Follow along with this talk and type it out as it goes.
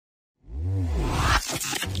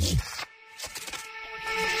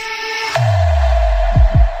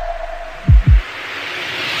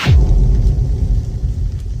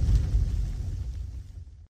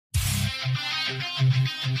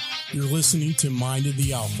listening to Mind of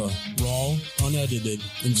the Alpha, raw, unedited,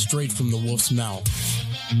 and straight from the wolf's mouth.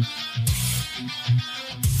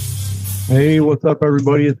 Hey, what's up,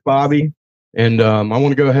 everybody? It's Bobby, and I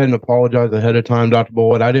want to go ahead and apologize ahead of time, Dr.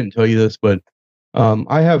 Bolad. I didn't tell you this, but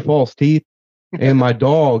I have false teeth, and my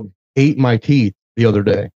dog ate my teeth the other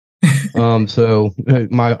day. So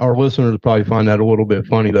our listeners probably find that a little bit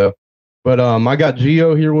funny, though. But I got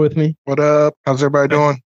Gio here with me. What up? How's everybody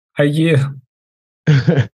doing? How you?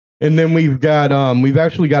 And then we've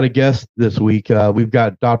actually got a guest this week. We've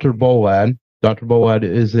got Dr. Bolad. Dr. Bolad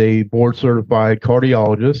is a board certified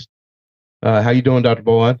cardiologist. How you doing, Dr.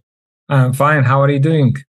 Bolad? I'm fine. How are you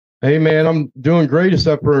doing? Hey, man, I'm doing great,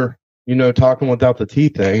 except for, talking without the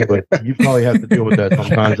teeth thing, but you probably have to deal with that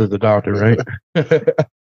sometimes as a doctor, right?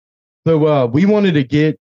 So we wanted to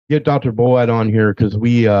get Dr. Bolad on here because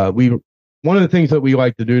we one of the things that we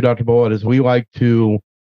like to do, Dr. Bolad, is we like to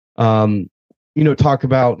talk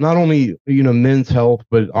about not only, men's health,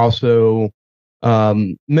 but also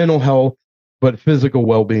mental health, but physical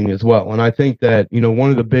well-being as well. And I think that, one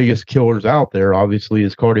of the biggest killers out there, obviously,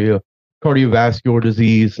 is cardiovascular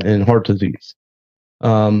disease and heart disease.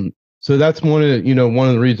 So that's one of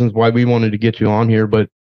the reasons why we wanted to get you on here. But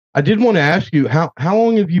I did want to ask you, how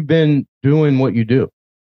long have you been doing what you do?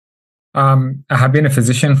 I have been a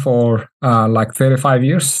physician for like 35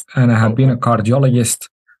 years, and I have been a cardiologist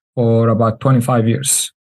for about 25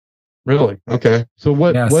 years. Really? Okay. So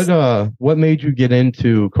what made you get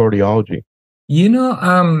into cardiology?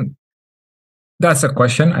 That's a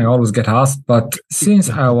question I always get asked, but since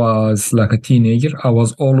I was like a teenager, I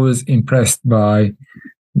was always impressed by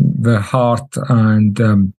the heart and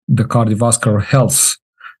the cardiovascular health.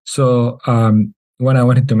 So when I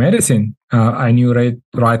went into medicine, I knew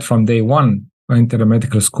right from day one, I went to the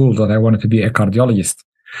medical school, that I wanted to be a cardiologist.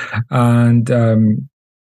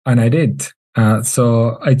 And I did.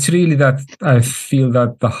 So it's really that I feel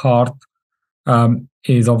that the heart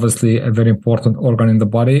is obviously a very important organ in the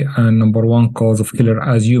body, and number one cause of killer,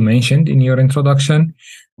 as you mentioned in your introduction,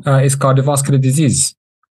 is cardiovascular disease.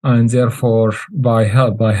 And therefore, by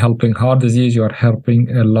helping heart disease, you are helping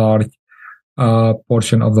a large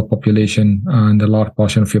portion of the population and a large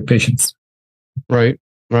portion of your patients. Right.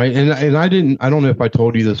 And I don't know if I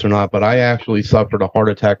told you this or not, but I actually suffered a heart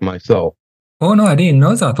attack myself. Oh, no, I didn't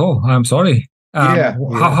know that. Oh, I'm sorry. Yeah.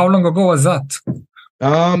 How long ago was that?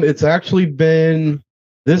 It's actually been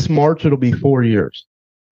this March. It'll be 4 years.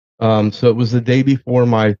 So it was the day before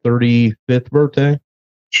my 35th birthday.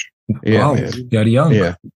 Yeah, wow, man. You're young.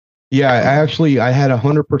 Yeah. I had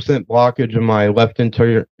 100% blockage in my left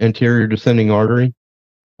anterior descending artery.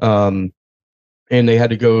 And they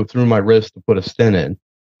had to go through my wrist to put a stent in.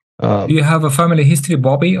 Do you have a family history,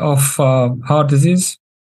 Bobby, of heart disease?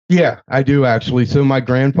 Yeah, I do actually. So my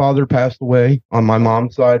grandfather passed away on my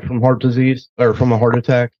mom's side from heart disease, or from a heart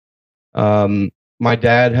attack. My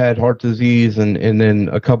dad had heart disease, and then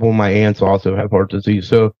a couple of my aunts also have heart disease.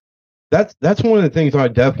 So that's one of the things I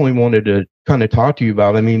definitely wanted to kind of talk to you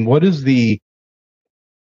about. I mean,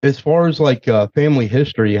 as far as like family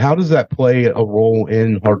history, how does that play a role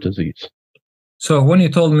in heart disease? So when you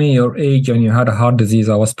told me your age and you had a heart disease,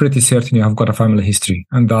 I was pretty certain you have got a family history,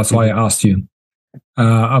 and that's why I asked you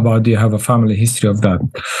about, do you have a family history of that?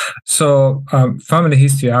 So family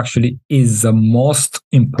history actually is the most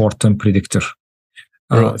important predictor.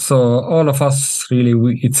 Really? So all of us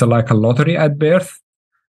really, it's like a lottery at birth.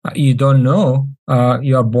 You don't know,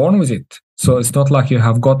 you are born with it. So it's not like you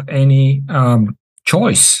have got any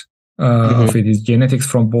choice if it is genetics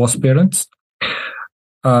from both parents.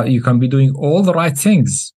 You can be doing all the right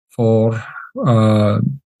things for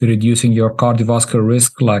reducing your cardiovascular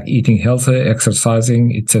risk, like eating healthy,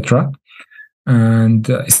 exercising, etc. And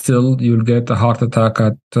still you'll get a heart attack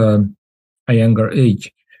at a younger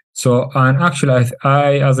age. So, and actually,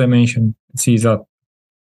 I as I mentioned, see that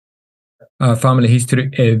family history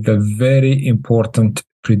is a very important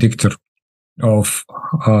predictor of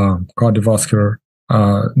cardiovascular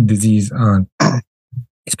disease, and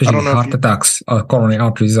especially heart attacks, coronary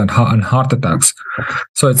arteries and heart attacks.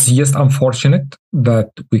 So it's just unfortunate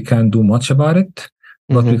that we can't do much about it,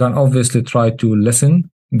 but we can obviously try to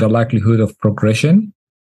lessen the likelihood of progression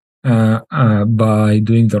by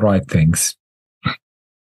doing the right things.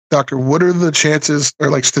 Doctor, what are the chances, or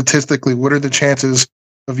like statistically, what are the chances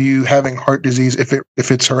of you having heart disease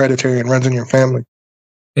if it's hereditary and runs in your family?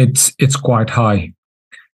 It's quite high.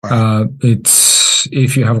 Wow. It's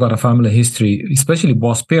if you have got a family history, especially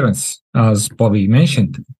both parents, as Bobby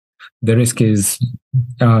mentioned, the risk is.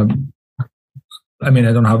 I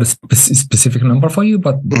don't have a specific number for you,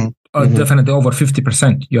 but definitely over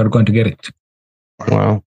 50%, you are going to get it.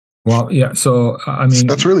 Wow. Well, yeah. So I mean,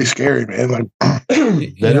 that's really scary, man. Like,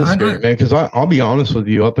 that is scary, man. Because I'll be honest with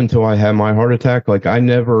you, up until I had my heart attack, like I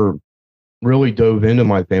never really dove into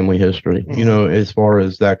my family history, you know, as far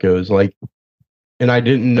as that goes. Like, and I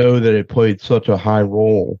didn't know that it played such a high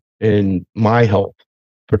role in my health,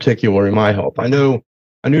 particularly my health. I knew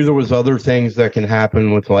there was other things that can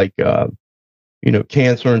happen with like, you know,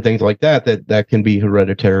 cancer and things like that can be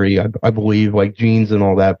hereditary. I believe, like genes and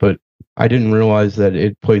all that, but I didn't realize that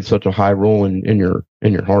it played such a high role in your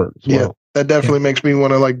heart as well. Yeah, that definitely makes me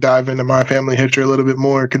want to like dive into my family history a little bit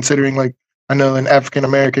more, considering like I know in African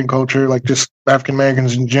American culture, like just African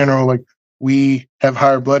Americans in general, like we have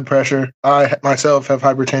higher blood pressure. I myself have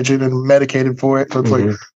hypertension and medicated for it. So it's like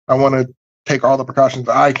I want to take all the precautions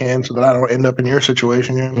I can so that I don't end up in your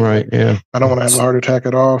situation. You know? Right. Yeah. I don't want to have a heart attack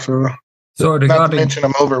at all. So regarding, not to mention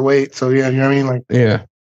I'm overweight. So yeah, you know what I mean? Like, yeah.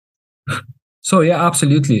 So yeah,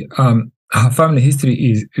 absolutely. Family history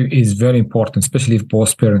is very important, especially if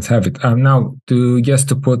both parents have it. Now, to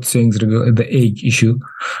put things the age issue,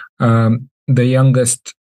 the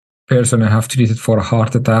youngest person I have treated for a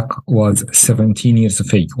heart attack was 17 years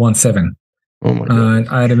of age, 17. Oh my God. And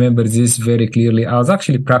I remember this very clearly. I was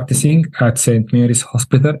actually practicing at St. Mary's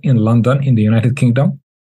Hospital in London, in the United Kingdom.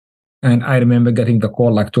 And I remember getting the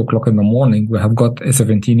call like 2 o'clock in the morning. We have got a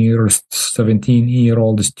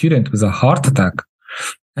 17-year-old student with a heart attack.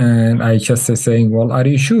 And I just saying, well, are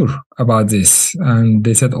you sure about this? And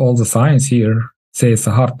they said, all the science here says it's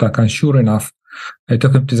a heart attack. And sure enough, I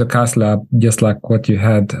took him to the cath lab, just like what you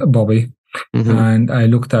had, Bobby. And I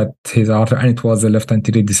looked at his artery, and it was the left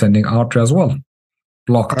anterior descending artery as well,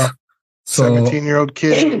 blocked. So 17-year-old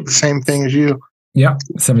kid, the same thing as you. Yeah,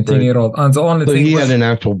 17-year-old. And the only thing he had an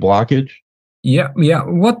actual blockage? Yeah.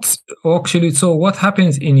 What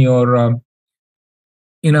happens in your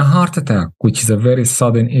in a heart attack, which is a very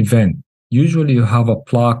sudden event? Usually you have a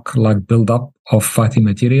plaque like buildup of fatty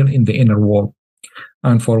material in the inner wall.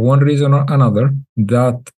 And for one reason or another,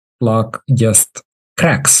 that plaque just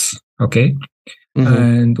cracks. Okay.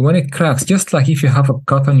 And when it cracks, just like if you have a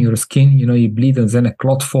cut on your skin, you know, you bleed and then a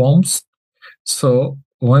clot forms. So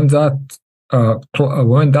when that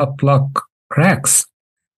plaque cracks,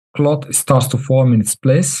 clot starts to form in its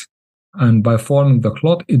place, and by forming the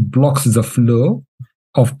clot, it blocks the flow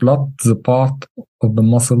of blood to the part of the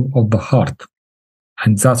muscle of the heart,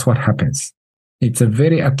 and that's what happens. It's a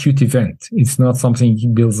very acute event. It's not something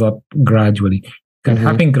that builds up gradually. It can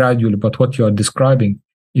happen gradually, but what you are describing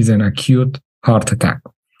is an acute heart attack,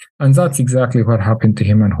 and that's exactly what happened to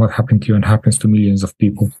him and what happened to you and happens to millions of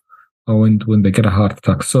people when they get a heart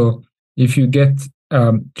attack. So if you get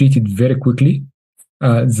treated very quickly,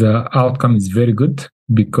 the outcome is very good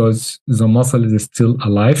because the muscle is still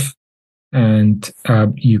alive, and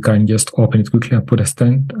you can just open it quickly and put a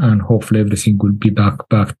stent, and hopefully everything will be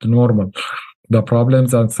back to normal. The problem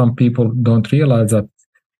is that some people don't realize that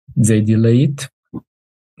they delay it,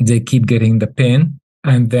 they keep getting the pain,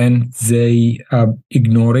 and then they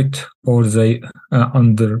ignore it, or they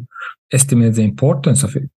underestimate the importance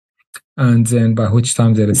of it. And then by which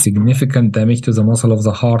time there is significant damage to the muscle of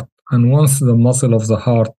the heart. And once the muscle of the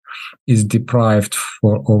heart is deprived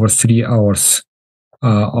for over 3 hours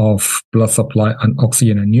of blood supply and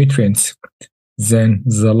oxygen and nutrients, then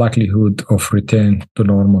the likelihood of return to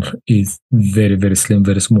normal is very, very slim,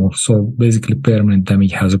 very small. So basically permanent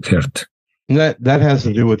damage has occurred. And that has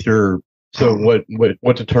to do with so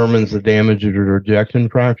what determines the damage of your ejection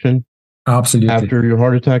fraction? Absolutely. After your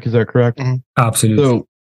heart attack, is that correct? Absolutely. So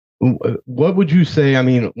what would you say? I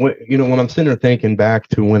mean, when I'm sitting there thinking back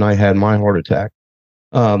to when I had my heart attack,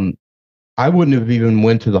 I wouldn't have even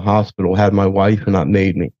went to the hospital had my wife not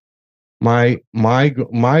made me. My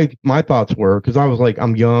thoughts were, because I was like,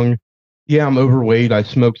 I'm young, yeah, I'm overweight, I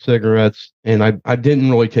smoke cigarettes, and I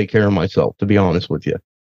didn't really take care of myself, to be honest with you.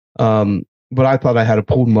 But I thought I had a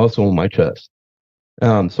pulled muscle in my chest.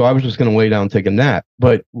 So I was just going to lay down and take a nap.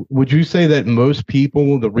 But would you say that most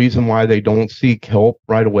people, the reason why they don't seek help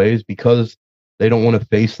right away is because they don't want to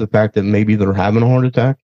face the fact that maybe they're having a heart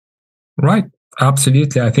attack? Right.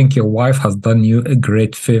 Absolutely. I think your wife has done you a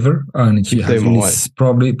great favor, and she has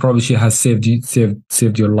really probably she has saved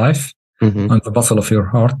your life and the muscle of your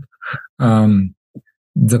heart.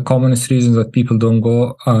 The commonest reason that people don't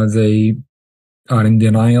go, they are in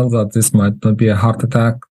denial that this might not be a heart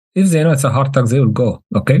attack. If they know it's a heart attack, they will go,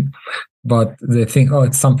 okay? But they think,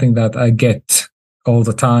 it's something that I get all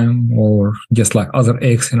the time, or just like other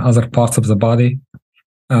aches in other parts of the body,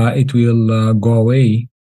 it will go away.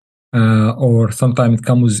 Or sometimes it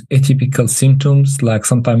comes with atypical symptoms, like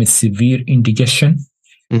sometimes it's severe indigestion.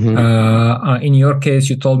 In your case,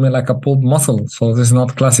 you told me like a pulled muscle, so this is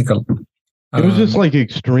not classical. It was just like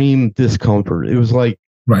extreme discomfort. It was like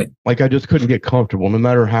I just couldn't get comfortable, no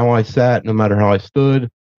matter how I sat, no matter how I stood,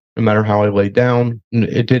 no matter how I laid down.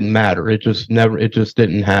 It didn't matter. It just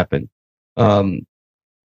didn't happen.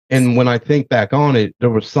 And when I think back on it, there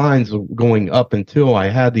were signs of going up until I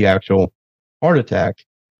had the actual heart attack,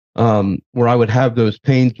 where I would have those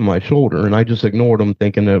pains in my shoulder, and I just ignored them,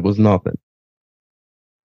 thinking that it was nothing.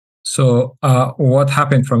 So, what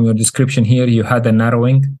happened from your description here? You had a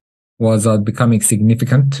narrowing, was becoming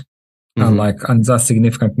significant, and that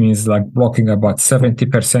significant means like blocking about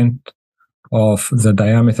 70% of the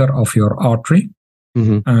diameter of your artery,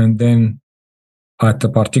 and then at a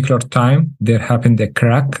particular time there happened a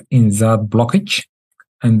crack in that blockage,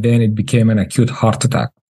 and then it became an acute heart attack.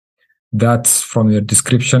 That's from your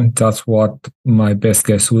description. That's what my best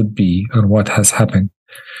guess would be, or what has happened.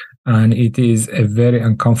 And it is a very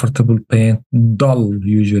uncomfortable pain, dull,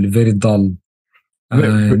 usually very dull,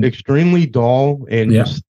 and extremely dull, and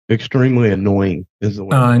just extremely annoying is the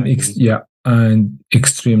way. And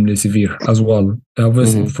extremely severe as well.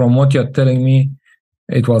 Obviously, from what you're telling me,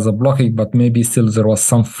 it was a blockage, but maybe still there was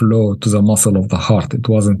some flow to the muscle of the heart. It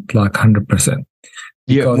wasn't like 100%.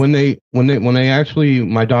 Yeah, when they actually,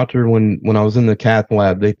 my doctor, when I was in the cath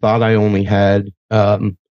lab, they thought I only had, I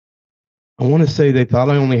want to say they thought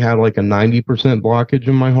I only had like a 90% blockage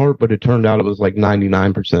in my heart, but it turned out it was like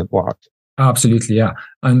 99% blocked. Absolutely, yeah.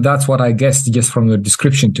 And that's what I guessed just from your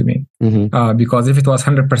description to me. Because if it was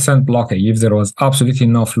 100% blockage, if there was absolutely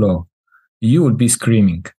no flow, you would be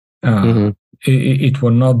screaming. It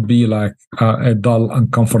will not be like a dull,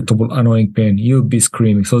 uncomfortable, annoying pain. You would be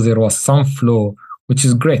screaming. So there was some flow, which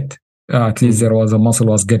is great. At least there was a muscle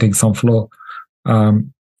was getting some flow.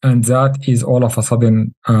 And that is all of a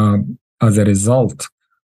sudden as a result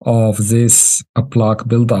of this plaque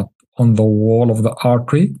buildup on the wall of the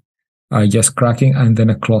artery, just cracking, and then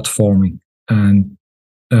a clot forming and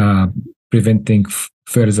preventing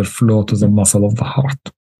further flow to the muscle of the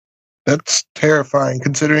heart. That's terrifying,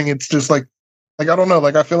 considering it's just like I don't know,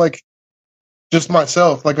 like I feel like just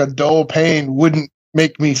myself, like a dull pain wouldn't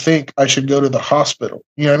make me think I should go to the hospital.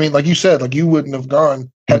 You know what I mean? Like you said, like you wouldn't have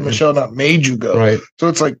gone had Michelle not made you go. Right. So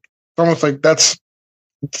it's like almost like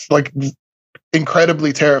it's like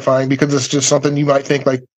incredibly terrifying, because it's just something you might think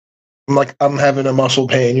like I'm having a muscle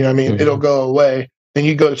pain. You know what I mean? It'll go away. Then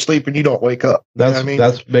you go to sleep and you don't wake up. You know what I mean?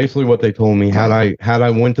 That's basically what they told me. Had I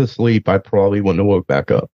went to sleep, I probably wouldn't have woke back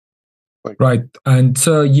up. Right. And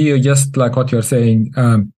so you just like what you're saying,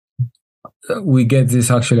 we get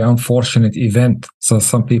this actually unfortunate event. So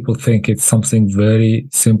some people think it's something very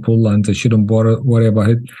simple and they shouldn't worry about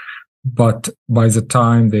it. But by the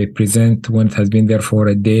time they present, when it has been there for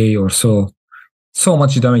a day or so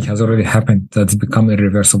much damage has already happened that's become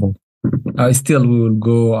irreversible. Still, we will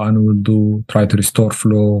go and we'll try to restore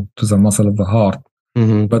flow to the muscle of the heart.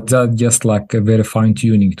 But that's just like a very fine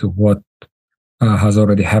tuning to what has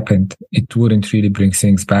already happened. It wouldn't really bring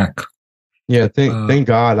things back. Yeah, thank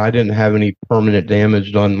God I didn't have any permanent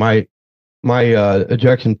damage done. My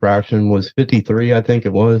ejection fraction was 53, I think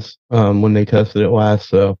it was, when they tested it last.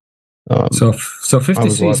 So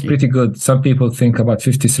 53 is pretty good. Some people think about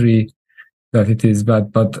 53 that it is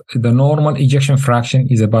bad, but the normal ejection fraction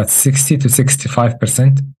is about 60 to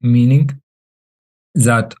 65%, meaning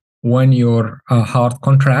that when your heart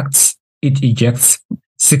contracts, it ejects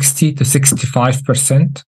 60 to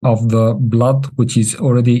 65% of the blood, which is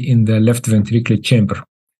already in the left ventricular chamber.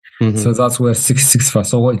 So that's where 65.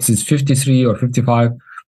 So it is 53 or 55.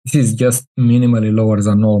 This is just minimally lower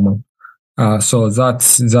than normal. So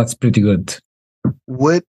that's pretty good.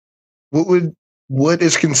 What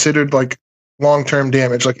is considered like long-term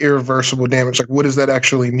damage, like irreversible damage? Like what does that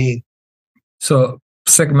actually mean? So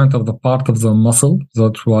segment of the part of the muscle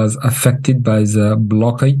that was affected by the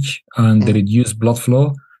blockage and the reduced blood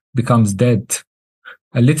flow becomes dead.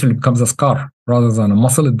 It literally becomes a scar. Rather than a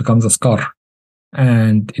muscle, it becomes a scar.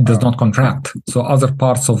 And it does not contract. So other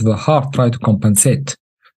parts of the heart try to compensate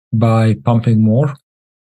by pumping more.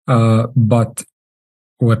 But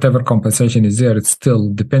whatever compensation is there, it's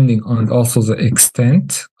still depending on also the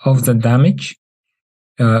extent of the damage.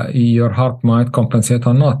 Your heart might compensate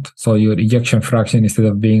or not. So your ejection fraction, instead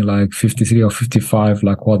of being like 53 or 55,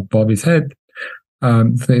 like what Bobby said,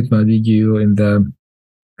 it might be you in the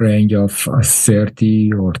range of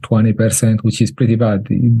 30 or 20%, which is pretty bad.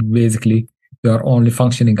 Basically, you are only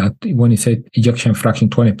functioning at, when you say ejection fraction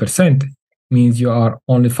 20%, means you are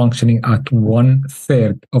only functioning at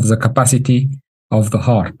 1/3 of the capacity of the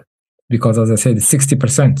heart. Because as I said, it's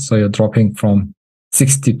 60%. So you're dropping from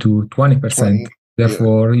 60 to 20%.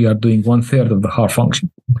 Therefore, you are doing 1/3 of the heart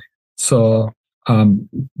function. So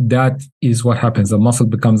that is what happens. The muscle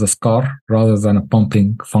becomes a scar rather than a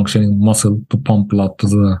pumping, functioning muscle to pump blood to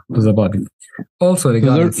the body. Also,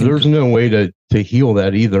 there's no way to heal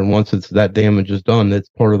that either. Once that damage is done, that's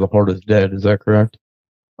part of the heart is dead. Is that correct?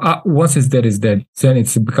 Once it's dead, it's dead. Then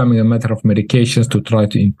it's becoming a matter of medications to try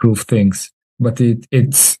to improve things. But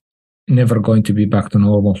it's never going to be back to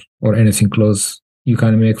normal or anything close. You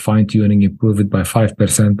can make fine-tuning, improve it by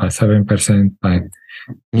 5%, by 7%, by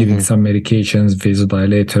giving some medications,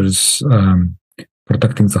 vasodilators,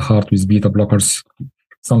 protecting the heart with beta blockers.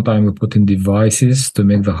 Sometimes we put in devices to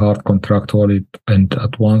make the heart contract all and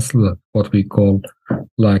at once, what we call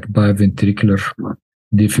like biventricular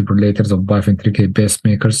defibrillators or biventricular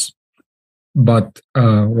pacemakers. But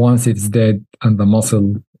once it's dead and the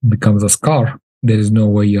muscle becomes a scar, there is no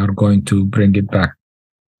way you are going to bring it back.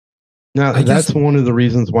 Now, that's one of the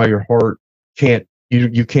reasons why your heart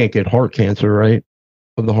you can't get heart cancer, right?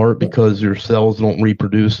 Of the heart, because your cells don't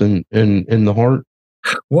reproduce in the heart.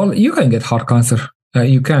 Well, you can get heart cancer.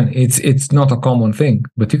 You can. It's not a common thing,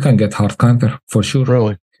 but you can get heart cancer for sure.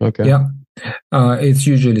 Really? Okay. Yeah. It's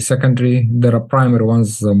usually secondary. There are primary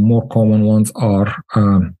ones. The more common ones are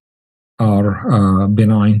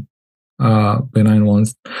benign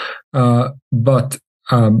ones. But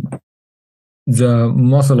the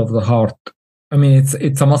muscle of the heart, I mean,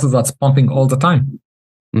 it's a muscle that's pumping all the time.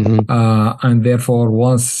 And therefore,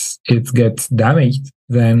 once it gets damaged,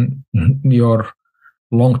 then your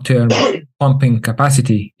long-term pumping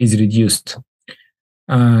capacity is reduced.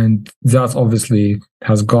 And that obviously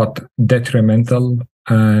has got detrimental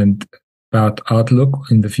and bad outlook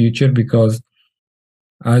in the future, because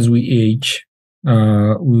as we age,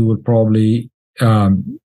 we will probably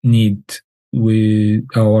need with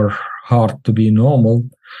our heart to be normal.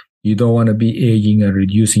 You don't want to be aging and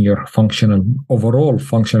reducing your overall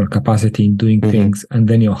functional capacity in doing things, and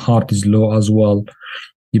then your heart is low as well.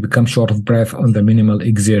 You become short of breath on the minimal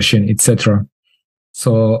exertion, etc.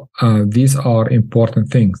 So these are important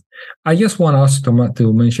things. I just want us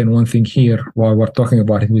to mention one thing here while we're talking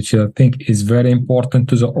about it, which I think is very important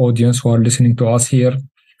to the audience who are listening to us here.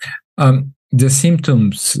 The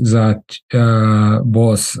symptoms that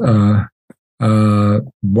both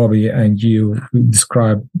Bobby and you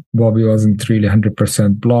described, Bobby wasn't really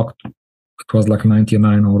 100% blocked. It was like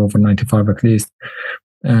 99 or over 95 at least.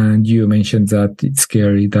 And you mentioned that it's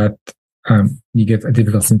scary that you get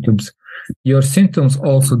atypical symptoms. Your symptoms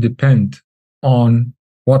also depend on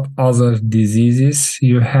what other diseases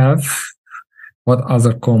you have, what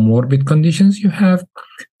other comorbid conditions you have.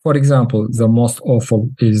 For example, the most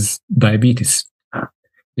awful is diabetes.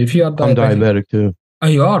 If you are diabetic, I'm diabetic too. Oh,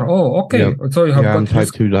 you are? Oh, okay. Yep. So you have got I'm type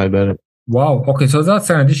 2 diabetic. Wow. Okay, so that's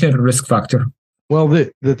an additional risk factor. Well,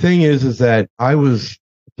 the thing is that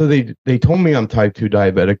they told me I'm type 2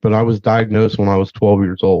 diabetic, but I was diagnosed when I was 12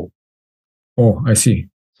 years old. Oh, I see.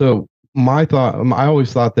 So I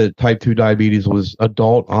always thought that type 2 diabetes was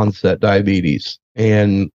adult onset diabetes,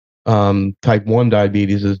 and type 1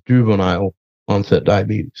 diabetes is juvenile onset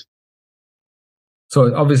diabetes.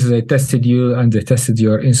 So obviously they tested you and they tested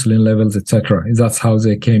your insulin levels, etc. That's how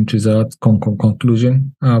they came to that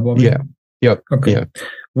conclusion, Bobby? Yeah. Yep. Okay. Yeah.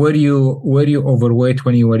 Were you overweight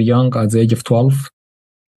when you were young at the age of 12?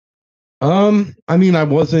 I mean, I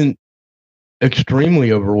wasn't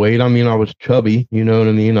extremely overweight. I mean, I was chubby, you know what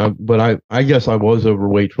I mean? But I guess I was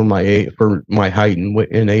overweight for my height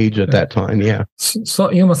and age at that time. Yeah.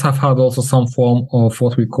 So you must have had also some form of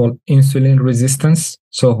what we call insulin resistance.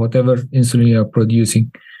 So whatever insulin you're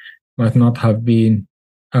producing might not have been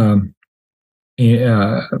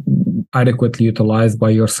adequately utilized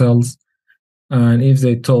by your cells. And if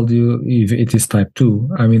they told you if it is type 2,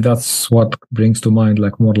 I mean, that's what brings to mind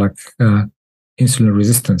more like insulin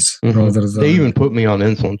resistance. Rather than, they even put me on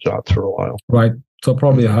insulin shots for a while. Right. So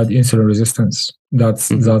probably I had insulin resistance. That's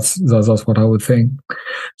what I would think.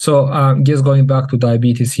 So just going back to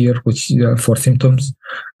diabetes here, which for symptoms,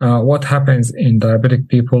 what happens in diabetic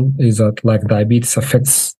people is that like diabetes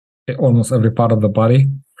affects almost every part of the body.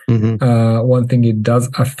 One thing it does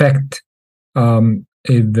affect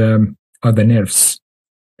is the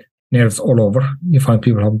nerves all over. You find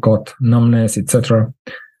people have got numbness, etc.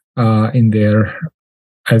 In their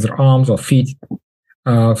either arms or feet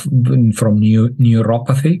from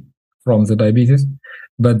neuropathy from the diabetes.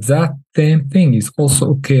 But that same thing is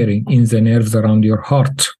also occurring in the nerves around your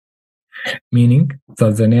heart, meaning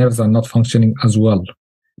that the nerves are not functioning as well,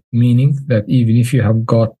 meaning that even if you have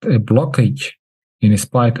got a blockage, in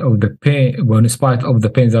spite of the pain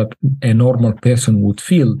that a normal person would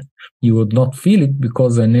feel, you would not feel it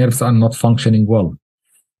because the nerves are not functioning well.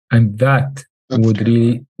 And that would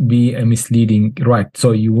really be a misleading, right?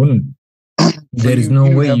 So you wouldn't There is no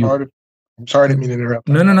way you. I'm sorry, I didn't mean to interrupt.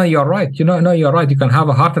 No, you're right. No, you're right. You can have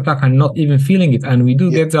a heart attack and not even feeling it. And we do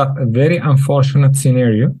get that very unfortunate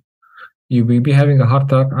scenario. You will be having a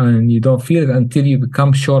heart attack and you don't feel it until you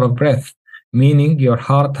become short of breath, meaning your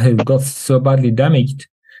heart has got so badly damaged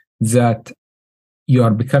that you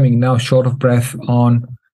are becoming now short of breath on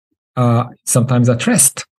sometimes at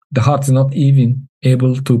rest. The heart is not even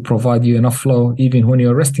able to provide you enough flow even when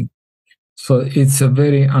you're resting. So it's a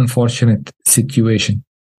very unfortunate situation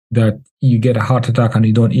that you get a heart attack and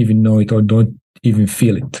you don't even know it or don't even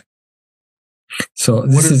feel it. So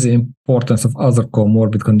this is the importance of other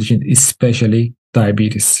comorbid conditions, especially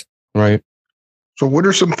diabetes. Right. So what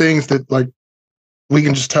are some things that like we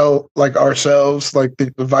can just tell like ourselves, like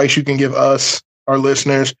the advice you can give us, our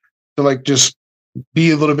listeners, to like just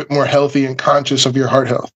be a little bit more healthy and conscious of your heart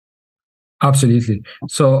health? Absolutely.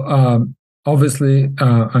 So obviously,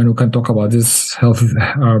 and we can talk about this health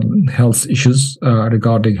issues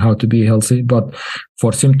regarding how to be healthy. But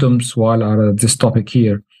for symptoms, while are this topic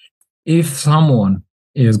here, if someone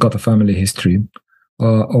has got a family history,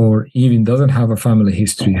 or even doesn't have a family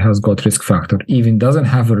history, has got risk factor, even doesn't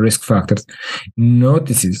have a risk factor,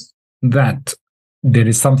 notices that there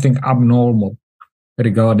is something abnormal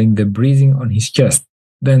regarding the breathing on his chest,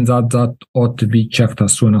 then that ought to be checked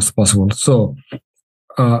as soon as possible. So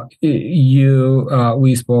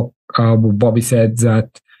we spoke, Bobby said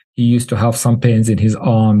that he used to have some pains in his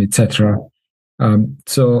arm, etc.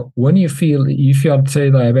 So when if you are, say,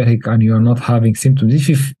 diabetic and you are not having symptoms,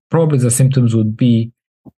 probably the symptoms would be,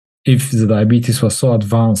 if the diabetes was so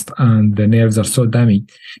advanced and the nerves are so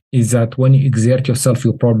damaged, is that when you exert yourself,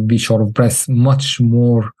 you'll probably be short of breath much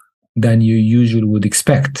more than you usually would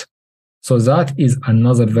expect. So that is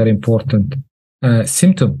another very important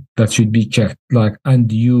symptom that should be checked, like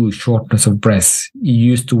undue shortness of breath. You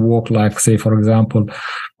used to walk, like, say, for example,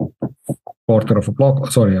 half a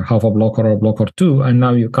block or a block or two, and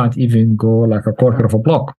now you can't even go like a quarter of a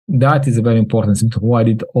block. That is a very important symptom. Why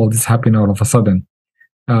did all this happen all of a sudden?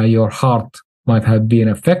 Your heart might have been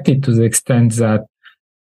affected to the extent that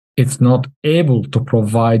it's not able to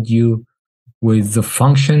provide you with the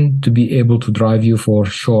function to be able to drive you for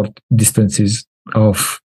short distances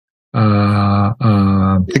of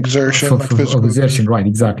exertion. Exertion, right?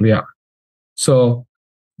 Exactly. Yeah. So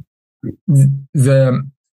the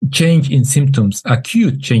change in symptoms,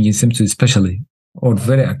 acute change in symptoms, especially, or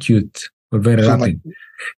very acute or very rapid,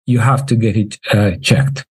 you have to get it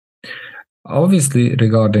checked. Obviously,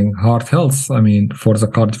 regarding heart health, I mean, for the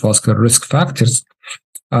cardiovascular risk factors,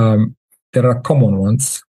 there are common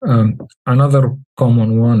ones. Another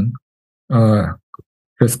common one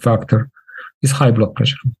risk factor is high blood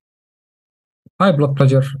pressure. High blood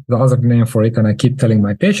pressure, the other name for it, and I keep telling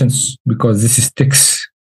my patients because this sticks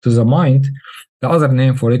to the mind, the other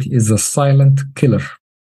name for it is the silent killer.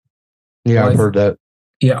 Yeah, I've heard that.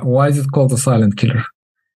 Yeah, why is it called the silent killer?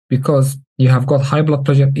 Because you have got high blood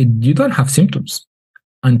pressure, you don't have symptoms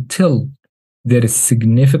until there is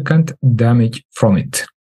significant damage from it.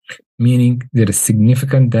 Meaning there is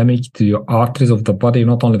significant damage to your arteries of the body,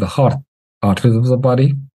 not only the heart, arteries of the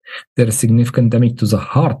body. There is significant damage to the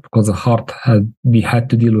heart because the heart had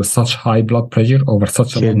to deal with such high blood pressure over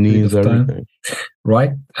such a long period of time.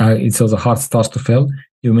 Right? So the heart starts to fail.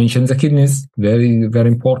 You mentioned the kidneys, very, very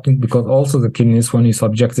important, because also the kidneys, when you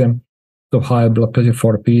subject them to high blood pressure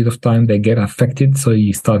for a period of time, they get affected. So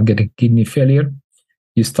you start getting kidney failure.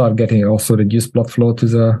 You start getting also reduced blood flow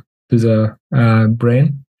to the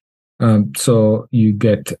brain. So you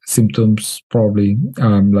get symptoms probably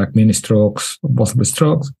like mini strokes, possible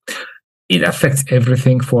strokes. It affects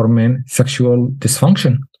everything for men. Sexual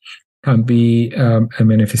dysfunction can be a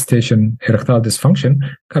manifestation, erectile dysfunction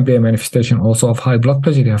can be a manifestation also of high blood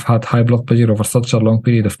pressure. You have had high blood pressure over such a long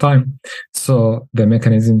period of time. So the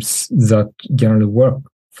mechanisms that generally work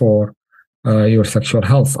for your sexual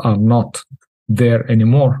health are not there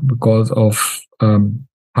anymore because of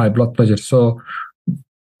high blood pressure. So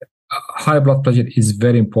high blood pressure is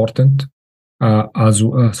very important.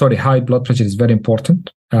 High blood pressure is very important.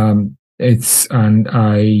 And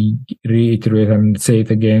I reiterate and say it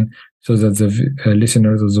again so that the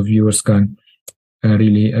listeners or the viewers can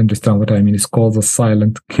really understand what I mean. It's called the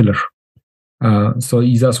silent killer. So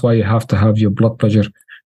that's why you have to have your blood pressure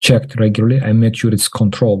checked regularly and make sure it's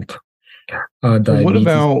controlled. What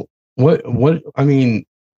about what? I mean,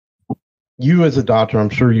 you as a doctor, I'm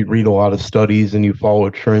sure you read a lot of studies and you follow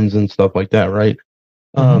trends and stuff like that, right?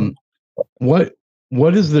 Mm-hmm.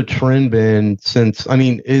 What has the trend been since? I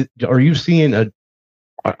mean, are you seeing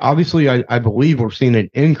obviously, I believe we're seeing an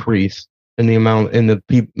increase in the amount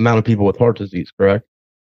of people with heart disease, correct?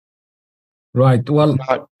 Right. Well,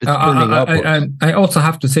 It's turning upwards. I also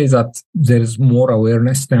have to say that there is more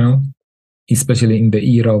awareness now, especially in the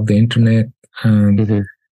era of the internet and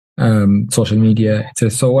social media.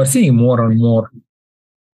 So we're seeing more and more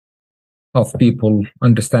of people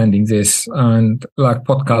understanding this, and like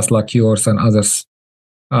podcasts like yours and others,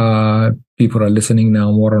 people are listening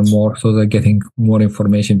now more and more, so they're getting more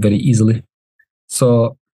information very easily.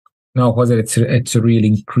 So now, whether it's a real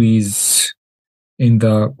increase in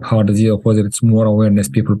the heart disease or whether it's more awareness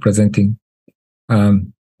people presenting,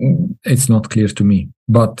 it's not clear to me.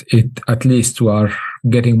 But at least we are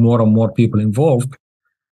getting more and more people involved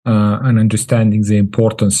and understanding the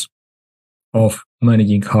importance of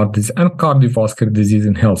managing heart disease and cardiovascular disease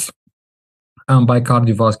in health. And by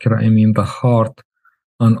cardiovascular, I mean the heart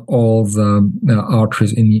and all the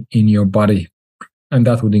arteries in your body. And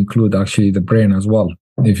that would include actually the brain as well.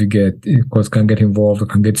 If you can get involved, you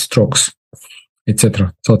can get strokes,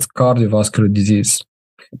 etc. So it's cardiovascular disease.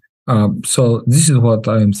 So this is what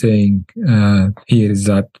I am saying here is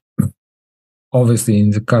that obviously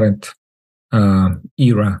in the current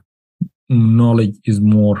era, knowledge is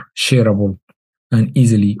more shareable and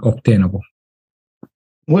easily obtainable.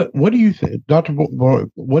 What do you think, Dr.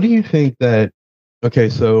 What do you think that? Okay,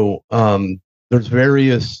 so there's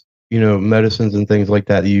various medicines and things like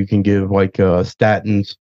that you can give, like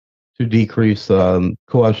statins to decrease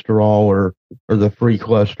cholesterol or the free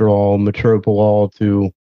cholesterol, metoprolol to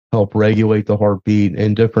help regulate the heartbeat,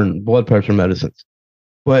 and different blood pressure medicines.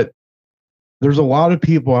 But there's a lot of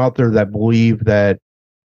people out there that believe that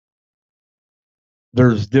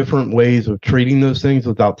there's different ways of treating those things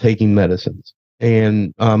without taking medicines,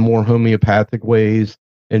 and more homeopathic ways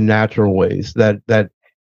and natural ways that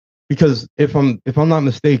because if I'm not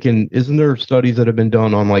mistaken, isn't there studies that have been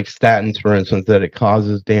done on like statins, for instance, that it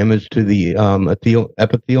causes damage to the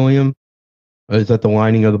epithelium? Is that the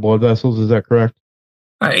lining of the blood vessels? Is that correct?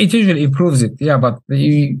 It usually improves it, yeah. But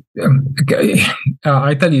I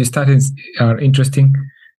tell you, statins are interesting.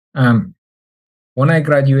 When I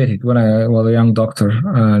graduated, when I was a young doctor,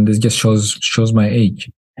 and this just shows my age.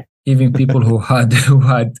 Even people who had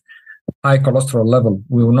high cholesterol level,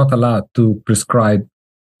 we were not allowed to prescribe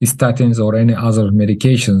statins or any other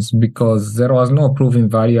medications because there was no proven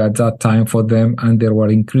value at that time for them, and there were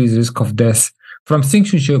increased risk of death from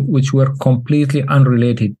things which were completely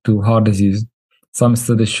unrelated to heart disease. Some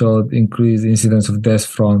studies showed increased incidence of death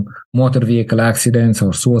from motor vehicle accidents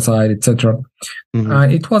or suicide, etc.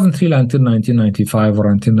 It wasn't really until 1995 or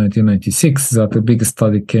until 1996 that the big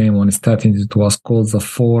study came on statins. It was called the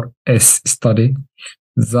 4S study.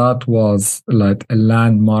 That was like a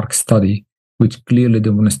landmark study which clearly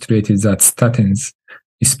demonstrated that statins,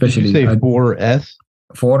 especially... Did you say 4S?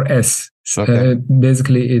 4S. Okay.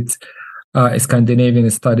 Basically, it's a Scandinavian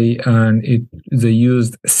study, and they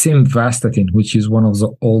used simvastatin, which is one of the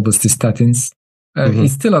oldest statins.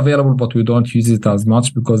 It's still available, but we don't use it as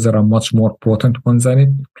much because there are much more potent ones than it.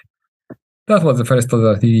 That was the first study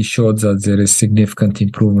that really showed that there is significant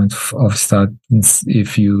improvement of statins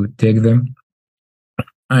if you take them.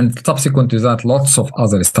 And subsequent to that, lots of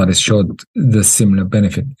other studies showed the similar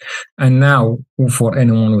benefit. And now, for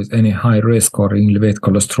anyone with any high risk or elevated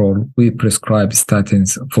cholesterol, we prescribe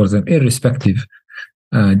statins for them, irrespective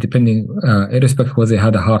whether they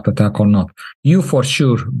had a heart attack or not. You, for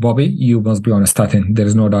sure, Bobby, you must be on a statin. There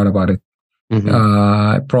is no doubt about it.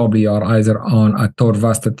 Probably you're either on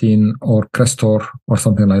atorvastatin or Crestor or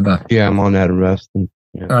something like that. Yeah, I'm on atorvastatin.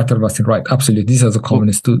 Yeah. Atorvastatin, right? Absolutely. These are the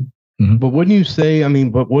commonest too. But wouldn't you say? I mean,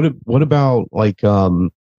 but what about like?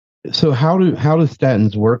 So how do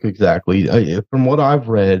statins work exactly? From what I've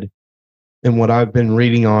read and what I've been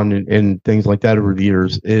reading on and things like that over the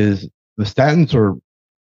years, is the statins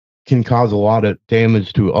can cause a lot of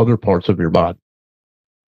damage to other parts of your body.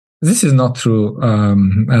 This is not true,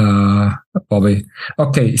 Bobby.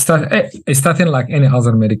 Okay, a statin, like any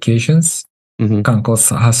other medications,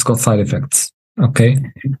 has got side effects. Okay.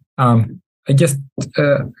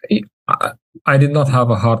 I did not have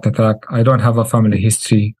a heart attack. I don't have a family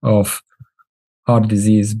history of heart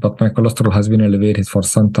disease, but my cholesterol has been elevated for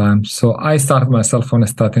some time. So I started myself on a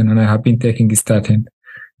statin, and I have been taking a statin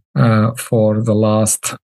for the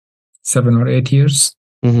last 7 or 8 years.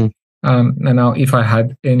 And now, if I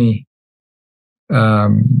had any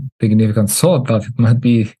significant thought that it might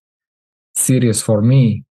be serious for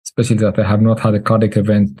me, especially that I have not had a cardiac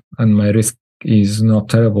event and my risk is not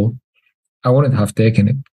terrible, I wouldn't have taken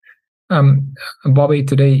it. Bobby,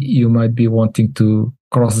 today you might be wanting to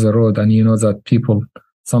cross the road, and you know that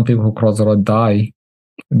some people who cross the road die,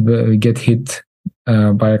 get hit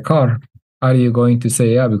by a car. Are you going to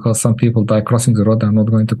say, yeah, because some people die crossing the road, I'm not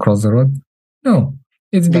going to cross the road? No.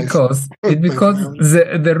 It's Nice. because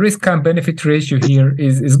Nice. the risk and benefit ratio here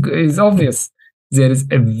is obvious. There is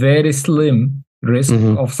a very slim risk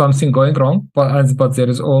of something going wrong, but there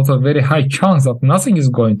is also a very high chance that nothing is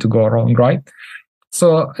going to go wrong, right?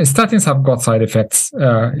 So statins have got side effects,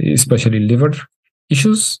 especially liver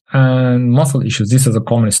issues and muscle issues. These are the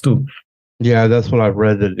commonest too. Yeah, that's what I've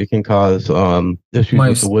read, that it can cause issues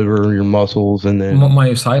with the liver, your muscles, and then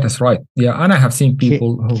myositis, right? Yeah, and I have seen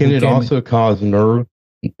people can it also cause nerve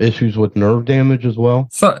issues with nerve damage as well?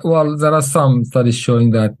 So, well, there are some studies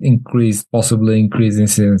showing that possibly increased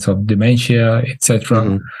incidence of dementia,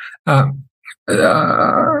 etc.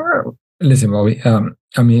 Listen, Bobby.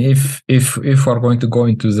 I mean, if we're going to go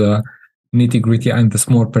into the nitty gritty and the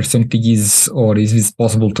small percentages, or is it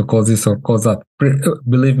possible to cause this or cause that?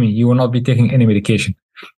 Believe me, you will not be taking any medication,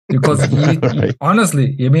 because Right.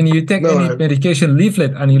 honestly, I mean, you take any medication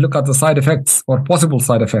leaflet and you look at the side effects or possible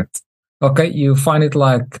side effects. Okay, you find it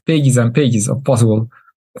like pages and pages of possible.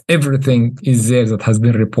 Everything is there that has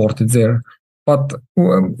been reported there, but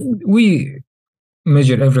we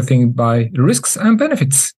measure everything by risks and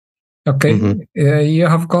benefits. Okay, you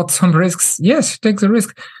have got some risks. Yes, take the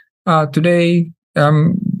risk. Today, I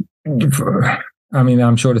mean,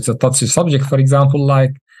 I'm sure it's a touchy subject. For example,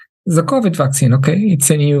 like the COVID vaccine. Okay,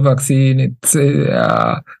 it's a new vaccine. It's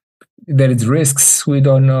there is risks. We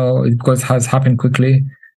don't know because it has happened quickly.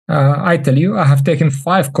 I tell you, I have taken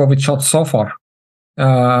 5 COVID shots so far,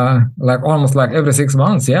 like almost like every 6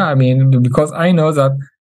 months. Yeah, I mean, because I know that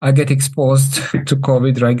I get exposed to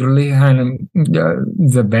COVID regularly, and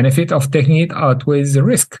the benefit of taking it outweighs the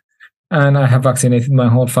risk. And I have vaccinated my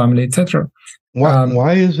whole family, etc.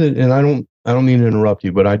 Why is it? And I don't mean to interrupt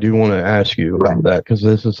you, but I do want to ask you about that, because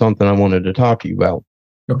this is something I wanted to talk to you about.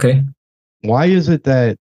 Okay. Why is it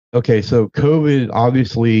that? Okay, so COVID,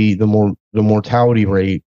 obviously, the mortality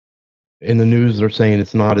rate in the news, they're saying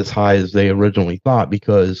it's not as high as they originally thought,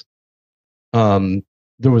 because there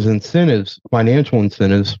was financial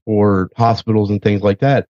incentives for hospitals and things like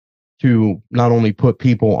that to not only put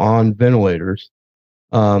people on ventilators,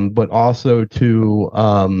 but also to,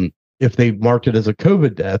 if they marked it as a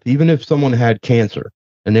COVID death, even if someone had cancer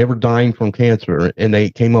and they were dying from cancer and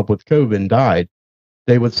they came up with COVID and died,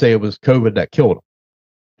 they would say it was COVID that killed them,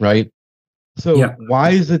 right? So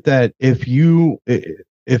why is it that a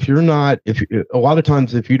lot of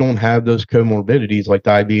times, if you don't have those comorbidities like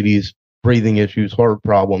diabetes, breathing issues, heart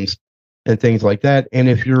problems, and things like that, and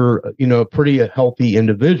if you're, a pretty healthy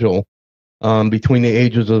individual, between the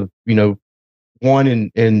ages of,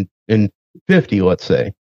 1 and 50, let's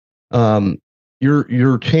say,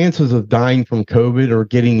 your chances of dying from COVID or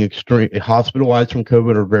getting hospitalized from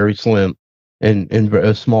COVID are very slim, and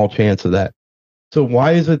a small chance of that. So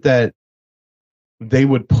why is it that they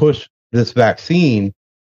would push this vaccine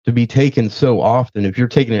to be taken so often? If you're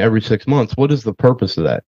taking it every 6 months, what is the purpose of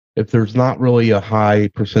that, if there's not really a high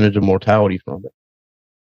percentage of mortality from it?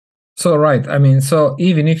 So, right. I mean, so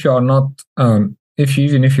even if you are not,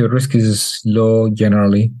 even if your risk is low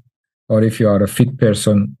generally, or if you are a fit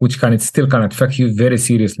person, which still can affect you very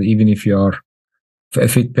seriously, even if you are a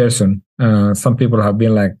fit person. Some people have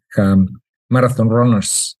been like marathon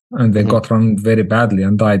runners, and they got run very badly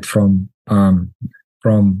and died from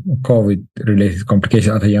COVID-related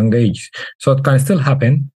complications at a young age. So it can still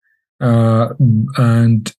happen.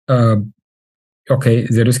 Okay,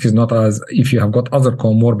 the risk is not as if you have got other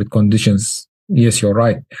comorbid conditions. Yes, you're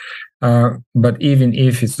right. But even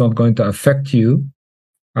if it's not going to affect you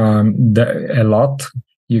a lot,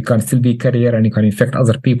 you can still be carrier and you can infect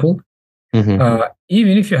other people. Even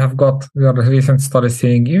if you have got, there are recent studies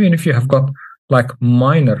saying, even if you have got like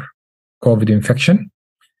minor COVID infection,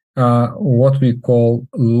 what we call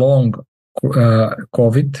long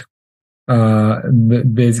COVID,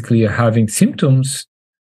 basically having symptoms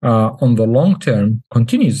on the long term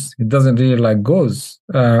continues. It doesn't really goes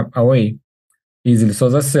away easily. So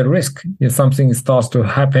that's a risk. If something starts to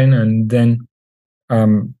happen and then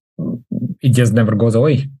it just never goes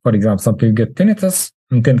away. For example, some people get tinnitus,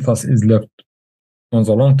 and tinnitus is left on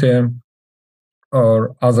the long term,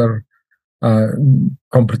 or other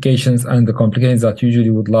complications, and the complications that usually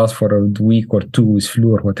would last for a week or two with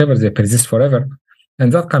flu or whatever, they persist forever,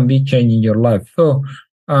 and that can be changing your life. So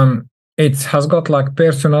it has got like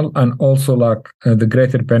personal and also like the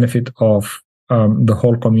greater benefit of the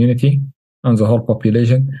whole community and the whole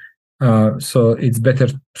population. So it's better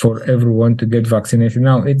for everyone to get vaccinated.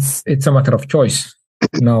 Now it's a matter of choice.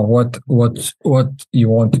 Now what you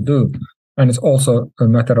want to do, and it's also a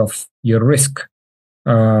matter of your risk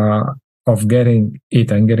of getting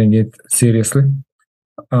it and getting it seriously.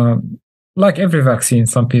 like every vaccine,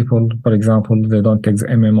 some people, for example, they don't take the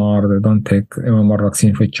MMR, they don't take MMR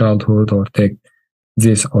vaccine for childhood or take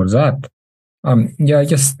this or that.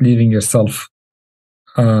 Just leaving yourself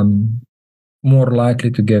more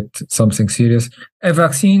likely to get something serious. A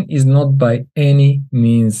vaccine is not by any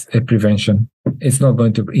means a prevention. It's not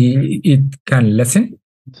going to. It can lessen.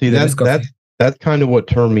 See, that's kind of what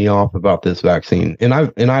turned me off about this vaccine.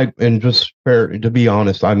 And just fair to be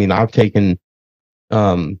honest, I mean, I've taken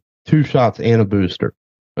 2 shots and a booster.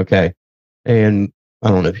 Okay, and I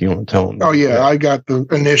don't know if you want to tell them. Oh yeah, I got the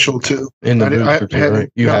initial 2. And the booster too,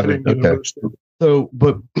 right? You haven't. Okay. So,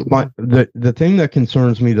 but the thing that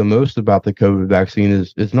concerns me the most about the COVID vaccine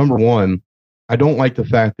is number one, I don't like the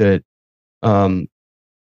fact that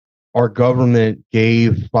our government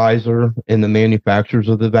gave Pfizer and the manufacturers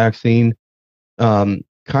of the vaccine kind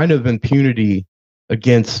of impunity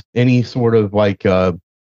against any sort of like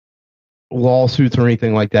lawsuits or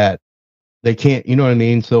anything like that. They can't, you know what I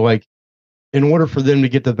mean? So like, in order for them to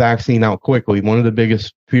get the vaccine out quickly, one of the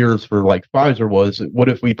biggest fears for like Pfizer was, what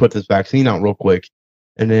if we put this vaccine out real quick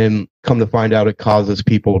and then come to find out it causes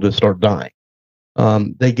people to start dying?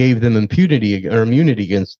 They gave them impunity or immunity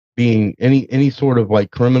against being any sort of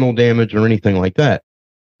like criminal damage or anything like that.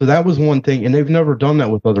 So that was one thing, and they've never done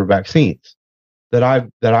that with other vaccines that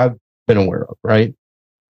I've been aware of, right?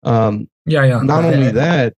 Not only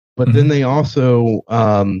that, but then they also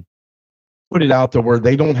put it out there where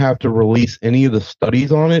they don't have to release any of the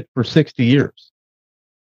studies on it for 60 years.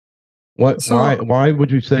 Why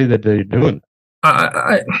would you say that they're doing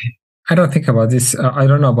that? I don't think about this. I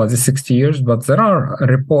don't know about the 60 years, but there are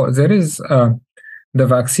reports. There is the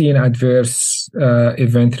vaccine adverse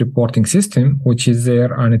event reporting system, which is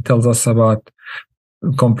there, and it tells us about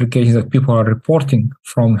complications that people are reporting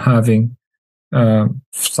from having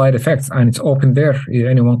side effects, and it's open there.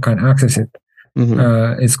 Anyone can access it.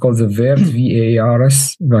 Mm-hmm. It's called the VAERS,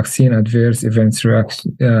 VAERS, Vaccine Adverse Events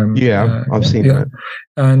Reaction. I've seen that.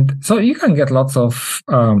 And so you can get lots of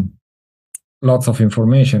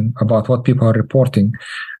information about what people are reporting.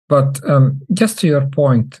 But just to your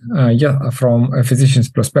point, from a physician's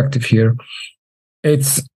perspective here,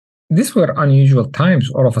 these were unusual times.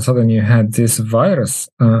 All of a sudden you had this virus.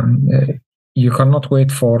 You cannot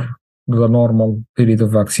wait for the normal period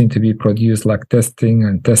of vaccine to be produced, like testing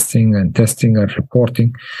and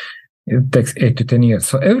reporting. It takes 8 to 10 years.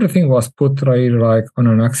 So everything was put right like on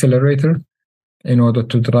an accelerator in order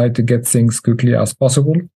to try to get things quickly as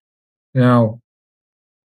possible. Now,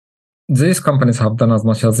 these companies have done as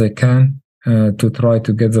much as they can to try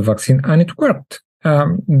to get the vaccine, and it worked.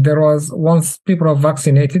 There was, once people are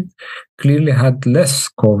vaccinated, clearly had less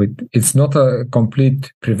COVID. It's not a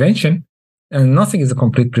complete prevention, and nothing is a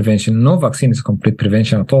complete prevention. No vaccine is a complete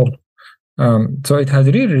prevention at all. So it has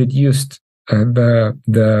really reduced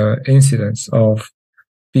the incidence of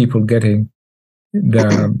people getting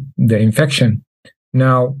the infection.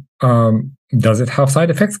 Now, does it have side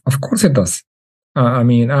effects? Of course it does. I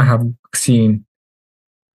mean, I have seen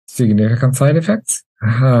significant side effects.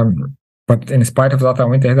 But in spite of that, I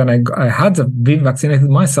went ahead and I had been vaccinated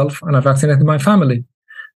myself, and I vaccinated my family.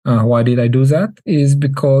 Why did I do that? Is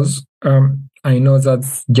because I know that,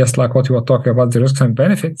 just like what we were talking about, the risks and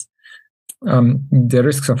benefits, the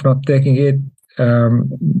risks of not taking it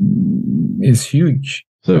is huge.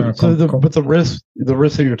 But the risks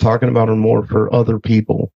that you're talking about are more for other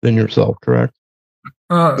people than yourself, correct?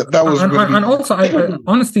 That was and also,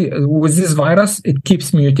 honestly, with this virus, it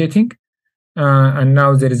keeps mutating. And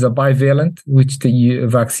now there is a bivalent, which the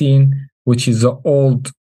vaccine, which is the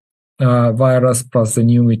old virus plus the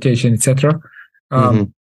new mutation, etc.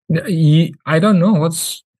 I don't know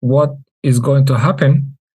what is going to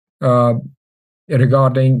happen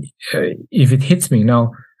regarding if it hits me.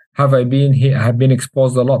 Now, have been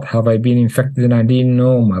exposed a lot? Have I been infected and I didn't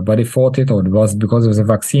know? My body fought it, or it was because of the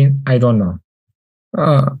vaccine? I don't know.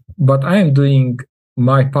 But I am doing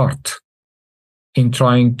my part in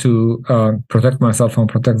trying to protect myself and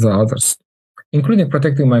protect the others, including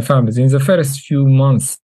protecting my families. In the first few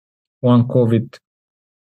months, when COVID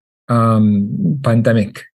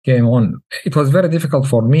pandemic came on, it was very difficult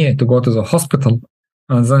for me to go to the hospital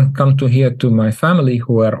and then come to my family,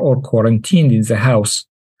 who are all quarantined in the house.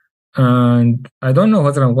 And I don't know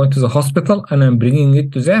whether I'm going to the hospital and I'm bringing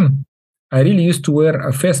it to them. I really used to wear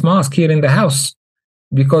a face mask here in the house,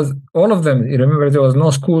 because all of them, remember, there was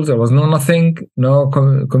no schools, there was no nothing, no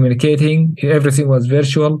communicating, everything was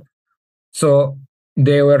virtual. So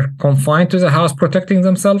they were confined to the house, protecting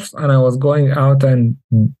themselves, and I was going out and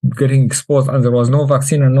getting exposed, and there was no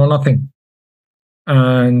vaccine and no nothing.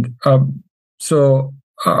 And so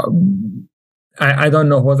I don't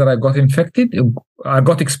know whether I got infected. I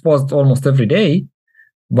got exposed almost every day,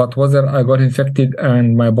 but whether I got infected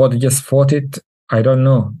and my body just fought it, I don't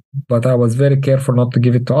know. But I was very careful not to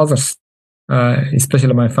give it to others,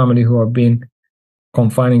 especially my family who have been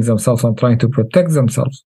confining themselves and trying to protect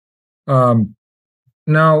themselves.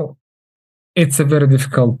 Now, it's a very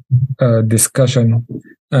difficult discussion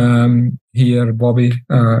here, Bobby,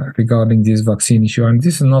 regarding this vaccine issue. And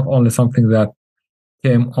this is not only something that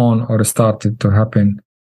came on or started to happen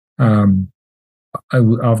after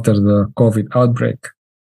the COVID outbreak.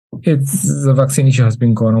 The vaccine issue has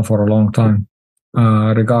been going on for a long time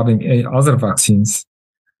regarding other vaccines.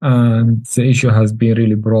 And the issue has been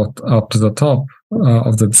really brought up to the top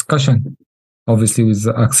of the discussion, obviously with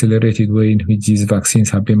the accelerated way in which these vaccines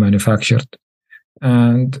have been manufactured.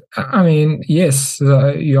 And I mean, yes,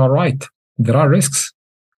 you are right. There are risks.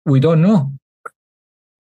 We don't know.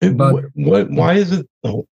 But why is it?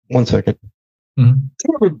 Oh, 1 second.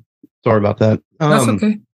 Mm-hmm. Sorry about that. That's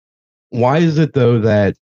okay. Why is it though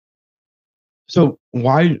that? So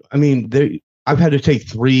why? I mean, I've had to take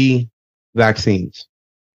 3 vaccines.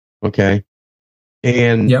 Okay,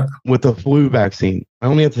 and with the flu vaccine, I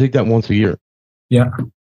only have to take that once a year. Yeah.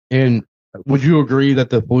 And would you agree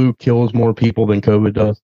that the flu kills more people than COVID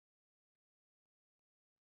does?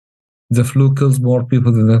 The flu kills more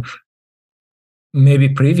people than maybe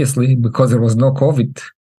previously because there was no COVID,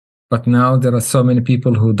 but now there are so many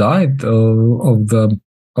people who died of the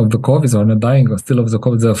COVID or not dying or still of the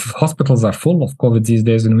COVID. The hospitals are full of COVID these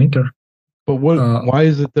days in winter. But why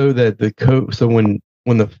is it though that the COVID? So when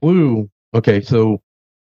the flu, okay, so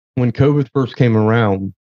when COVID first came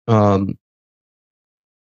around, there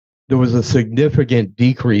was a significant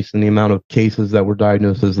decrease in the amount of cases that were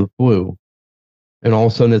diagnosed as the flu. And all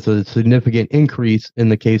of a sudden, it's a significant increase in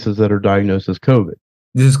the cases that are diagnosed as COVID.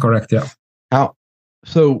 This is correct, yeah.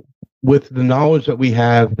 So with the knowledge that we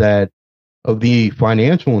have of the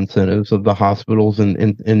financial incentives of the hospitals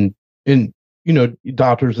and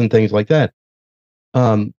doctors and things like that,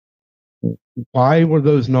 why were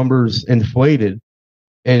those numbers inflated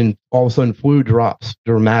and all of a sudden flu drops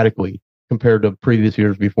dramatically compared to previous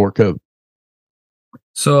years before COVID?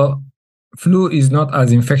 So flu is not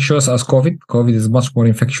as infectious as COVID. COVID is much more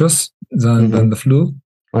infectious than the flu.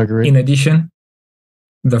 I agree. In addition,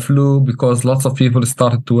 the flu, because lots of people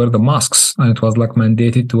started to wear the masks and it was like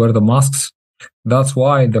mandated to wear the masks. That's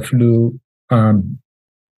why the flu,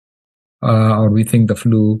 or we think the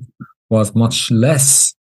flu was much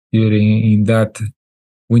less in that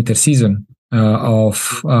winter season of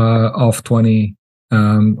 2020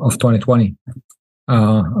 and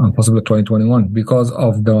possibly 2021 because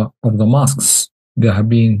of the masks they have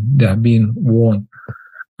been worn.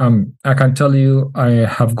 I can tell you I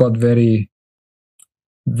have got very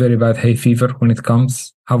very bad hay fever when it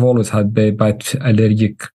comes. I've always had bad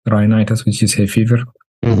allergic rhinitis, which is hay fever.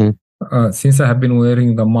 Since I have been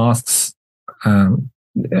wearing the masks,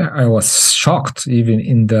 I was shocked even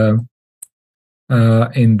in the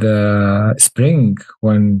spring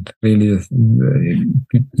when really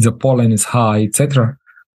the pollen is high, etc.,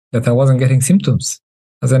 that I wasn't getting symptoms.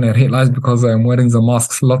 And then I realized because I'm wearing the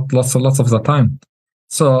masks lots of the time.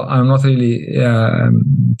 So I'm not really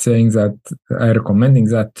saying that I'm recommending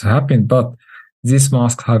that to happen, but these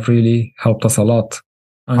masks have really helped us a lot.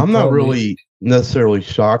 And I'm not really necessarily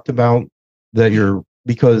shocked about that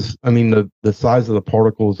because I mean the size of the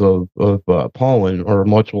particles of pollen are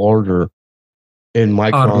much larger in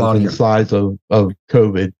microns in the size of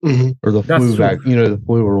COVID or the flu the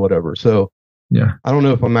flu or whatever. So yeah, I don't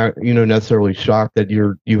know if I'm necessarily shocked that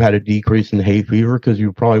you had a decrease in hay fever because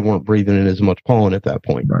you probably weren't breathing in as much pollen at that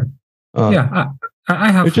point. Right.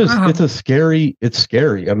 I have. It's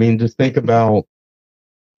scary. I mean, just think about.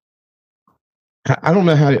 I don't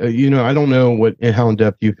know how I don't know how in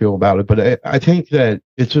depth you feel about it, but I think that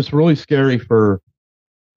it's just really scary for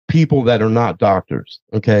people that are not doctors.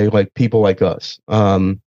 Okay, like people like us.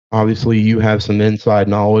 Obviously, you have some inside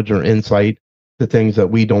knowledge or insight to things that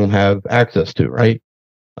we don't have access to, right?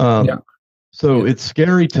 So it's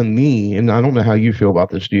scary to me, and I don't know how you feel about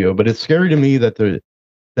this, Gio, but it's scary to me that the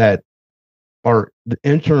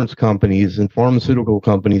insurance companies and pharmaceutical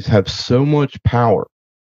companies have so much power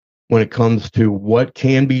when it comes to what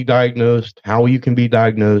can be diagnosed, how you can be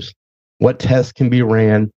diagnosed, what tests can be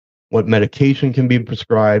ran, what medication can be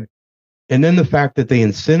prescribed, and then the fact that they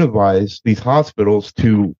incentivize these hospitals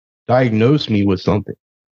to diagnose me with something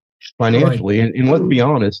financially. Right. And let's be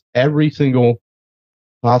honest, every single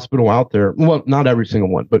hospital out there, well, not every single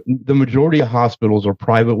one, but the majority of hospitals are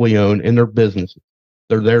privately owned and they're businesses.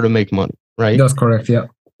 They're there to make money, right? That's correct, yeah.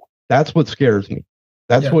 That's what scares me.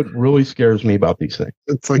 That's what really scares me about these things.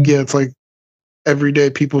 It's like everyday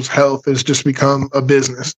people's health has just become a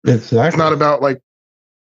business. Exactly. It's not about like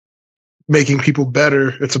making people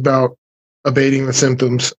better. It's about abating the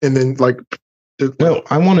symptoms and then like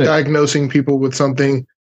diagnosing people with something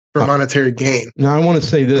for monetary gain. Now, I want to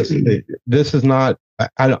say this. This is not,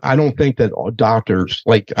 I don't think that doctors,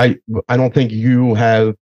 like, I don't think you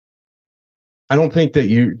have, I don't think that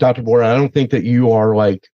you, Dr. Bolad, I don't think that you are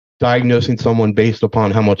like diagnosing someone based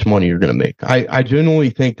upon how much money you're going to make. I genuinely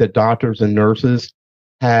think that doctors and nurses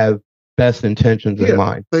have best intentions in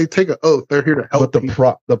mind. They take an oath. They're here to help.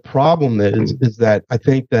 But the problem is that I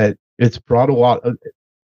think that it's brought a lot of,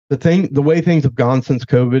 the way things have gone since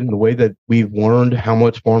COVID and the way that we've learned how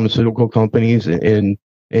much pharmaceutical companies and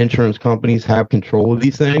insurance companies have control of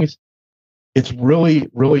these things, it's really,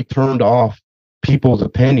 really turned off people's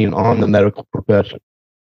opinion on the medical profession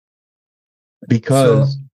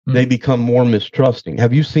because they become more mistrusting.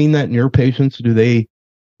 Have you seen that in your patients? Do they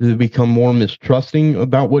become more mistrusting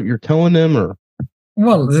about what you're telling them, or?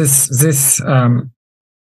 Well, this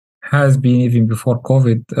has been even before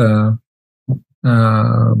COVID.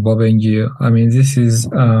 Bob and you, I mean, this is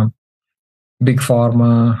big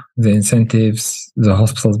pharma, the incentives, the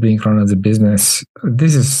hospitals being run as a business.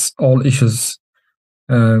 This is all issues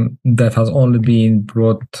that has only been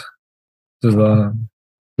brought to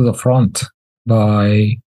the front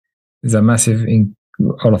by the massive,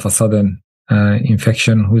 all of a sudden,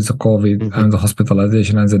 infection with the COVID and the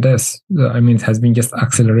hospitalization and the deaths. I mean, it has been just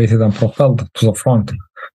accelerated and propelled to the front.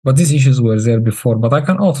 But these issues were there before. But I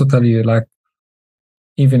can also tell you, like,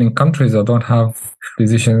 even in countries that don't have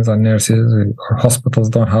physicians and nurses, or hospitals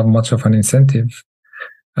don't have much of an incentive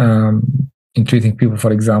in treating people.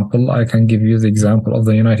 For example, I can give you the example of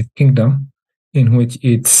the United Kingdom, in which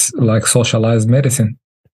it's like socialized medicine.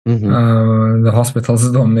 The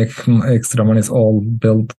hospitals don't make extra money. It's all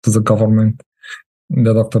billed to the government.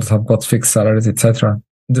 The doctors have got fixed salaries, etc.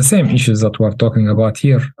 The same issues that we're talking about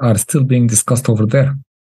here are still being discussed over there.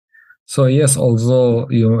 So yes, although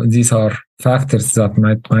these are factors that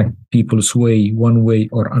might make people sway one way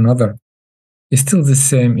or another, it's still the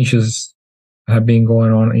same issues have been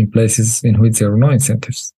going on in places in which there are no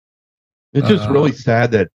incentives. It's just really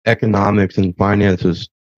sad that economics and finances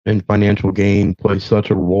and financial gain play such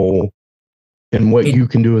a role in what you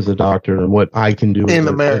can do as a doctor and what I can do in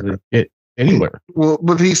America. Anywhere. Well,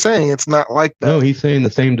 but he's saying it's not like that. No, he's saying the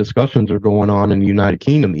same discussions are going on in the United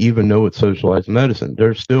Kingdom, even though it's socialized medicine.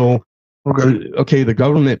 There's still the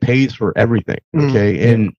government pays for everything.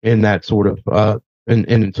 In that sort of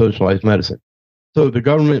in socialized medicine. So the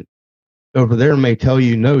government over there may tell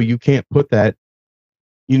you, no, you can't put that.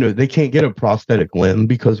 They can't get a prosthetic limb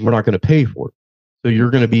because we're not going to pay for it. So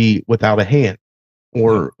you're going to be without a hand,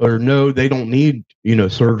 or no, they don't need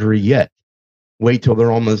surgery yet. Wait till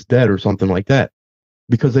they're almost dead or something like that,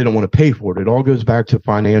 because they don't want to pay for it. It all goes back to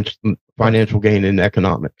financial gain and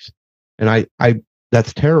economics, and I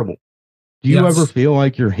that's terrible. Do you ever feel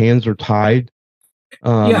like your hands are tied?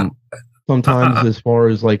 Sometimes, as far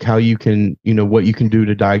as like how you can, what you can do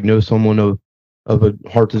to diagnose someone of a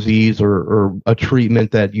heart disease or a treatment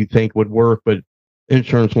that you think would work, but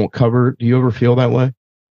insurance won't cover it. Do you ever feel that way?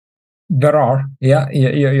 There are.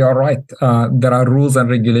 You're right. There are rules and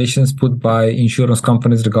regulations put by insurance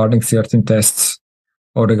companies regarding certain tests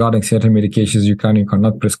or regarding certain medications you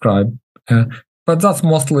cannot prescribe. But that's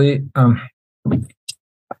mostly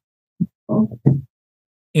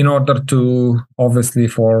in order to, obviously,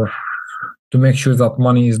 to make sure that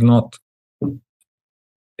money is not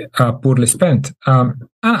poorly spent. And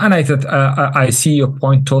I see your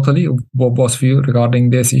point totally, both of you, regarding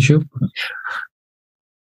this issue.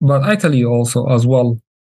 But I tell you also as well,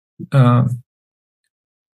 here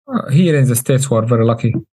in the States, we're very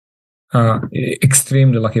lucky,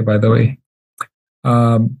 extremely lucky, by the way.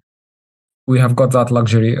 We have got that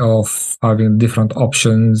luxury of having different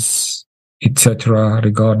options, etc.,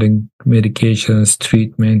 regarding medications,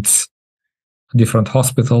 treatments, different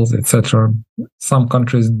hospitals, etc. Some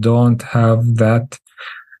countries don't have that.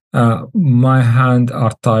 My hands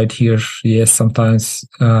are tied here, yes, sometimes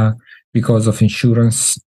because of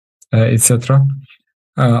insurance, etc.,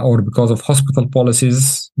 or because of hospital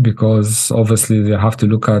policies, because obviously they have to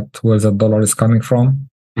look at where the dollar is coming from.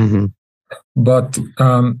 But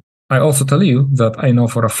I also tell you that I know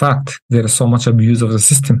for a fact there is so much abuse of the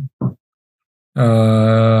system.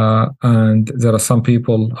 And there are some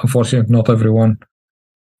people, unfortunately, not everyone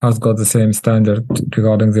has got the same standard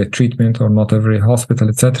regarding their treatment, or not every hospital,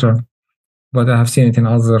 etc. But I have seen it in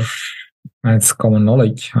other, and it's common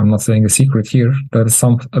knowledge. I'm not saying a secret here. There is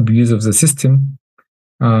some abuse of the system.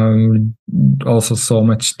 Also, so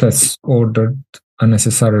much tests ordered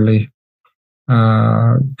unnecessarily,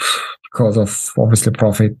 because of obviously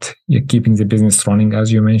profit. You're keeping the business running,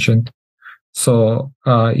 as you mentioned. So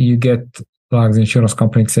you get like the insurance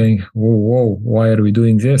company saying, whoa, why are we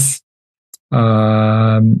doing this?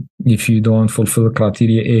 If you don't fulfill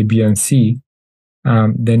criteria A, B, and C,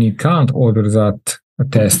 then you can't order that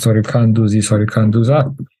test, or you can't do this, or you can't do that.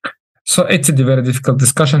 So it's a very difficult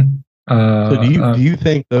discussion. So do you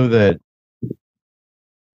think though that,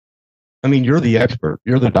 I mean, you're the expert,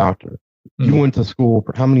 you're the doctor. You went to school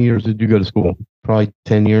for how many years did you go to school? Probably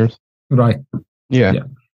 10 years. Right. Yeah.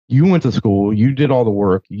 You went to school, you did all the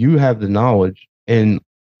work, you have the knowledge, and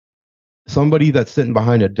somebody that's sitting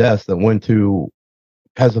behind a desk that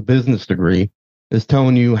has a business degree is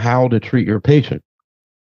telling you how to treat your patient.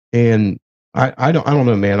 And I don't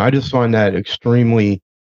know, man. I just find that extremely,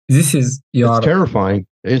 it's terrifying,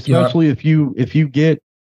 especially if you get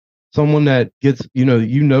someone that gets,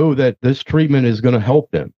 that this treatment is going to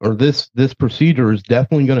help them, or this procedure is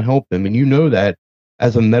definitely going to help them. And you know that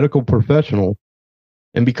as a medical professional,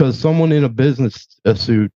 and because someone in a business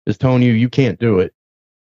suit is telling you can't do it,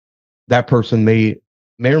 that person may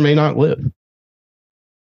or may not live.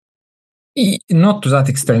 Not to that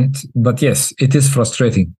extent, but yes, it is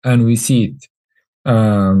frustrating. And we see it,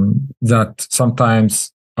 that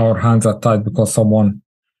sometimes our hands are tied because someone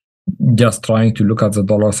just trying to look at the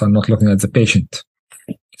dollars and not looking at the patient.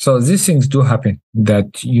 So these things do happen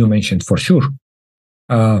that you mentioned for sure.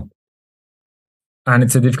 And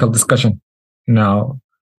it's a difficult discussion. Now,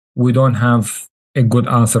 we don't have a good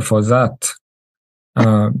answer for that,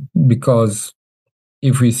 because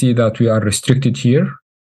if we see that we are restricted here,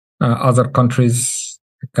 other countries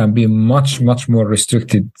can be much, much more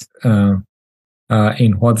restricted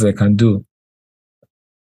in what they can do.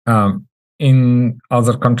 In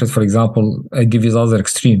other countries, for example, I give you the other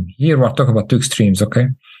extreme. Here we're talking about two extremes, okay?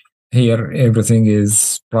 Here everything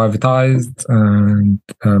is privatized and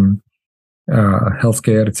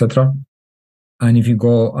healthcare, etc. And if you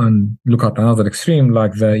go and look at another extreme,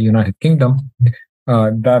 like the United Kingdom,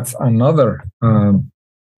 that's another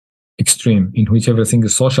extreme in which everything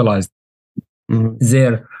is socialized. Mm-hmm.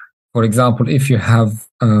 There, for example, if you have,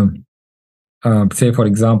 say, for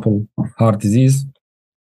example, heart disease,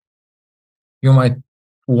 you might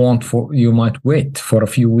wait for a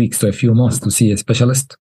few weeks to a few months to see a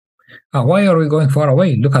specialist. Why are we going far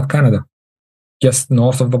away? Look at Canada, just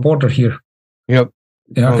north of the border here. Yep.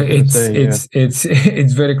 Yeah, okay.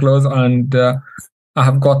 It's very close, and I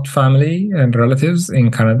have got family and relatives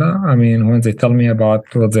in Canada. I mean, when they tell me about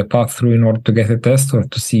what they pass through in order to get a test or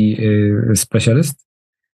to see a specialist,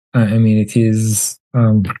 I mean, it's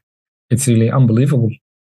really unbelievable.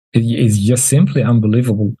 It's just simply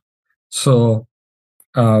unbelievable. So,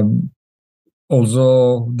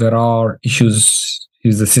 although there are issues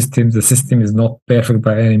with the system is not perfect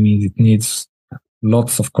by any means. It needs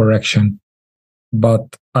lots of correction.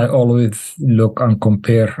 But I always look and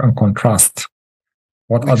compare and contrast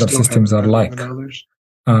what other systems are like. So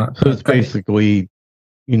it's basically,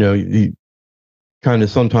 you kind of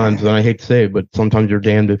sometimes, and I hate to say it, but sometimes you're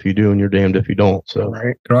damned if you do and you're damned if you don't. So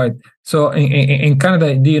right. So in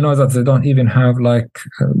Canada, do you know that they don't even have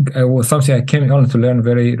was something I came on to learn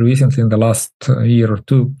very recently in the last year or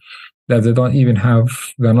two, that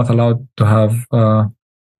they're not allowed to have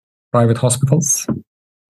private hospitals.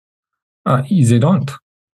 They don't.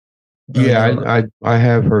 Yeah, I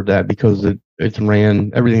have heard that, because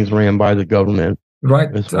everything's ran by the government. Right.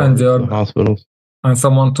 And the hospitals. And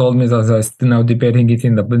someone told me that they're still now debating it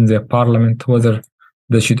in the parliament, whether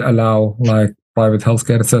they should allow private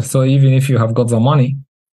healthcare. So even if you have got the money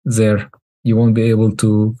there, you won't be able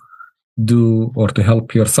to do or to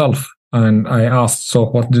help yourself. And I asked, so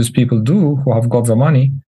what do these people do who have got the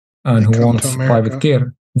money and who wants private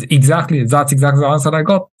care? That's exactly the answer I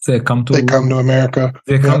got. They come to America.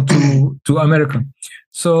 They come to America.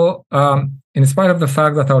 So, in spite of the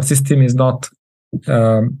fact that our system is not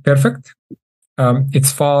perfect,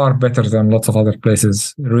 it's far better than lots of other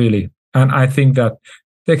places, really. And I think that,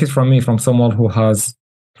 take it from me, from someone who has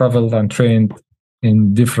traveled and trained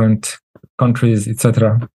in different countries,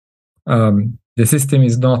 etc. The system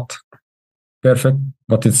is not perfect,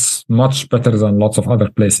 but it's much better than lots of other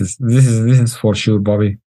places. This is for sure,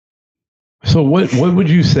 Bobby. So what would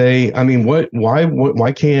you say? I mean,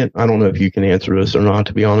 why can't, I don't know if you can answer this or not,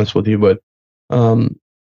 to be honest with you, but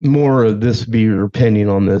more of this be your opinion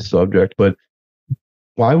on this subject, but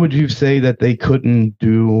why would you say that they couldn't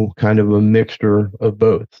do kind of a mixture of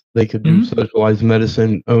both? They could do socialized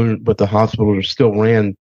medicine, but the hospitals are still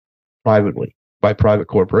ran privately by private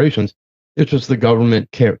corporations. It's just the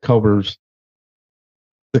government covers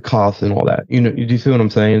the costs and all that. Do you see what I'm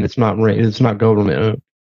saying? It's not government owned.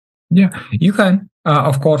 Yeah, you can,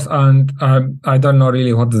 of course. And I don't know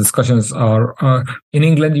really what the discussions are. In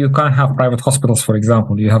England, you can't have private hospitals, for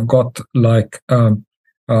example. You have got like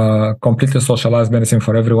completely socialized medicine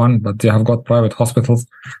for everyone, but you have got private hospitals.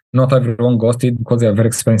 Not everyone goes to it because they are very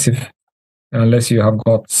expensive. Unless you have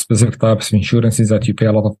got specific types of insurances that you pay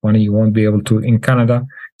a lot of money, you won't be able to. In Canada,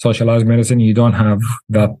 socialized medicine, you don't have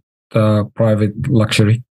that private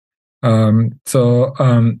luxury. There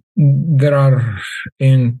are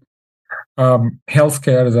in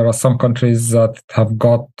healthcare, there are some countries that have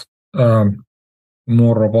got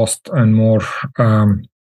more robust and more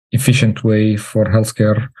efficient way for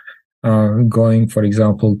healthcare, going, for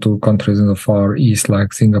example, to countries in the Far East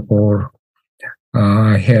like Singapore,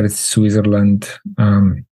 here it's Switzerland,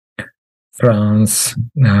 France,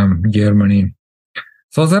 Germany.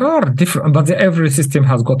 So there are different, but every system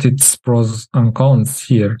has got its pros and cons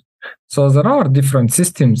here. So there are different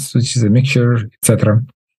systems, which is a mixture, etc.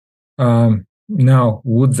 Now,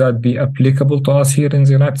 would that be applicable to us here in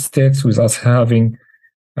the United States with us having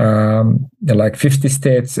like 50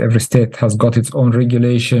 states? Every state has got its own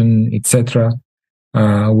regulation, etc.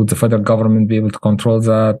 Would the federal government be able to control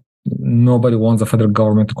that? Nobody wants the federal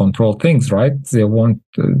government to control things, right? They want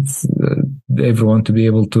everyone to be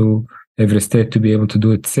able to, every state to be able to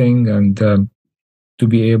do its thing and to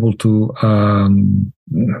be able to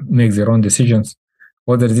make their own decisions.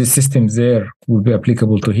 Whether these systems there will be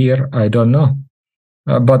applicable to here, I don't know.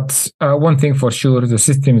 But one thing for sure, the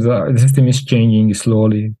system is changing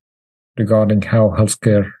slowly regarding how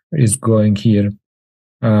healthcare is going here,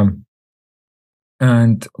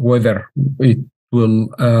 and whether it will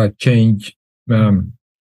change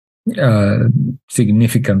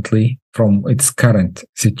significantly from its current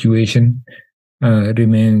situation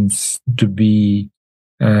remains to be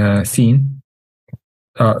seen.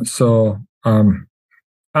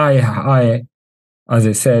 I, as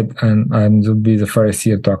I said, and I will be the first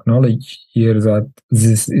here to acknowledge here that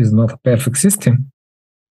this is not a perfect system,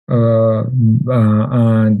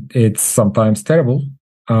 and it's sometimes terrible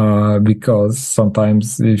because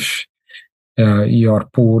sometimes if you are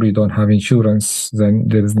poor, you don't have insurance, then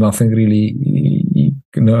there is nothing really.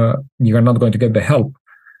 You are not going to get the help.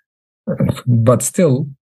 But still,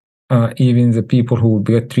 even the people who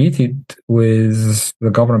get treated with the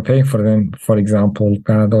government paying for them, for example,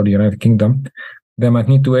 Canada or the United Kingdom, they might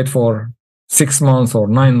need to wait for 6 months or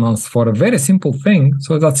 9 months for a very simple thing.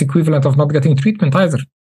 So that's equivalent of not getting treatment either,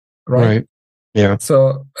 right? Yeah.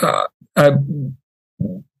 So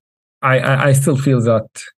I still feel that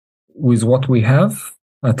with what we have,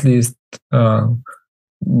 at least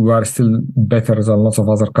we are still better than lots of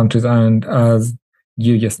other countries. And as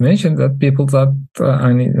you just mentioned, that people that,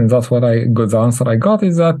 and that's what the answer I got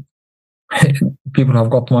is that people have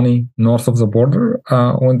got money north of the border.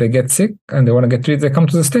 When they get sick and they want to get treated, they come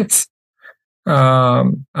to the States.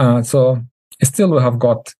 So still we have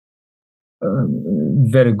got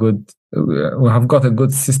very good, we have got a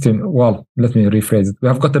good system. Well, let me rephrase it. We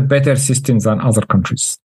have got a better system than other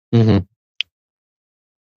countries. Mm-hmm.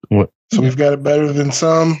 So we've got it better than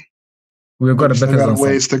some. We've got it better than some.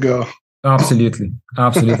 Ways to go. Absolutely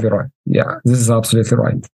right. Yeah, this is absolutely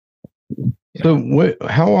right. So,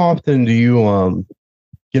 how often do you,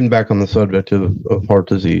 getting back on the subject of heart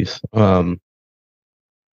disease,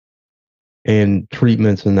 and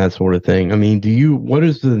treatments and that sort of thing? I mean, what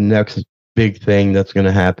is the next big thing that's going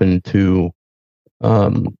to happen to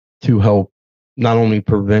help not only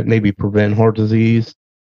prevent heart disease,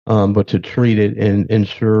 but to treat it and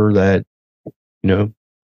ensure that,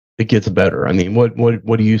 it gets better? I mean,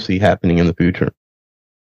 what do you see happening in the future?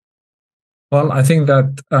 Well, I think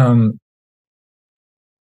that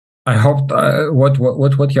I hope what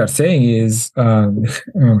you are saying is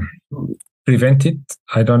prevent it.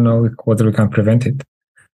 I don't know whether we can prevent it,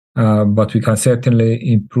 but we can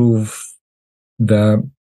certainly improve the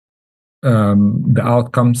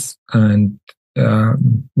outcomes, and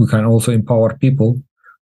we can also empower people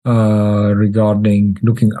regarding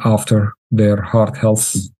looking after their heart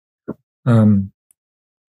health.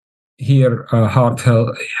 Here, heart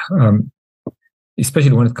health,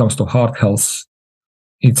 especially when it comes to heart health,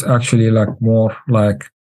 it's actually more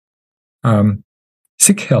like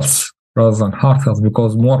sick health rather than heart health,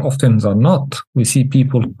 because more often than not, we see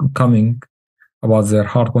people coming about their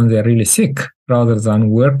heart when they're really sick, rather than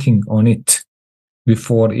working on it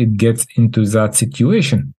before it gets into that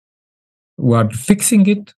situation. We are fixing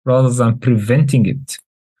it rather than preventing it.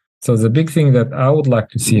 So the big thing that I would like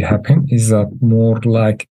to see happen is that more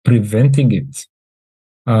like preventing it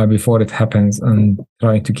before it happens, and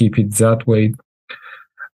trying to keep it that way.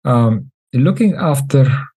 Looking after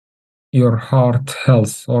your heart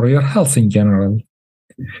health or your health in general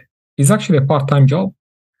is actually a part-time job.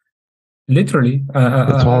 Literally,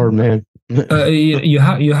 It's hard, man. you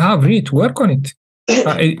have really to work on it.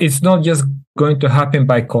 It's not just going to happen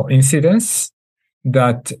by coincidence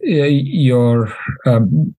that you're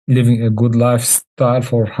living a good lifestyle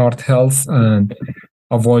for heart health and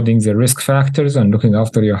avoiding the risk factors and looking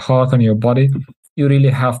after your heart and your body. You really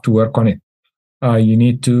have to work on it. You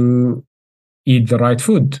need to eat the right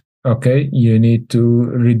food. Okay, you need to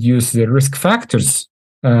reduce the risk factors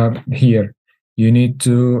here. You need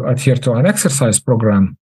to adhere to an exercise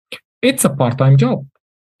program. It's a part-time job.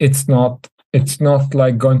 It's not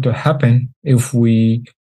like going to happen if we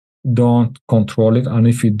don't control it and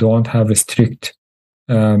if you don't have a strict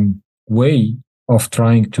way of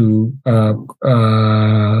trying to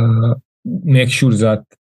make sure that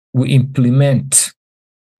we implement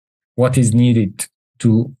what is needed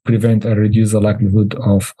to prevent and reduce the likelihood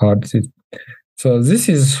of heart disease. So this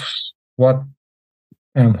is what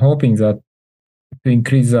I'm hoping, that to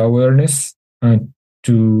increase the awareness and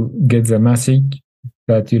to get the message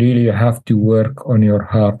that you really have to work on your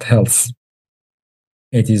heart health.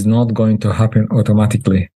 It is not going to happen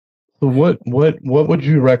automatically. So what would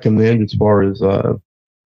you recommend as far as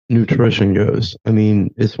nutrition goes? I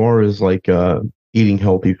mean, as far as like eating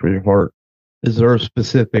healthy for your heart, is there a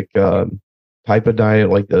specific type of diet,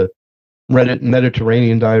 like the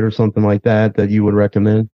Mediterranean diet or something like that you would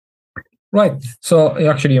recommend? Right. So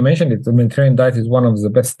actually, you mentioned it. The Mediterranean diet is one of the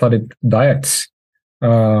best studied diets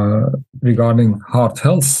regarding heart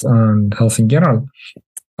health and health in general.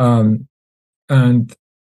 And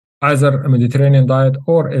either a Mediterranean diet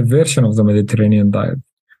or a version of the Mediterranean diet.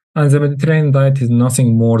 And the Mediterranean diet is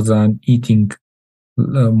nothing more than eating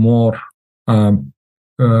more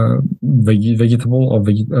vegetable or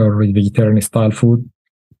vegetarian style food.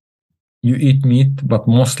 You eat meat, but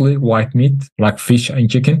mostly white meat, like fish and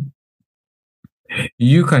chicken.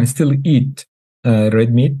 You can still eat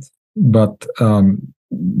red meat, but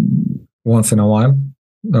once in a while.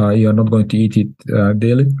 You're not going to eat it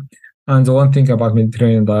daily. And the one thing about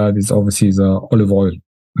Mediterranean diet is obviously the olive oil,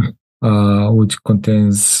 which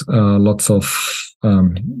contains lots of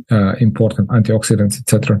important antioxidants,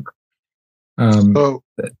 etc. So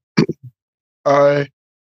I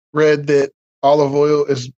read that olive oil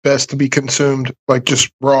is best to be consumed like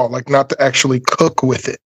just raw, like not to actually cook with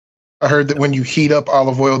it. I heard that when you heat up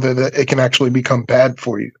olive oil, that it can actually become bad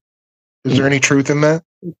for you. Is there any truth in that?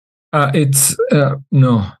 It's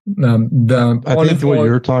no. I think what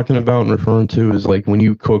you're talking about and referring to is like when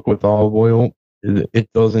you cook with olive oil, it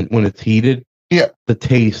doesn't, when it's heated. Yeah, the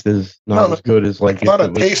taste is not as good as like. It's not a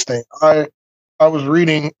taste thing. I was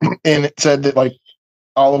reading and it said that like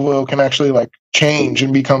olive oil can actually like change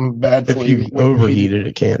and become bad for you. If you overheat it,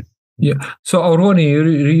 it can. Yeah. So Auroni, you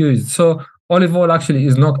reuse. So olive oil actually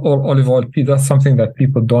is not all olive oil. That's something that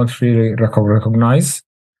people don't really recognize.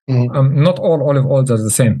 Mm-hmm. Not all olive oils are the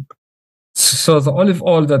same. So the olive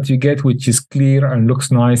oil that you get, which is clear and looks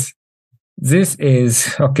nice, this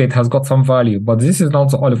is, okay, it has got some value, but this is not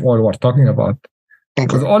the olive oil we're talking about.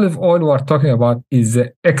 Okay. The olive oil we're talking about is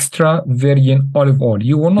the extra virgin olive oil.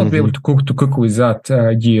 You will not be able to cook with that,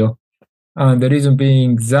 Gio. And the reason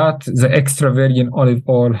being that the extra virgin olive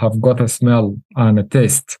oil have got a smell and a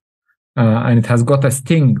taste. And it has got a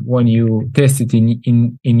sting when you taste it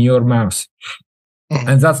in your mouth.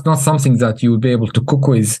 And that's not something that you will be able to cook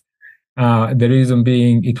with. The reason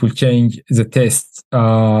being it will change the taste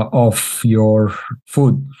of your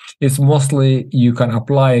food. It's mostly you can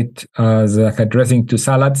apply it as like a dressing to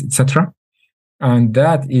salads, etc. And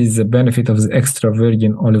that is the benefit of the extra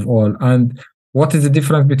virgin olive oil. And what is the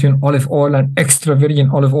difference between olive oil and extra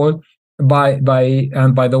virgin olive oil? By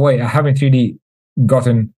the way, I haven't really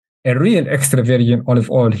gotten a real extra virgin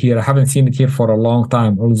olive oil here. I haven't seen it here for a long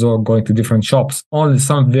time, although going to different shops. Only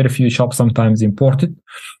some very few shops sometimes imported.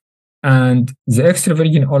 And the extra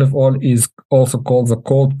virgin olive oil is also called the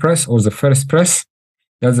cold press or the first press.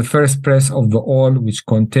 That's the first press of the oil, which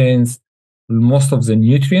contains most of the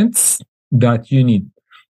nutrients that you need.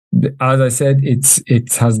 As I said,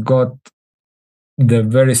 it has got the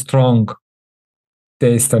very strong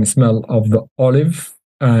taste and smell of the olive,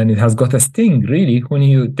 and it has got a sting. Really, when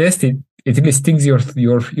you taste it, it really stings your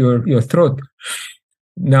throat.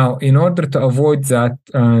 Now, in order to avoid that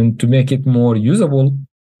and to make it more usable,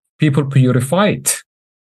 people purify it.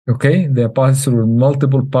 Okay, they pass through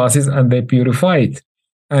multiple passes and they purify it,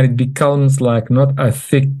 and it becomes like not as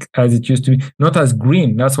thick as it used to be, not as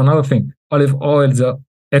green. That's another thing. Olive oil, the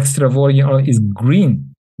extra virgin oil, is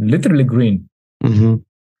green, literally green. Mm-hmm.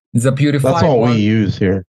 The purified. That's all we use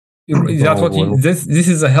here. That's what this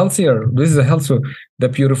is a healthier. This is a healthier. The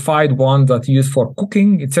purified one that you use for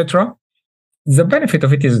cooking, etc. the benefit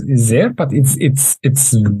of it is there, but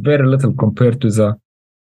it's very little compared to the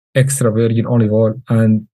extra virgin olive oil,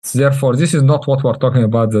 and therefore this is not what we're talking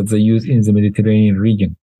about that they use in the Mediterranean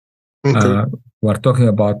region. Okay. We're talking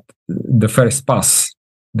about the first pass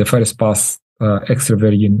extra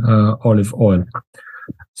virgin olive oil.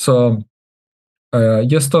 So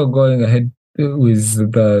just going ahead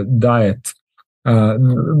with the diet,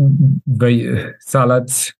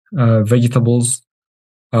 salads, vegetables,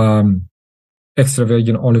 extra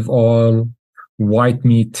virgin olive oil, white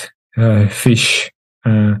meat, fish,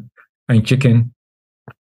 and chicken.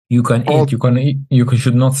 You can eat. You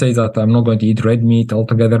should not say that I'm not going to eat red meat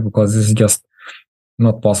altogether, because this is just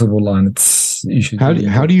not possible. And it's you should.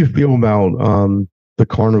 How do you feel about the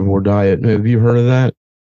carnivore diet? Have you heard of that?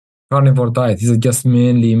 Carnivore diet is it just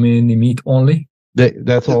mainly meat only?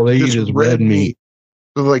 That's all they eat is red meat.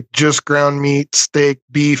 So like just ground meat, steak,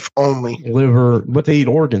 beef only. Liver, but they eat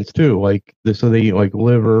organs too. So they eat like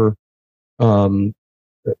liver, heart,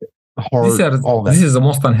 all that. This is the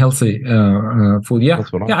most unhealthy food. Yeah,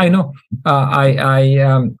 I know.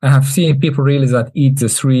 I have seen people really that eat the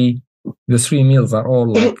three meals are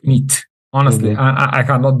all like meat. Honestly, I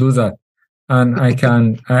cannot do that, and I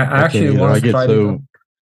actually once tried it.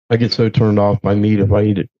 I get so turned off by meat if I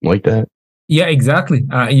eat it like that. Yeah, exactly.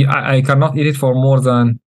 I cannot eat it for more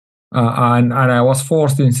than, and I was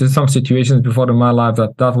forced in some situations before in my life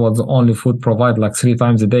that was the only food provided like 3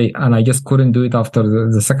 times a day, and I just couldn't do it after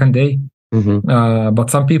the second day. Mm-hmm. But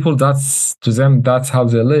some people, that's how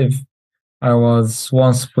they live. I was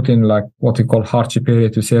once put in like what we call hardship area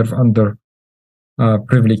to serve under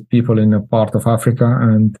privileged people in a part of Africa,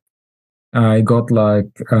 and I got like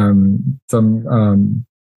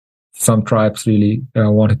some tribes really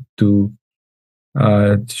wanted to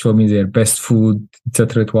show me their best food,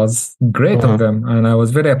 etc. It was great of them, and I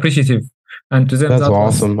was very appreciative. And to them, that's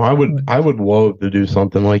awesome. I would love to do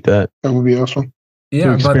something like that. That would be awesome. Yeah,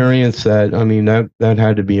 to experience that. I mean, that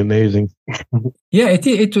had to be amazing. Yeah,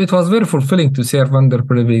 it was very fulfilling to serve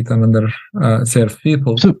underprivileged and underserved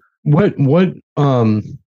people. So what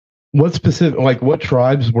specific, like what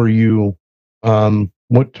tribes were you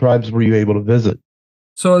able to visit?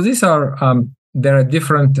 So these are there are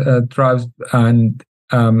different tribes, and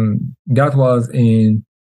that was in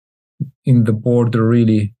the border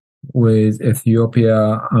really with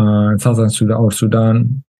Ethiopia and Southern Sudan or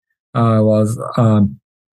Sudan. Was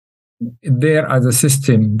there as a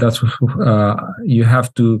system that you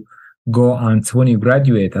have to go, and when you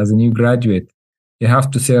graduate as a new graduate, you have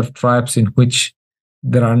to serve tribes in which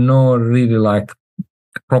there are no really like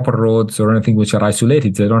proper roads or anything, which are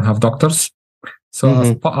isolated. They don't have doctors.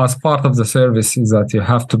 So as part of the service is that you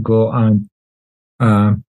have to go and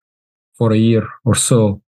for a year or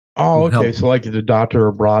so. Oh, okay. Help. So like the doctor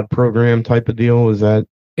abroad program type of deal, is that?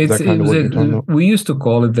 We used to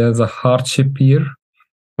call it as a hardship year.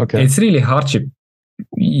 Okay. It's really hardship.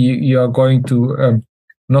 You are going to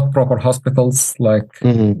not proper hospitals, like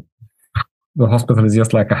the hospital is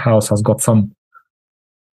just like a house, has got some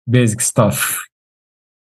basic stuff,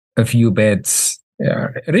 a few beds.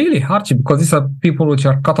 Really hardship, because these are people which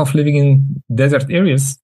are cut off living in desert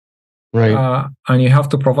areas. Right. And you have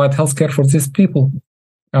to provide healthcare for these people.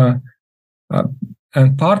 And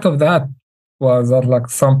part of that was that like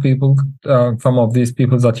some of these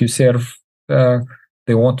people that you serve,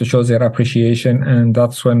 they want to show their appreciation. And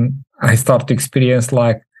that's when I start to experience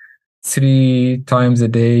like 3 times a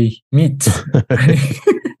day meat.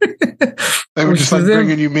 They were just like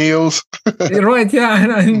bringing you meals. Right, yeah.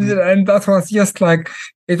 And that was just like,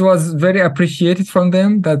 it was very appreciated from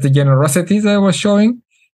them, that the generosity they were showing.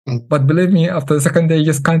 But believe me, after the second day, you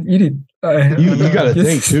just can't eat it. You got to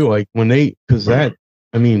think too, like because that,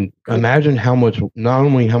 I mean, imagine not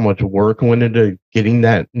only how much work went into getting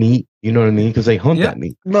that meat, you know what I mean? Because they hunt that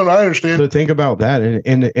meat. No, I understand. So think about that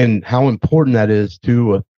and how important that is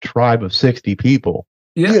to a tribe of 60 people.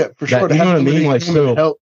 Yeah, for sure. You know what I mean? Like,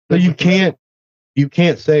 so you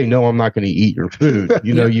can't say, no, I'm not going to eat your food.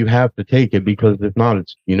 You know, you have to take it, because if not,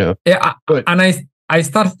 it's, you know. Yeah, and I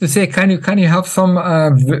started to say, can you have some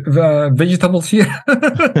vegetables here?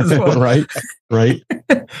 Right.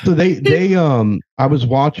 So they I was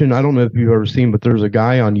watching, I don't know if you've ever seen, but there's a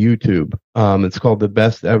guy on YouTube. It's called the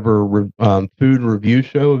Best Ever Food Review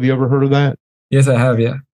Show. Have you ever heard of that? Yes, I have.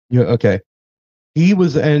 Yeah. Yeah. Okay. He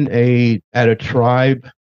was at a tribe,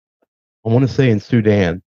 I want to say in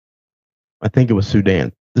Sudan. I think it was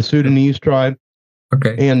Sudan, the Sudanese tribe.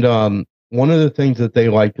 Okay. And one of the things that they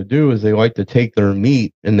like to do is they like to take their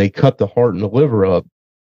meat and they cut the heart and the liver up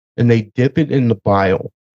and they dip it in the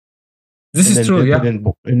bile. This is true, yeah.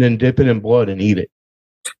 And then dip it in blood and eat it.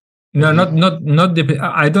 No, not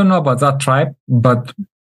I don't know about that tribe, but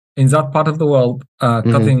in that part of the world,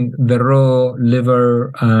 cutting the raw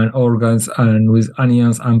liver and organs and with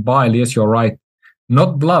onions and bile. Yes, you're right.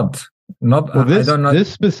 Not blood. Not. Well, I don't know.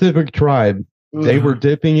 this specific tribe, they were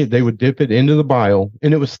dipping it. They would dip it into the bile,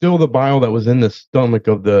 and it was still the bile that was in the stomach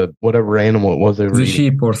of the whatever animal it was they were the eating.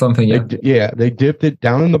 sheep or something. Yeah. They dipped it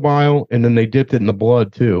down in the bile, and then they dipped it in the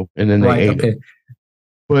blood too, and then they ate it.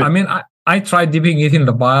 But I mean, I tried dipping it in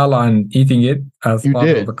the bile and eating it as part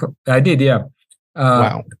of the. I did, yeah.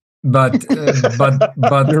 Wow. But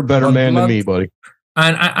you're a better man than me, buddy.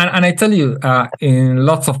 And I tell you, in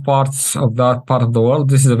lots of parts of that part of the world,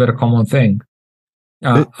 this is a very common thing.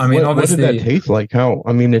 I mean, obviously, what did that taste like? How?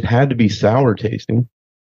 I mean, it had to be sour tasting.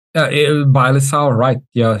 Bile is sour, right?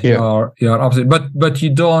 Yeah. You're opposite, but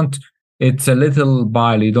you don't. It's a little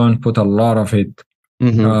bile. You don't put a lot of it.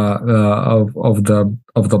 Of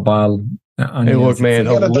the bile. Hey, look, man,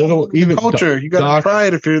 a little even culture. You gotta try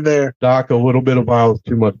it if you're there. Doc, a little bit of bile is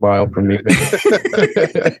too much bile for me.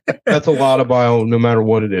 That's a lot of bile, no matter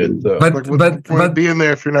what it is. So. But be in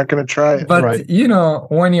there if you're not gonna try it. But right.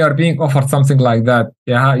 When you are being offered something like that,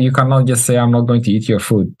 you cannot just say, "I'm not going to eat your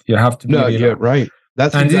food." You have to. Right.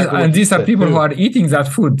 That's these are people who are eating that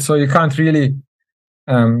food, so you can't really.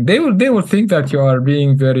 They will think that you are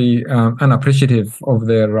being very unappreciative of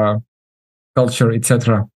their culture,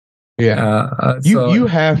 etc. Yeah, you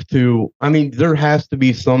have to. I mean, there has to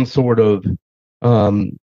be some sort of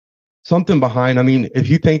something behind. I mean, if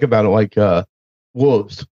you think about it, like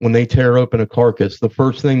wolves, when they tear open a carcass, the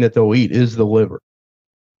first thing that they'll eat is the liver.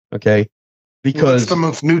 Okay, because it's the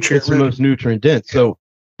most nutrient. It's the most nutrient dense. So,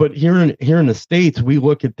 but here in the States, we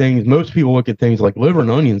look at things. Most people look at things like liver and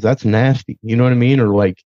onions. That's nasty. You know what I mean? Or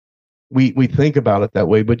like we think about it that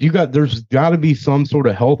way. But there's got to be some sort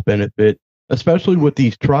of health benefit, especially with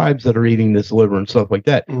these tribes that are eating this liver and stuff like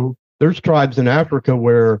that. Mm-hmm. There's tribes in Africa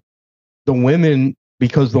where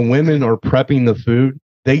because the women are prepping the food,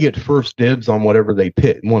 they get first dibs on whatever they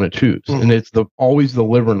want to choose. Mm-hmm. And it's always the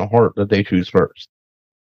liver and the heart that they choose first.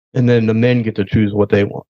 And then the men get to choose what they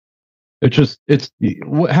want.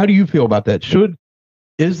 How do you feel about that?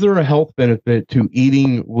 Is there a health benefit to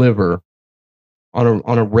eating liver on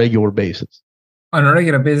a regular basis? On a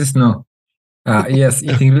regular basis, no. Yes,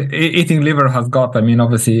 eating liver has got. I mean,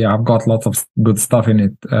 obviously, I've got lots of good stuff in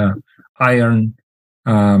it: iron,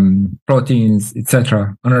 proteins,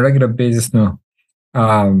 etc. On a regular basis, no.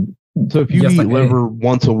 So, if you eat liver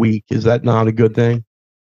once a week, is that not a good thing?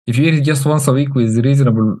 If you eat it just once a week with a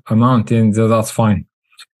reasonable amount, then that's fine.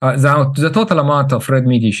 The total amount of red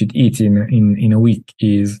meat you should eat in a week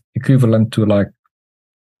is equivalent to like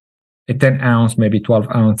a 10-ounce, maybe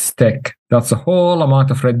 12-ounce steak. That's the whole amount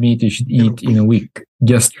of red meat you should eat in a week.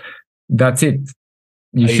 Just that's it.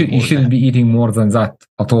 You shouldn't be eating more than that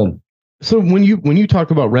at all. So when you talk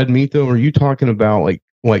about red meat, though, are you talking about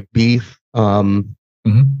like beef,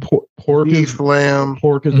 pork, beef, lamb?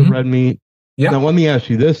 Pork is a red meat. Yeah. Now let me ask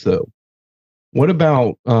you this though: what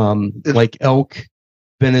about like elk,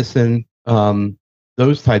 venison,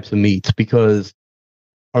 those types of meats? Because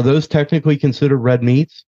are those technically considered red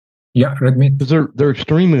meats? Yeah, red meat. Because they're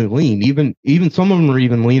extremely lean. Even some of them are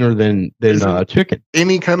even leaner than chicken.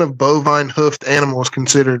 Any kind of bovine hoofed animal is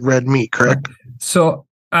considered red meat, correct? So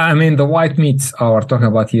I mean, the white meats are talking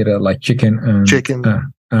about here, like chicken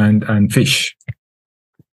and fish.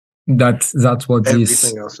 That's what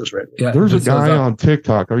everything else is red meat. Yeah, there's a guy on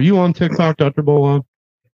TikTok. Are you on TikTok, Dr. Bolad?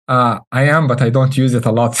 I am, but I don't use it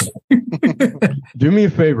a lot. Do me a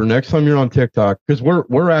favor next time you're on TikTok, because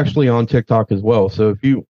we're actually on TikTok as well. So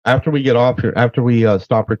after we get off here, after we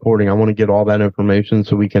stop recording, I want to get all that information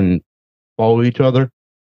so we can follow each other.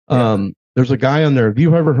 Yeah. There's a guy on there. Have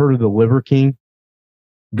you ever heard of the Liver King?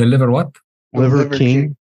 The liver what? Liver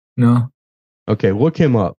King? No. Okay, look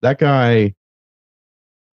him up. That guy.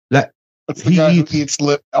 That's the guy who eats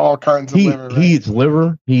all kinds of liver. Right? He eats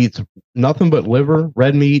liver. He eats nothing but liver,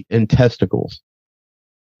 red meat, and testicles.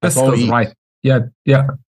 That's right. Yeah.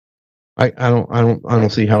 I don't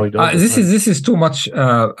see how he does. This is too much.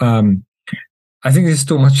 I think this is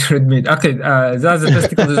too much red meat. Okay, the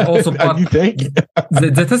testicles is also part. You think?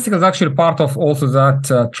 the testicles is actually part of also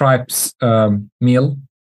that tribe's meal.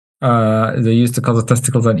 They used to cut the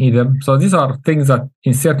testicles and eat them. So these are things that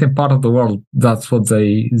in certain part of the world, that's what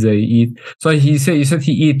they eat. So you said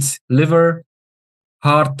he eats liver,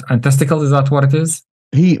 heart, and testicles. Is that what it is?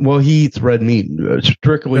 He eats red meat,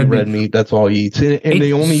 strictly red meat. That's all he eats. And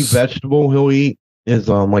the only vegetable he'll eat is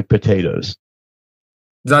like potatoes.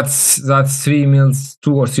 That's 3 meals,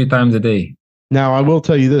 2 or 3 times a day. Now I will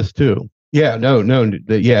tell you this too. Yeah, no.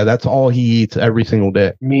 Yeah, that's all he eats every single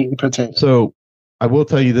day. Meat and potatoes. So I will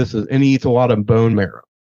tell you this is, and he eats a lot of bone marrow.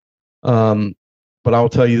 But I'll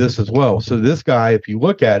tell you this as well. So this guy, if you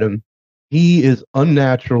look at him, he is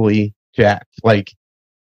unnaturally jacked. Like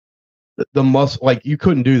the muscle, like you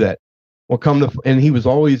couldn't do that. Well, and he was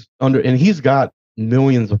always and he's got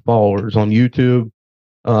millions of followers on YouTube,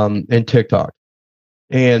 and TikTok.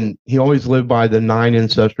 And he always lived by the 9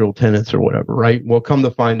 ancestral tenets or whatever, right? Well, come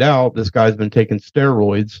to find out, this guy's been taking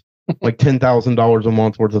steroids, like $10,000 a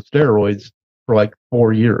month worth of steroids for like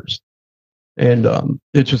 4 years. And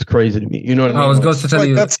it's just crazy to me. You know what I mean? I was going to tell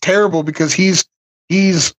you that's terrible because he's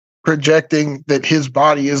projecting that his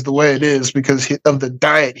body is the way it is because of the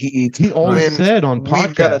diet he eats. He always said on podcasts.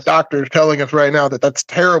 We've got a doctor telling us right now that that's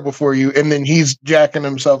terrible for you, and then he's jacking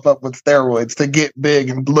himself up with steroids to get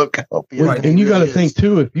big and look healthy. Right, and you got to think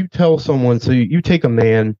too. If you tell someone, so you take a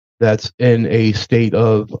man that's in a state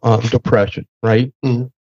of depression, right? Mm-hmm.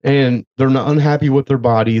 And they're not unhappy with their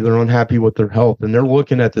body, they're unhappy with their health, and they're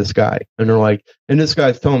looking at this guy, and they're like, and this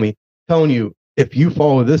guy's telling you, if you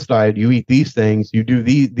follow this diet, you eat these things, you do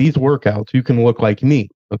these workouts, you can look like me,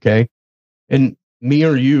 okay? And me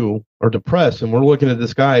or you are depressed, and we're looking at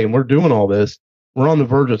this guy, and we're doing all this. We're on the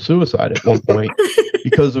verge of suicide at one point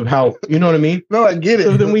because of how, you know what I mean? No, I get it.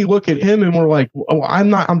 So then we look at him, and we're like, oh,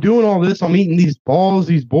 I'm doing all this. I'm eating these balls,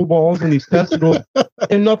 these bull balls, and these testicles,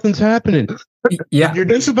 and nothing's happening. Yeah, you're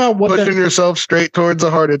just about pushing yourself straight towards a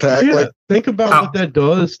heart attack. Yeah, think about what that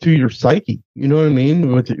does to your psyche. You know what I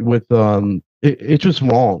mean? It's just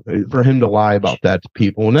wrong for him to lie about that to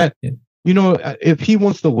people. And that, you know, if he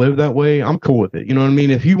wants to live that way, I'm cool with it. You know what I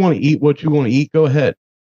mean? If you want to eat what you want to eat, go ahead.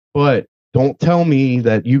 But don't tell me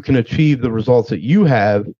that you can achieve the results that you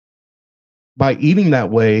have by eating that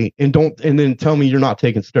way, and then tell me you're not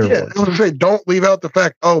taking steroids. Yeah, I was gonna say, don't leave out the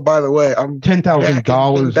fact. Oh, by the way, I'm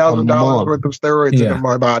 $10,000 worth of steroids in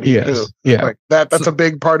my body too. Yeah, like that's a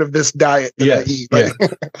big part of this diet that I eat. Like,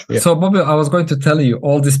 So, Bobby, I was going to tell you,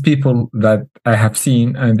 all these people that I have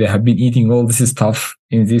seen and they have been eating all this stuff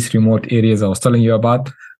in these remote areas I was telling you about,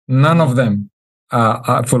 none of them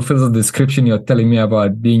fulfills the description you're telling me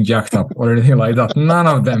about being jacked up or anything like that. None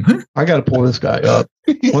of them. I got to pull this guy up.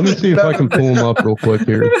 Let me see if I can pull him up real quick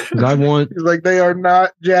here. He's like, they are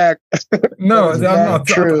not jacked. No, they are not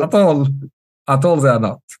true. At all. At all, they are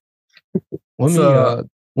not. Let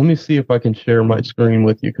me see if I can share my screen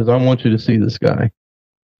with you because I want you to see this guy.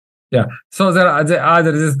 Yeah. So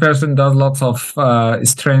either this person does lots of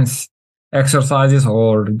strength exercises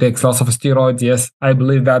or takes lots of steroids. Yes, I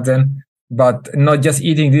believe that then. But not just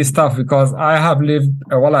eating this stuff, because I have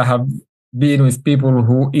been with people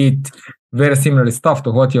who eat very similar stuff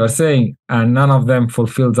to what you are saying, and none of them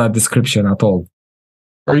fulfill that description at all.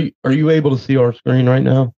 Are you able to see our screen right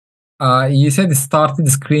now? You said it started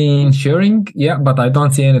screen sharing, yeah, but I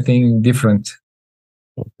don't see anything different.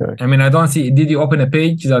 Okay. I mean, I don't see. Did you open a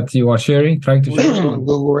page that you are sharing? Trying to share on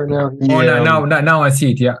Google right now. Oh, now I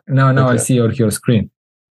see it. Yeah, now okay. I see your screen.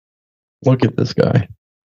 Look at this guy.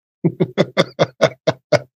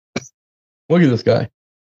 Look at this guy.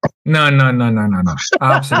 No.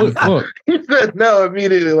 Absolutely. Look. He said no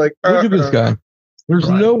immediately. Like, look at this guy. There's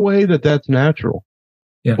no way that's natural.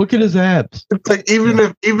 Yeah. Look at his abs. It's like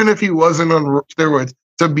even if he wasn't on steroids,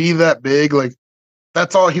 to be that big, like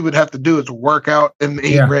that's all he would have to do is work out and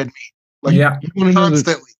eat red meat. Like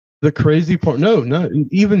constantly. The crazy part, no,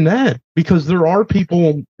 even that, because there are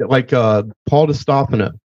people like Paul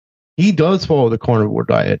DeStefano. He does follow the carnivore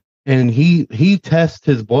diet, and he tests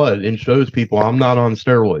his blood and shows people I'm not on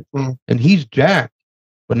steroids, and he's jacked,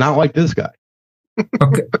 but not like this guy.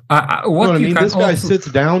 Okay, what you know what I mean? This guy sits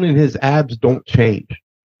down and his abs don't change.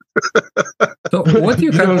 So what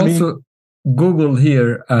you can also Google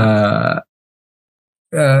here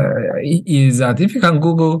is that if you can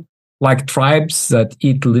Google like tribes that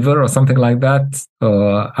eat liver or something like that,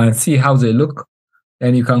 and see how they look,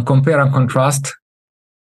 and you can compare and contrast.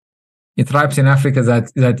 Tribes in Africa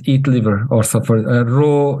that eat liver or suffer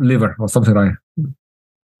raw liver or something like that.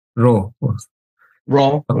 Raw.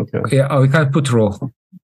 Okay. Yeah, we can put raw.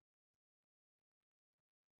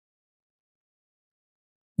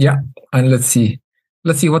 Yeah, and let's see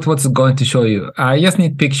what's going to show you. I just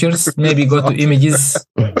need pictures. Maybe go to images.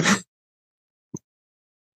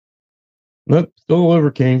 Nope, still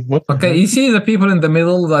liver king. Okay, you see the people in the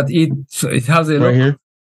middle that eat. How they look? Right here.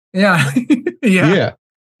 Yeah.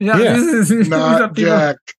 Yeah, this is not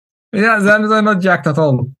jacked. Yeah, they're not jacked at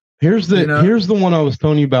all. Here's the one I was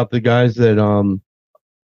telling you about, the guys that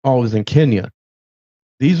was in Kenya.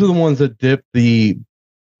 These are the ones that dip the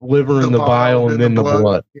liver in the bile and then the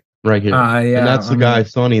blood. Right here. And that's the guy,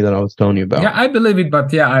 Sonny, that I was telling you about. Yeah, I believe it, but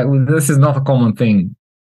this is not a common thing.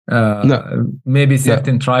 Maybe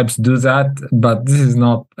certain tribes do that, but this is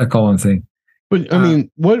not a common thing. But I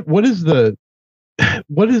mean, what is the I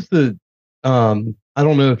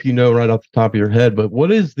don't know if you know right off the top of your head, but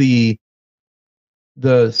what is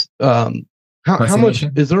how much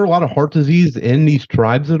is there a lot of heart disease in these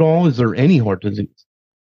tribes at all? Is there any heart disease?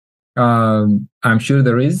 I'm sure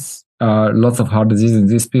there is lots of heart disease in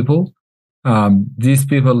these people. These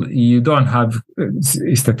people, you don't have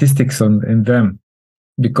statistics in them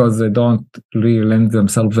because they don't really lend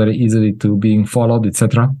themselves very easily to being followed,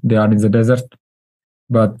 etc. They are in the desert.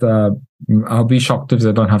 But I'll be shocked if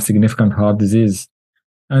they don't have significant heart disease.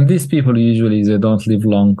 And these people usually, they don't live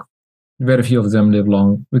long. Very few of them live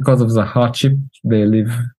long because of the hardship they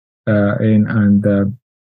live in and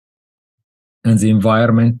the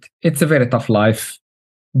environment. It's a very tough life,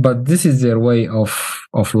 but this is their way of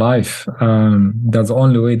life. That's the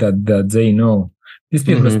only way that they know. These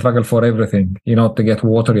people struggle for everything. To get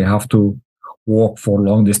water, you have to walk for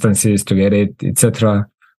long distances to get it, etc.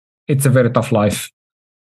 It's a very tough life.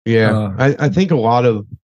 Yeah, I think a lot of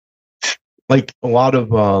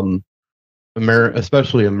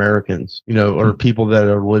especially Americans, or people that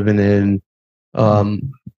are living in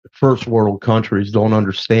first world countries don't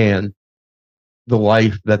understand the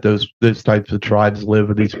life that those types of tribes live,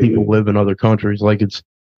 or these people live in other countries. Like, it's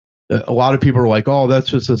a lot of people are like, oh, that's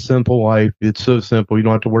just a simple life. It's so simple. You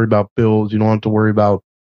don't have to worry about bills. You don't have to worry about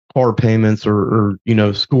car payments or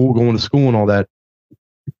school, going to school and all that.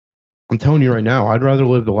 I'm telling you right now, I'd rather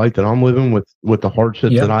live the life that I'm living with the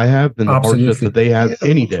hardships that I have than the hardships that they have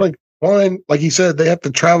any day. Like you said, they have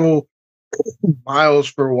to travel miles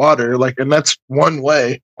for water, and that's one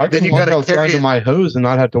way. Then you got to carry my hose and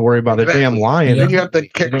not have to worry about a damn lion. Then you have to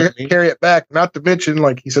carry it back. Not to mention,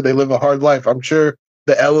 like you said, they live a hard life. I'm sure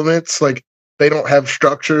the elements, they don't have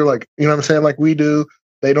structure, what I'm saying, like we do.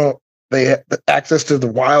 They have access to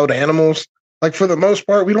the wild animals. For the most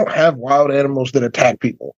part, we don't have wild animals that attack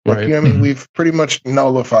people. Right. We've pretty much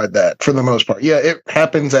nullified that for the most part. Yeah, it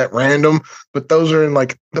happens at random, but those are in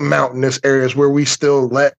the mountainous areas where we still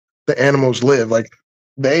let the animals live.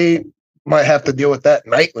 They might have to deal with that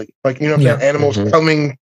nightly. Animals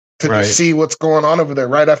coming to see what's going on over there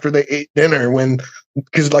right after they ate dinner,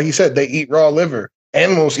 because like you said, they eat raw liver.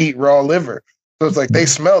 Animals eat raw liver. So it's they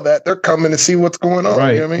smell that, they're coming to see what's going on.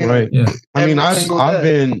 Right, you know what I mean? Right. Yeah. I mean,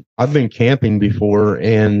 I've been camping before,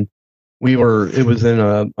 and it was in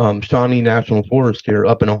a Shawnee National Forest here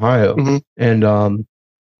up in Ohio, and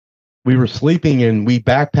we were sleeping and we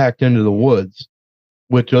backpacked into the woods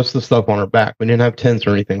with just the stuff on our back. We didn't have tents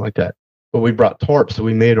or anything like that, but we brought tarps, so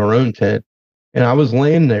we made our own tent. And I was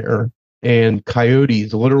laying there, and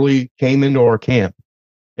coyotes literally came into our camp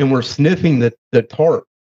and were sniffing the tarp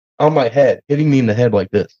on my head, hitting me in the head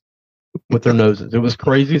like this with their noses. It was the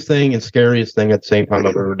craziest thing and scariest thing at the same time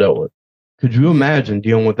I've ever dealt with. Could you imagine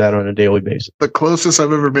dealing with that on a daily basis? The closest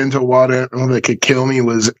I've ever been to a wild animal that could kill me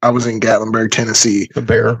was I was in Gatlinburg, Tennessee. A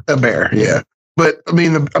bear. A bear, yeah. But I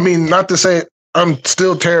mean, not to say I'm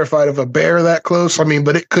still terrified of a bear that close.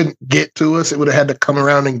 But it couldn't get to us. It would have had to come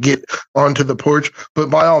around and get onto the porch. But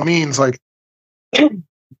by all means, and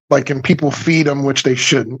people feed them, which they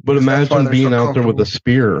shouldn't. But imagine being out there with a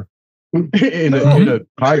spear in a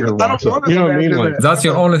tiger lasso. You know what I mean? That's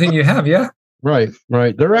your only thing you have, yeah. Right.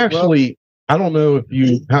 They're actually. I don't know if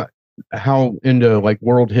you how into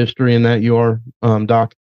world history and that you are,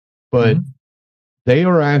 Doc, but they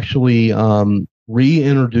are actually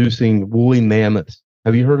reintroducing woolly mammoths.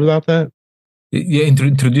 Have you heard about that? Yeah,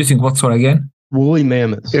 introducing what sort again? Woolly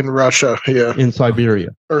mammoths in Russia, yeah, in Siberia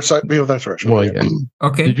or Siberia. That's Russia. Well, yeah.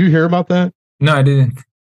 Okay. Did you hear about that? No, I didn't.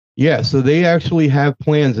 Yeah, so they actually have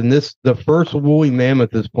plans, and the first woolly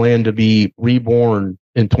mammoth is planned to be reborn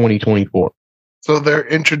in 2024. So they're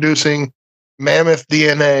introducing mammoth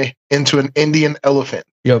DNA into an Indian elephant.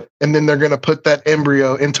 Yep. And then they're going to put that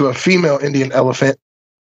embryo into a female Indian elephant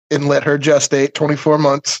and let her gestate 24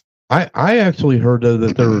 months. I actually heard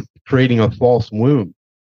that they're creating a false womb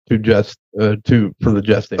for the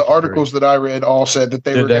gestation. The articles that I read all said that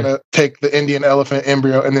they were going to take the Indian elephant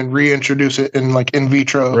embryo and then reintroduce it in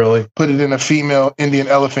vitro. Really? Put it in a female Indian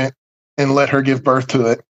elephant and let her give birth to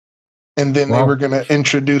it. And then they were going to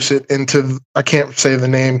introduce it into, I can't say the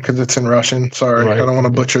name because it's in Russian. Sorry, I don't want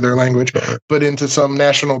to butcher their language, but into some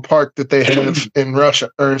national park that they have in Russia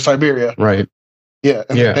or Siberia. Right. Yeah.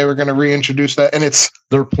 And they were going to reintroduce that. And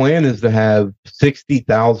their plan is to have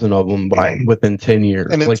 60,000 of them within 10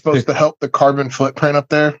 years. And it's supposed to help the carbon footprint up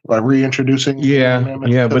there by reintroducing. Yeah.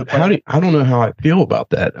 But I don't know how I feel about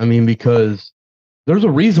that. Because there's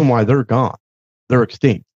a reason why they're gone. They're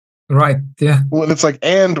extinct. Right. Yeah. Well, it's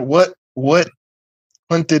and what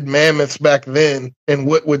hunted mammoths back then, and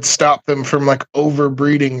what would stop them from like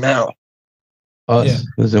overbreeding now? Us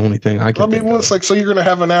is the only thing I can. Well, it's like, so you're going to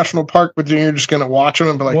have a national park, but then you're just going to watch them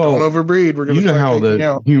and be like, don't overbreed. We're going to how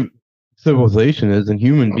the civilization is, and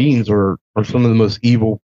human beings are some of the most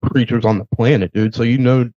evil creatures on the planet, dude. So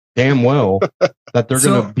damn well that they're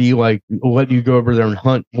going to be like, let you go over there and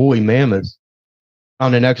hunt woolly mammoths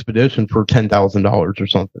on an expedition for $10,000 or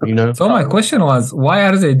something, So my question was, why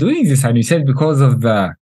are they doing this? And you said because of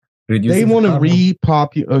the they want to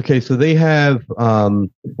repopulate. Okay, so they have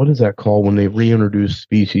what is that called when they reintroduce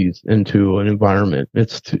species into an environment?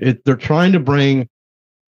 They're trying to bring.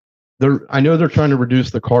 I know they're trying to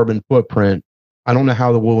reduce the carbon footprint. I don't know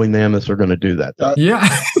how the woolly mammoths are going to do that.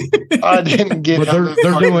 I didn't get. But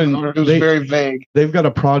they're doing. It was very vague. They've got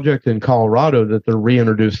a project in Colorado that they're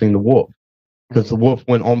reintroducing the wolf, because the wolf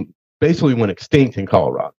basically went extinct in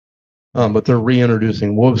Colorado. But they're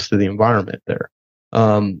reintroducing wolves to the environment there.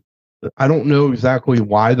 I don't know exactly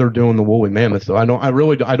why they're doing the woolly mammoth, so I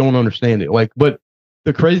don't understand it. But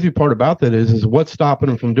the crazy part about that is what's stopping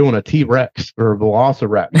them from doing a T-Rex or a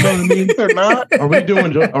Velociraptor? You know what I mean? They're not. Are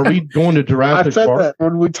we going to Jurassic I said Park? That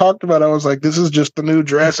when we talked about it, I was like, this is just the new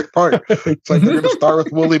Jurassic Park. It's like they're going to start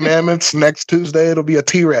with woolly mammoths. Next Tuesday, it'll be a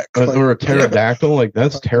T-Rex. Or a pterodactyl. Like,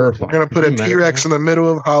 that's terrifying. They're going to put a T-Rex in the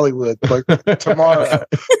middle of Hollywood, like tomorrow.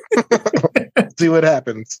 See what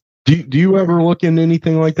happens. Do you ever look into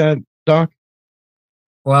anything like that, Doc?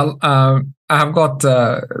 Well, I've got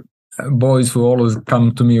boys who always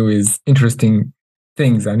come to me with interesting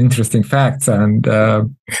things and interesting facts, and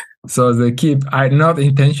so they I not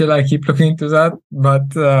intentionally I keep looking into that,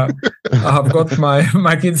 but I've got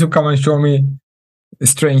my kids who come and show me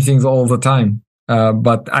strange things all the time,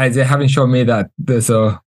 but they haven't shown me that.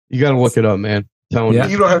 So you got to look it up, man. You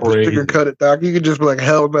don't have to sugarcoat it, Doc. You can just be like,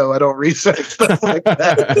 hell no, I don't research stuff like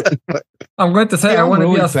that. I'm going to say I want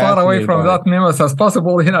to be as far away from that mammoth as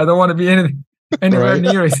possible. I don't want to be anywhere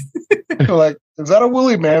near it. Like, is that a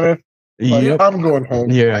woolly mammoth? Like, I'm going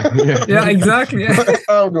home. Yeah, exactly.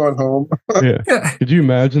 I'm going home. Could you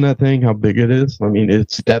imagine that thing? How big it is? I mean,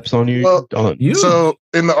 it steps on you. Well, so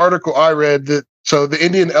in the article I read, the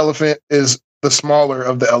Indian elephant is the smaller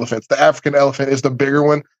of the elephants. The African elephant is the bigger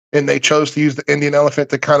one, and they chose to use the Indian elephant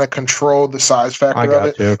to kind of control the size factor of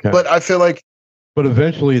it. Okay. But I feel like, but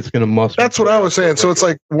eventually it's going to muster. That's what I was saying. So it's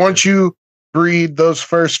like once you breed those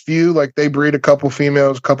first few, like they breed a couple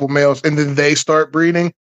females, a couple males, and then they start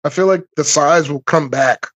breeding, I feel like the size will come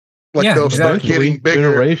back. Like they'll start getting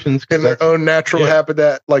bigger in their own natural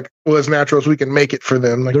habitat, like as natural as we can make it for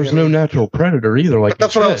them. Like, there's no natural predator either. Like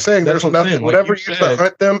that's what I was saying. There's nothing. Whatever you used to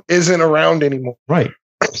hunt them isn't around anymore. Right.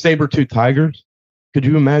 Saber-toothed tigers. Could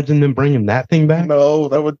you imagine them bringing that thing back? No,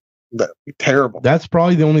 that'd be terrible. That's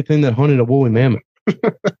probably the only thing that hunted a woolly mammoth.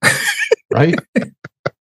 Right?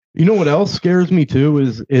 You know what else scares me too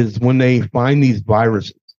is when they find these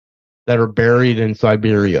viruses that are buried in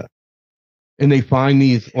Siberia, and they find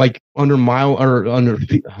these like under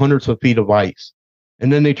hundreds of feet of ice,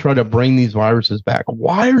 and then they try to bring these viruses back.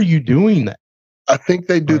 Why are you doing that? I think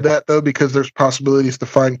they do that though because there's possibilities to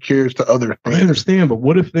find cures to other things. I understand, but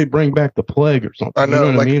what if they bring back the plague or something? I know,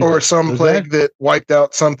 you know like I mean? or some plague that wiped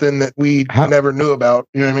out something that we never knew about.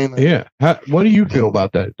 You know what I mean? Like, what do you feel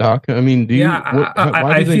about that, Doc? I mean, do you?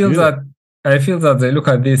 I feel that they look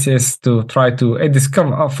at this is to try to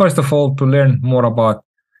discover, first of all, to learn more about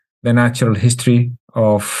the natural history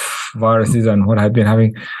of viruses and what I've been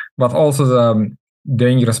having, but also the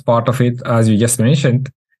dangerous part of it, as you just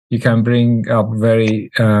mentioned. You can bring up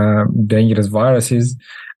very dangerous viruses.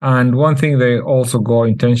 And one thing they also go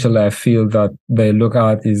intentionally, I feel that they look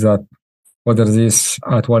at is that whether this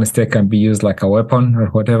at one stage can be used like a weapon or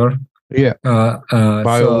whatever. Yeah.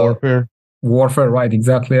 Biowarfare. Warfare, right,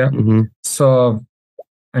 exactly. Yeah. Mm-hmm. So,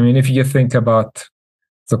 I mean, if you think about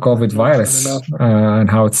the COVID virus and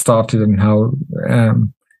how it started and how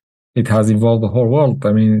it has involved the whole world,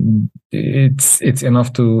 I mean, it's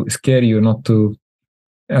enough to scare you not to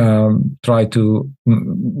try to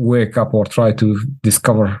wake up or try to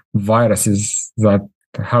discover viruses that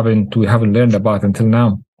we haven't learned about until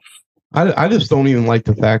now. I just don't even like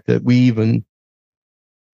the fact that we even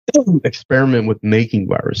experiment with making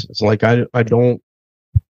viruses. Like I don't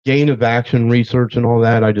gain of action research and all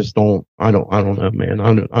that. I just don't. I don't know, man.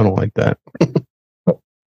 I don't like that.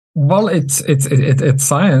 Well, it's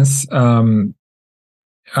science trying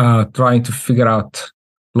to figure out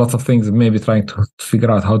lots of things, maybe trying to figure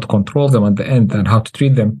out how to control them at the end and how to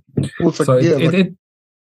treat them. Well, so go ahead,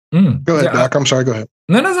 Doc. I'm sorry. Go ahead.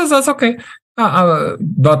 No, that's okay.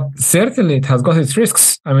 But certainly it has got its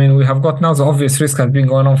risks. I mean, we have got now the obvious risk has been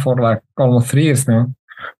going on for like almost 3 years now.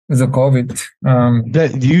 the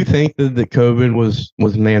COVID. Do you think that the COVID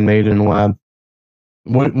was man-made in the lab?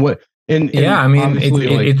 What? And I mean,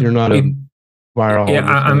 obviously, you're not a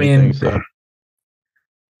virologist or anything, so.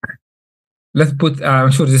 Let's put.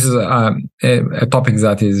 I'm sure this is a topic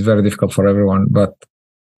that is very difficult for everyone, but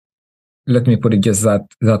let me put it just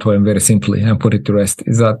that way, and very simply, and put it to rest.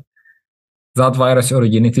 Is that virus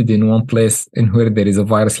originated in one place in where there is a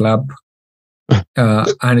virus lab,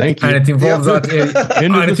 and it involves that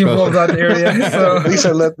area. So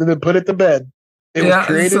Lisa, let them put it to bed. It was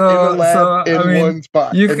created in a lab one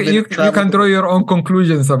spot. You can draw your own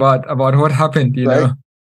conclusions about what happened. You know.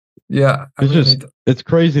 Yeah, it's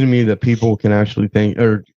crazy to me that people can actually think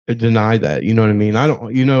or deny that. You know what I mean? I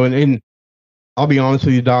don't. And I'll be honest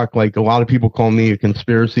with you, Doc. Like, a lot of people call me a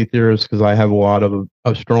conspiracy theorist because I have a lot of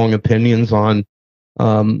strong opinions on,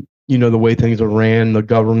 the way things are ran, the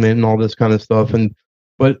government, and all this kind of stuff.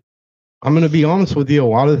 But I'm going to be honest with you. A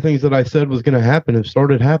lot of the things that I said was going to happen have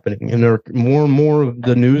started happening, and there are more and more of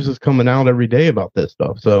the news is coming out every day about this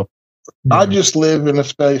stuff. So, I just live in a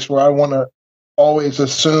space where I want to always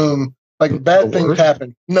assume like bad things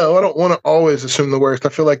happen. No, I don't want to always assume the worst. I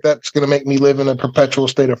feel like that's going to make me live in a perpetual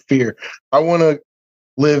state of fear. I want to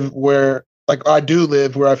live where, like, I do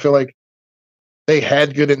live where I feel like they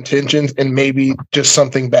had good intentions and maybe just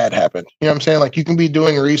something bad happened. You know what I'm saying? Like, you can be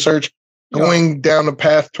doing research, going down a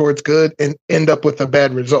path towards good and end up with a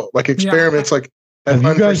bad result. Like experiments, like have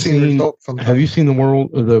you guys seen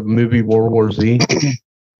the movie World War Z?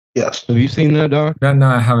 Yes. Have you seen that, Doc? No,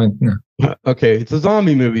 I haven't. No. Okay, it's a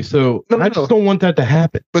zombie movie, so I just don't want that to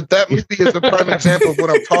happen. But that movie is a prime example of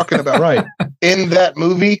what I'm talking about. Right. In that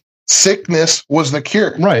movie, sickness was the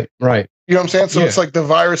cure. Right. You know what I'm saying? So it's like the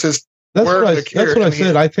viruses were the cure. That's what I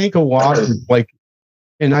said. I think a lot of,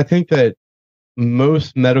 and I think that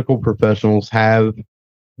most medical professionals have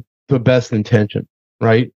the best intention,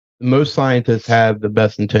 right? Most scientists have the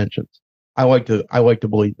best intentions. I like to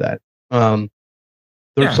believe that.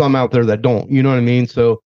 There's some out there that don't, you know what I mean?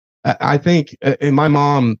 So I think, and my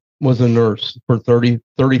mom was a nurse for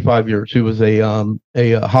 35 years. She was a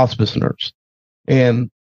hospice nurse.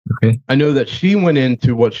 And I know that she went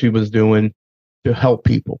into what she was doing to help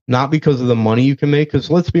people, not because of the money you can make.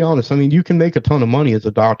 Because let's be honest, I mean, you can make a ton of money as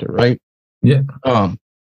a doctor, right? Yeah.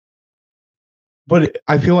 But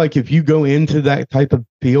I feel like if you go into that type of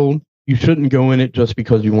field, you shouldn't go in it just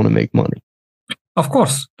because you want to make money. Of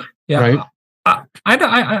course. Yeah. Right. I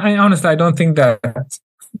honestly, I don't think that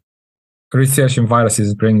research in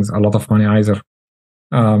viruses brings a lot of money either.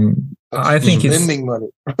 I think it's spending money.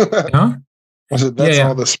 Huh? I said that's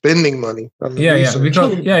all the spending money. Because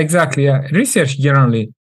exactly. Yeah, research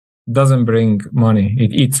generally doesn't bring money;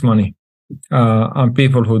 it eats money. And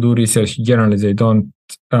people who do research generally they don't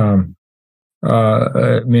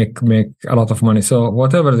make a lot of money. So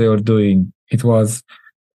whatever they were doing, it was.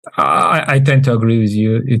 I tend to agree with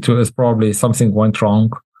you. It was probably something went wrong.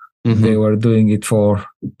 Mm-hmm. They were doing it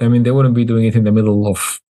they wouldn't be doing it in the middle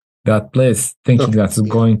of that place thinking that's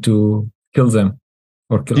going to kill them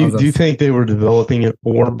or kill others. Do you think they were developing it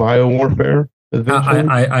for biowarfare?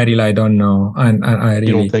 I really don't know. And I really.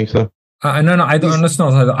 You don't think so? No, I don't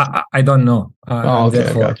understand. I don't know. Okay,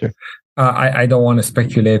 I got you. I don't want to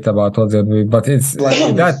speculate about what they're doing, but it's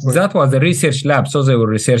that was the research lab, so they were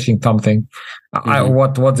researching something. Mm-hmm.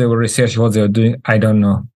 What they were researching, what they were doing, I don't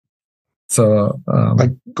know. So,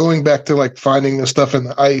 like going back to like finding the stuff in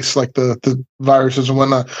the ice, like the viruses and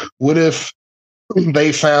whatnot. What if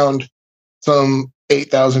they found some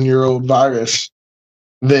 8,000-year-old virus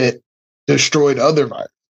that destroyed other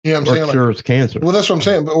viruses? You know what I'm saying? Cures cancer. Well, that's what I'm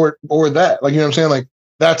saying. But or that, like, you know what I'm saying? Like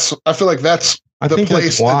I feel like that's the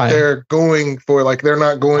place that they're going for. Like, they're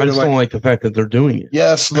not going. I just don't like the fact that they're doing it.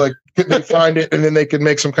 Yes, like could they find it and then they could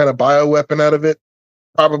make some kind of bioweapon out of it?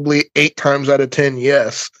 Probably 8 times out of 10,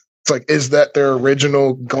 yes. It's like, is that their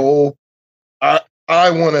original goal? I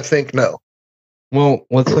want to think no. Well,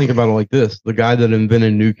 let's think about it like this: the guy that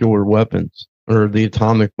invented nuclear weapons or the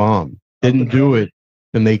atomic bomb didn't do it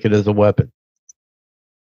to make it as a weapon.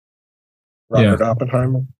 Robert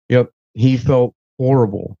Oppenheimer. Yep, he felt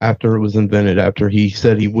horrible after it was invented. After he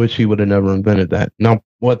said he wished he would have never invented that. Now,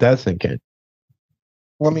 what that's thinking?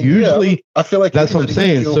 Well, I mean, usually, I feel like that's what I'm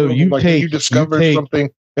saying. So you discovered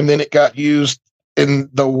something and then it got used in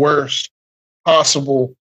the worst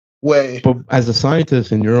possible way. But as a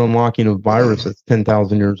scientist, and you're unlocking a virus that's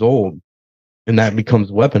 10,000 years old, and that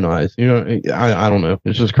becomes weaponized. You know, I don't know.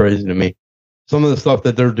 It's just crazy to me. Some of the stuff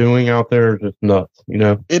that they're doing out there is just nuts. You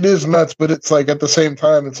know, it is nuts, but it's like at the same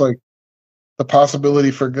time, it's like the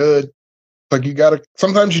possibility for good Like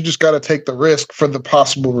sometimes you just gotta take the risk for the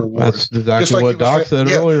possible reward. That's exactly like what Doc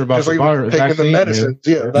said earlier about the virus. Taking the medicines.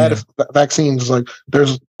 Vaccines, like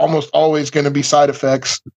there's almost always going to be side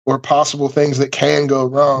effects or possible things that can go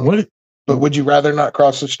wrong. But would you rather not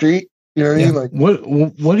cross the street? You know what I mean? Like,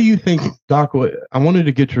 what do you think, Doc? I wanted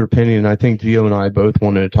to get your opinion. I think Gio and I both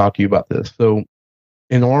wanted to talk to you about this. So,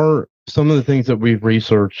 in some of the things that we've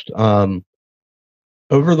researched,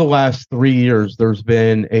 over the last 3 years, there's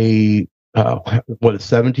been a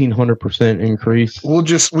 1,700% increase.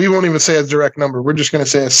 We won't even say a direct number. We're just going to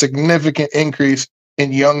say a significant increase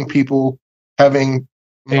in young people having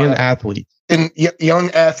athletes,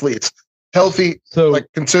 young athletes, healthy, so like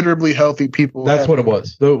considerably healthy people. That's what it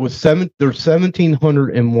was. So it was there's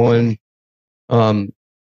 1,701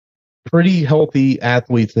 pretty healthy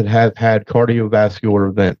athletes that have had cardiovascular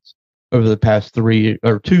events over the past 2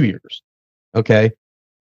 years. Okay,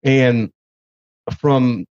 and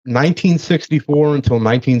from 1964 until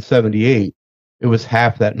 1978, it was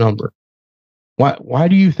half that number. Why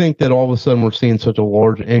do you think that all of a sudden we're seeing such a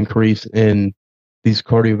large increase in these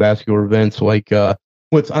cardiovascular events? Like, I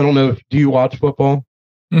don't know, do you watch football?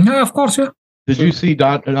 Yeah, of course, yeah. Did you see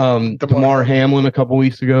Damar Hamlin a couple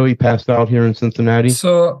weeks ago? He passed out here in Cincinnati.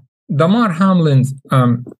 So Damar Hamlin,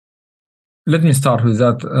 let me start with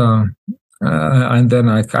that, and then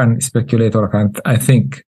I can speculate or I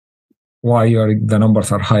think why the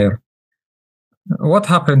numbers are higher. What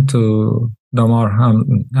happened to Damar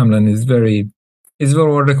Hamlin is very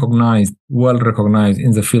well recognized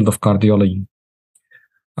in the field of cardiology.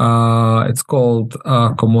 It's called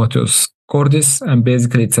comatose cordis, and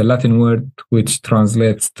basically it's a Latin word which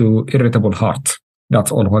translates to irritable heart.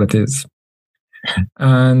 That's all what it is.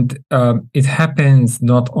 And it happens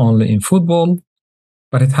not only in football,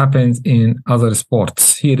 but it happens in other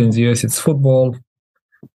sports. Here in the US, it's football,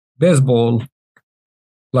 baseball,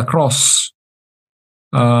 lacrosse.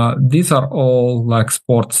 These are all like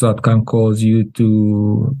sports that can cause you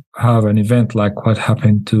to have an event like what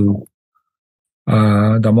happened to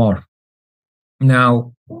Damar.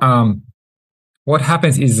 Now, what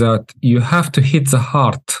happens is that you have to hit the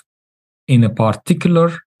heart in a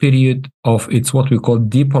particular period of what we call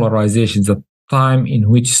depolarization, the time in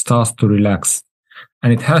which it starts to relax.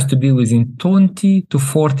 And it has to be within 20 to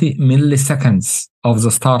 40 milliseconds of the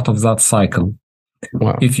start of that cycle.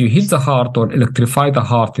 Wow. If you hit the heart or electrify the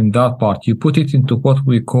heart in that part, you put it into what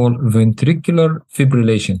we call ventricular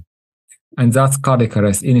fibrillation. And that's cardiac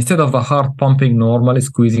arrest. Instead of the heart pumping normally,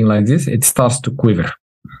 squeezing like this, it starts to quiver.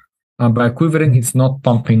 And by quivering, it's not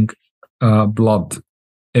pumping blood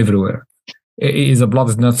everywhere. The blood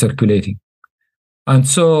is not circulating. And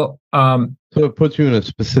so it puts you in a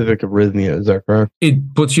specific arrhythmia, is that correct?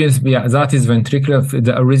 It puts you that is ventricular.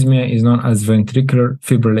 The arrhythmia is known as ventricular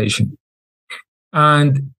fibrillation.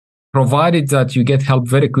 And provided that you get help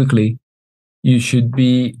very quickly, you should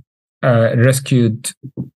be rescued.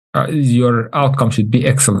 Your outcome should be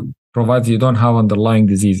excellent, provided you don't have underlying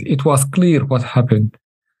disease. It was clear what happened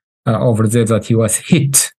over there, that he was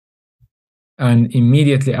hit. And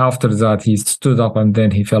immediately after that, he stood up and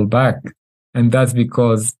then he fell back. And that's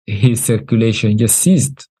because his circulation just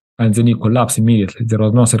ceased. And then he collapsed immediately. There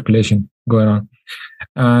was no circulation going on.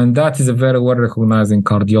 And that is a very well recognized in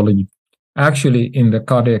cardiology. Actually, in the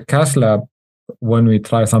cardiac cath lab, when we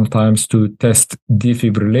try sometimes to test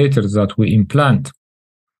defibrillators that we implant,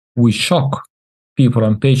 we shock people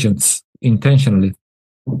and patients intentionally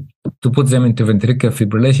to put them into ventricular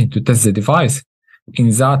fibrillation to test the device in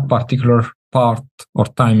that particular part or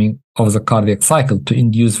timing of the cardiac cycle to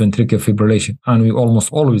induce ventricular fibrillation. And we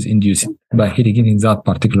almost always induce it by hitting it in that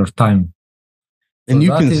particular time. And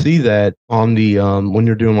you can see that on the, when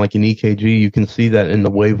you're doing like an EKG, you can see that in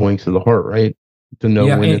the wavelengths of the heart, right? To know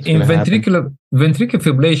when it's going to happen. Ventricular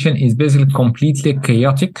fibrillation is basically completely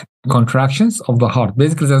chaotic contractions of the heart.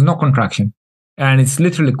 Basically, there's no contraction. And it's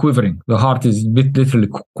literally quivering. The heart is literally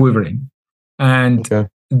quivering. And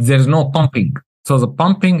there's no pumping. So the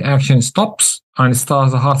pumping action stops and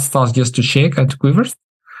the heart starts just to shake and to quiver.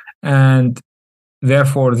 And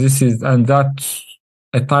therefore, that's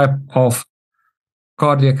a type of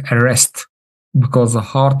cardiac arrest because the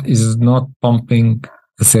heart is not pumping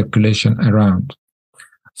the circulation around.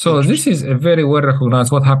 So this is a very well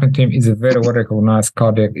recognized, what happened to him is a very well recognized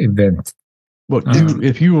cardiac event. Look,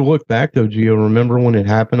 if you look back though, Gio, remember when it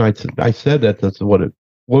happened? I said that's what it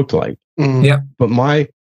looked like. Yeah. But I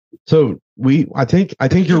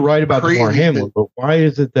think you're right about Damar Hamlin, but why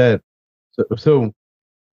is it that so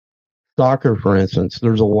soccer, for instance,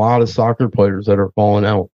 there's a lot of soccer players that are falling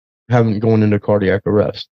out, going into cardiac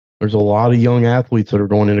arrest. There's a lot of young athletes that are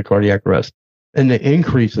going into cardiac arrest. And the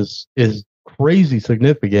increase is crazy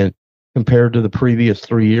significant compared to the previous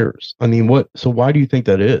 3 years. I mean, why do you think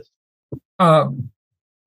that is?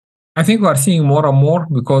 I think we are seeing more and more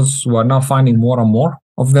because we are now finding more and more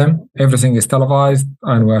of them. Everything is televised,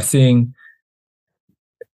 and we are seeing.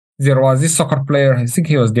 There was this soccer player, I think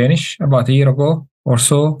he was Danish, about a year ago or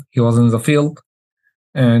so. He was in the field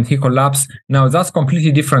and he collapsed. Now that's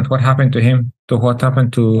completely different what happened to him to what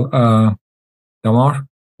happened to Damar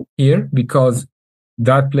here, because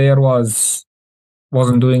that player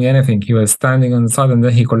wasn't doing anything. He was standing on the side and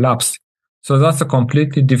then he collapsed. So that's a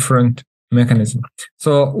completely different mechanism.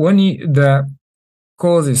 So when the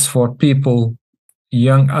causes for people,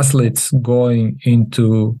 young athletes going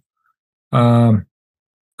into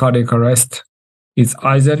cardiac arrest, is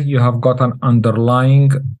either you have got an underlying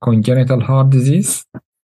congenital heart disease,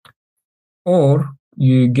 or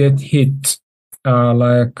you get hit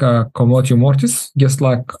like commotio mortis, just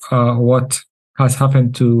like what has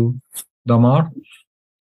happened to Damar.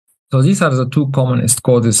 So these are the two commonest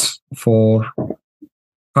causes for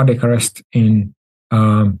cardiac arrest in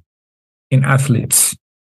athletes.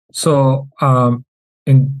 So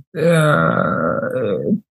in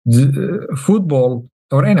football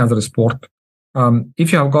or any other sport,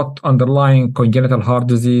 if you have got underlying congenital heart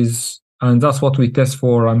disease, and that's what we test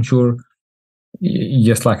for, I'm sure,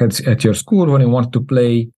 just like at your school, when you want to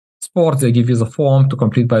play sports, they give you the form to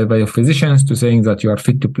complete by your physicians to saying that you are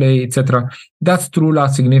fit to play, etc. That's truly a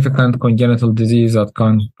significant congenital disease that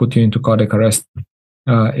can put you into cardiac arrest,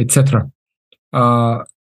 etc. So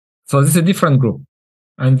this is a different group.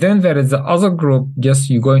 And then there is the other group, just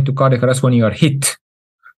you go into cardiac arrest when you are hit.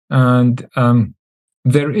 And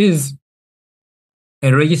there is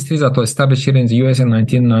a registry that was established here in the US in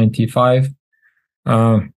 1995,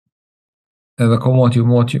 the commotio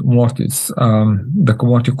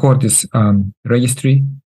cordis registry,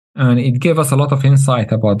 and it gave us a lot of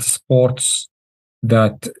insight about the sports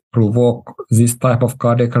that provoke this type of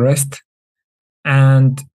cardiac arrest.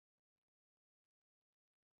 And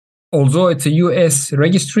although it's a US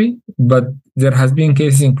registry, but there has been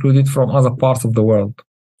cases included from other parts of the world.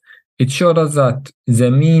 It showed us that the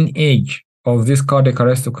mean age of this cardiac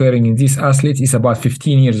arrest occurring in these athletes is about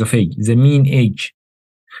 15 years of age. The mean age.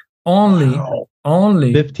 Only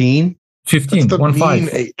 15? 15, That's the 1 mean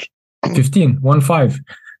 5. age. 15, 1 5.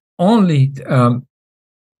 Only,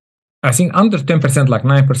 I think under 10%, like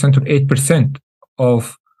 9% or 8%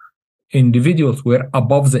 of individuals were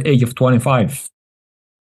above the age of 25.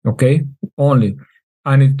 Okay, only.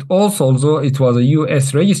 And it also, although it was a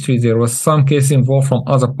US registry, there was some cases involved from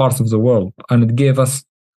other parts of the world. And it gave us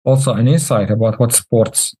also an insight about what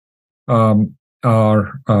sports are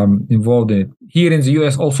involved in it. Here in the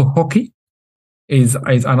US, also hockey is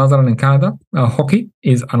another, and in Canada, hockey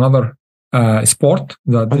is another sport.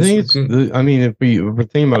 That I think if we're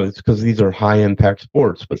thinking about it, it's because these are high impact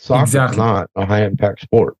sports, but soccer is not a high impact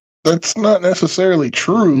sport. That's not necessarily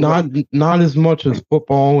true. Not as much as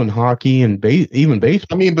football and hockey and even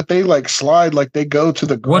baseball. I mean, but they like slide, like they go to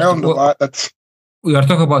the ground a lot. We are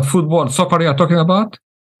talking about football. Soccer you are talking about?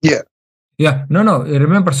 Yeah. Yeah. No.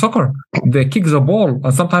 Remember soccer. They kick the ball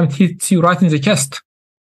and sometimes it hits you right in the chest.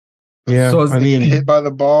 Yeah. So I mean, hit by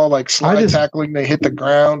the ball, like tackling, they hit the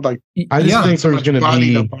ground. Like I just think there's going to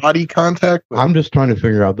be body contact. But I'm just trying to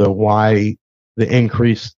figure out though why the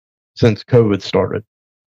increase since COVID started.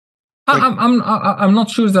 I'm not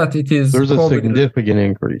sure that it is. There's a significant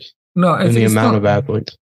increase in the amount of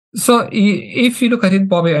athletes. So if you look at it,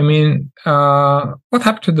 Bobby, I mean, what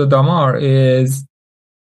happened to the Damar is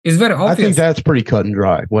very obvious. I think that's pretty cut and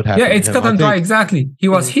dry. What happened? Yeah, it's cut and dry. Exactly. He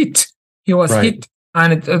was hit. He was hit,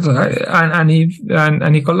 and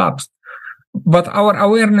he collapsed. But our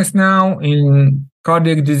awareness now in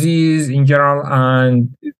cardiac disease in general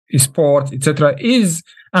and sport, etc.,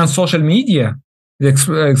 and social media. The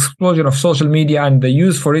explosion of social media and the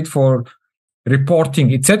use for it for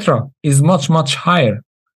reporting, etc., is much, much higher.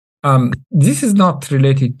 This is not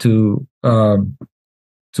related to.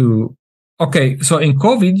 Okay, so in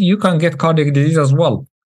COVID you can get cardiac disease as well,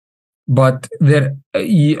 but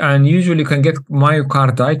and usually you can get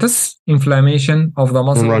myocarditis, inflammation of the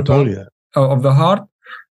muscle of the heart.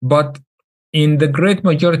 But in the great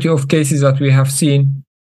majority of cases that we have seen,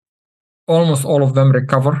 almost all of them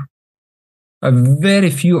recover.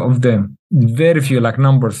 Very few of them, like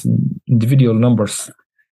numbers, individual numbers,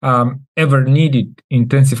 ever needed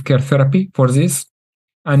intensive care therapy for this.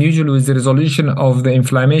 And usually with the resolution of the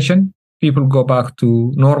inflammation, people go back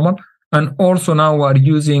to normal. And also now we're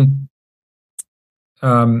using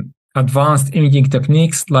advanced imaging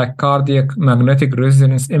techniques like cardiac magnetic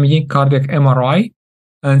resonance imaging, cardiac MRI.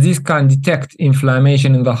 And this can detect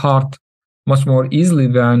inflammation in the heart much more easily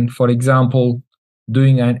than, for example,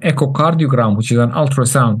 doing an echocardiogram, which is an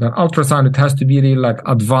ultrasound. An ultrasound, it has to be really like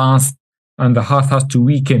advanced, and the heart has to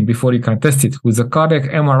weaken before you can test it. With a cardiac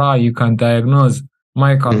MRI, you can diagnose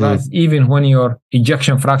myocarditis even when your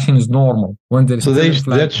ejection fraction is normal. When there is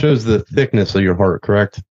that shows the thickness of your heart,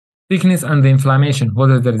 correct? Thickness and the inflammation,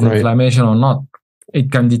 whether there is inflammation or not. It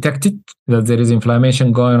can detect it, that there is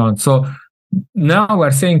inflammation going on. So now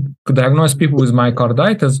we're saying to diagnose people with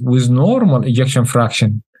myocarditis with normal ejection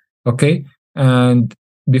fraction. Okay. And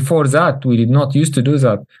before that, we did not used to do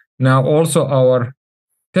that. Now also our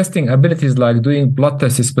testing abilities, like doing blood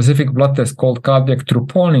tests, a specific blood test called cardiac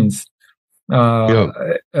troponins.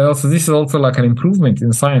 Also, this is also like an improvement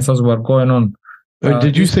in science as we're going on.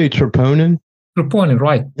 Did you say troponin? Troponin,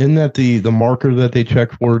 right. Isn't that the marker that they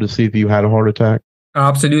check for to see if you had a heart attack?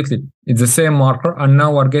 Absolutely. It's the same marker. And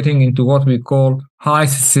now we're getting into what we call high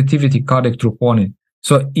sensitivity cardiac troponin.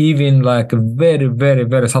 So even like very, very,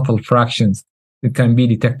 very subtle fractions, it can be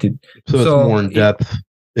detected. So it's more in depth.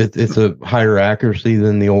 It's a higher accuracy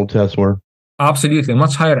than the old tests were? Absolutely.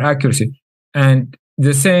 Much higher accuracy. And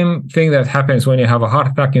the same thing that happens when you have a heart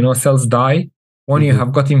attack, cells die. When you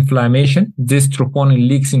have got inflammation, this troponin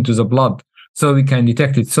leaks into the blood. So we can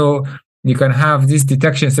detect it. So you can have this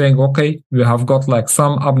detection saying, okay, we have got like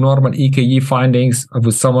some abnormal EKG findings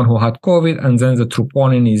with someone who had COVID, and then the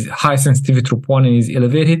troponin is high sensitivity troponin is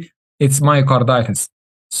elevated. It's myocarditis.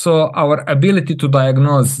 So our ability to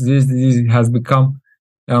diagnose this disease has become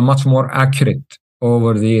much more accurate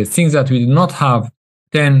over the years, things that we did not have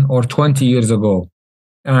 10 or 20 years ago.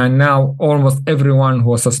 And now almost everyone who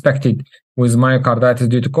was suspected with myocarditis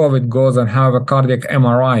due to COVID goes and have a cardiac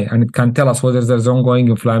MRI, and it can tell us whether there's ongoing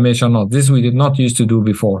inflammation or not. This we did not used to do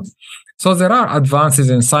before. So there are advances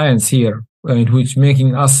in science here in which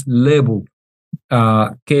making us label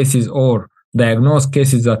cases or diagnose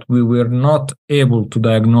cases that we were not able to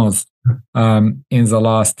diagnose in the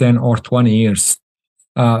last 10 or 20 years.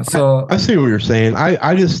 So I see what you're saying.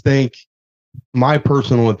 I just think, my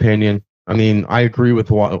personal opinion, I mean, I agree with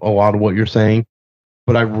a lot of what you're saying,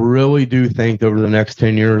 but I really do think over the next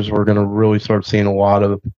 10 years, we're going to really start seeing a lot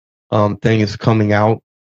of things coming out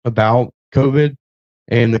about COVID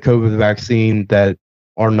and the COVID vaccine that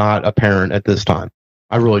are not apparent at this time.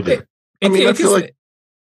 I really do. I feel like.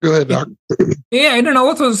 Go ahead, Doc. Yeah, I don't know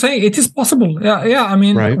what I was saying. It is possible. Yeah. I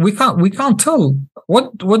mean, we can't tell.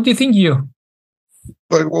 What do you think, you?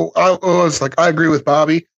 I agree with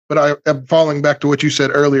Bobby. But I am falling back to what you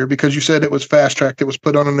said earlier, because you said it was fast-tracked. It was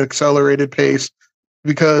put on an accelerated pace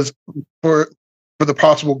because for the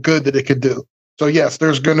possible good that it could do. So, yes,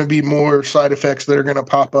 there's going to be more side effects that are going to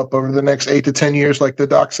pop up over the next 8 to 10 years. Like the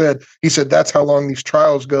doc said, he said that's how long these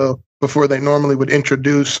trials go before they normally would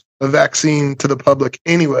introduce a vaccine to the public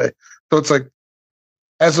anyway. So it's like,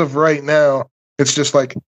 as of right now, it's just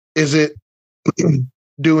like, is it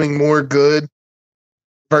doing more good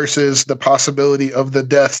versus the possibility of the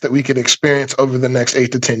deaths that we could experience over the next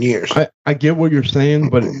 8 to 10 years? I get what you're saying,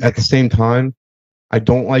 but at the same time, I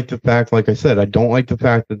don't like the fact, like I said, I don't like the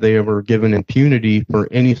fact that they ever given impunity for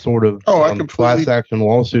any sort of class action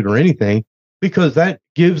lawsuit or anything, because that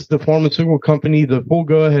gives the pharmaceutical company the full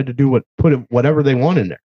go ahead to do whatever they want in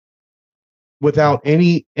there without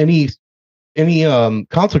any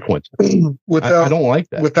consequence. I don't like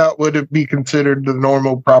that. Without would it be considered the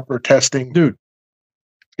normal proper testing? Dude,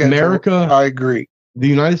 America, I agree. The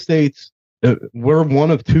United States, we're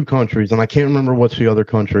one of two countries, and I can't remember what the other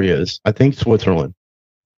country is. I think Switzerland.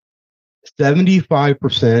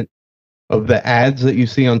 75% of the ads that you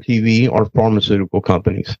see on TV are pharmaceutical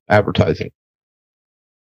companies advertising.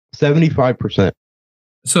 75%.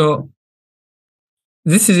 So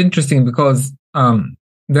this is interesting because I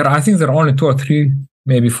think there are only 2 or 3,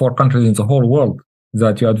 maybe 4 countries in the whole world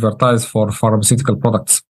that you advertise for pharmaceutical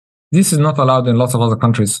products. This is not allowed in lots of other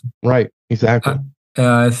countries. Right, exactly.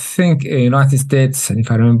 I think United States, and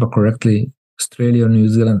if I remember correctly, Australia or New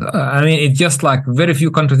Zealand. I mean, it's just like very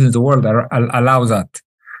few countries in the world allow that,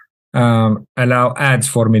 allow ads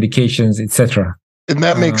for medications, etc. And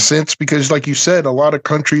that makes sense because, like you said, a lot of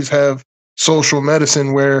countries have social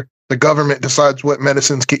medicine where the government decides what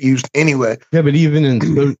medicines get used anyway. Yeah, but even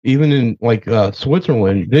in like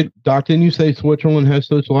Switzerland, didn't you say Switzerland has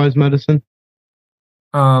socialized medicine?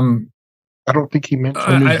 I don't think he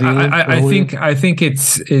mentioned. I think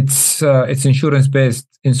it's insurance based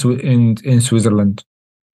in Switzerland.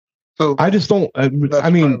 So I just don't. I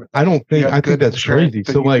think that's crazy.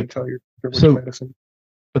 So like,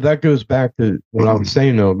 but that goes back to what I was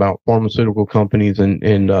saying though about pharmaceutical companies and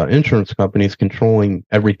insurance companies controlling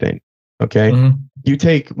everything. Okay, You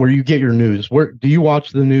take where you get your news. Where do you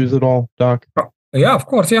watch the news at all, Doc? Yeah, of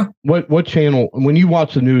course. Yeah. What channel? When you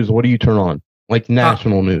watch the news, what do you turn on? like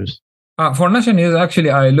national news? For national news, actually,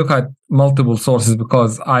 I look at multiple sources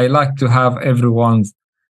because I like to have everyone's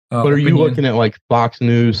But are you looking at like Fox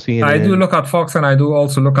News, CNN? I do look at Fox, and I do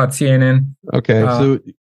also look at CNN. Okay,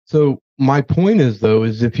 so my point is though,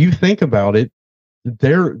 is if you think about it,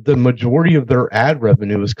 the majority of their ad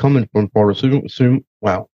revenue is coming from pharmaceutical.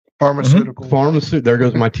 Pharmaceutical. There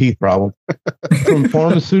goes my teeth problem. From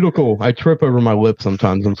pharmaceutical, I trip over my lips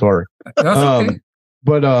sometimes. I'm sorry. That's okay.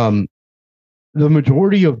 But the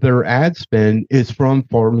majority of their ad spend is from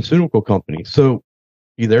pharmaceutical companies. So,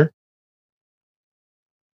 you there?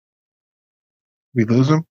 We lose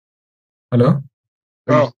him? Hello?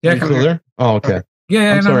 Are you still there? Oh, okay.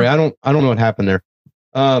 Yeah. I'm sorry. I don't know what happened there.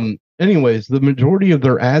 Anyways, the majority of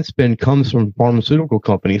their ad spend comes from pharmaceutical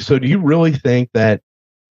companies. So do you really think that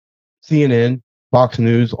CNN, Fox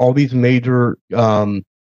News, all these major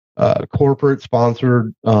corporate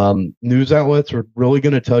sponsored news outlets are really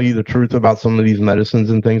going to tell you the truth about some of these medicines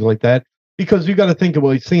and things like that? Because you got to think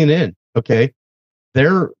about CNN, okay?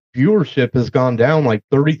 Their viewership has gone down like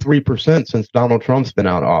 33% since Donald Trump's been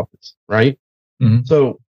out of office, right? Mm-hmm.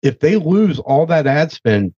 So if they lose all that ad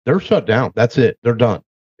spend, they're shut down. That's it. They're done.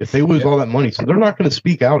 If they lose all that money, so they're not going to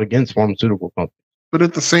speak out against pharmaceutical companies. But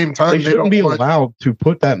at the same time, they shouldn't be allowed to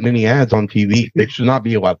put that many ads on TV. They should not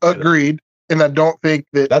be allowed to. Agreed. And I don't think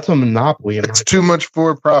that's a monopoly. It's too much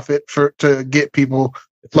for profit to get people,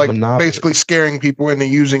 like basically scaring people into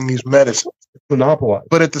using these medicines. Monopolized.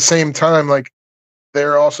 But at the same time, like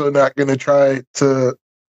they're also not going to try to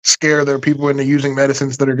scare their people into using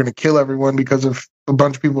medicines that are going to kill everyone, because if a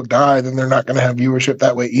bunch of people die, then they're not going to have viewership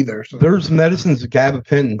that way either. So. There's medicines,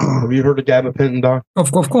 gabapentin. Have you heard of gabapentin, Doc?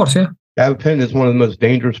 Of course, yeah. Gabapentin is one of the most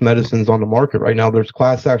dangerous medicines on the market right now. There's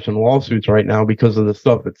class action lawsuits right now because of the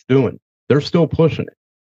stuff it's doing. They're still pushing it.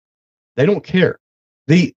 They don't care.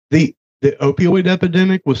 The opioid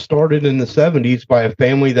epidemic was started in the 70s by a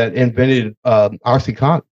family that invented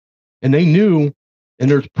Oxycontin. And they knew, and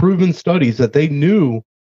there's proven studies that they knew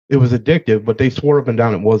it was addictive, but they swore up and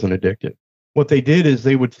down it wasn't addictive. What they did is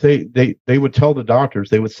they would say they would tell the doctors,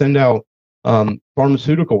 they would send out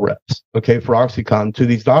pharmaceutical reps, okay, for Oxycontin to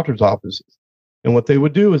these doctors' offices. And what they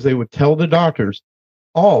would do is they would tell the doctors,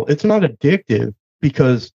 it's not addictive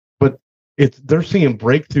but they're seeing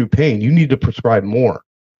breakthrough pain. You need to prescribe more.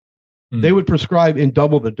 They would prescribe and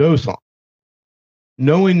double the dose on,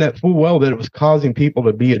 knowing that full well that it was causing people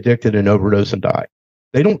to be addicted and overdose and die.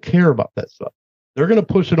 They don't care about that stuff. They're going to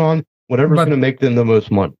push it on whatever's going to make them the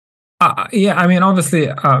most money. Yeah, I mean, obviously,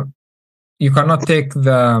 you cannot take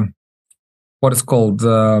what is called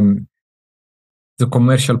the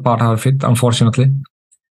commercial part of it, unfortunately,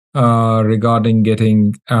 regarding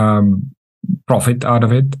getting profit out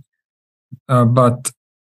of it. But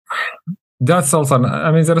that's also,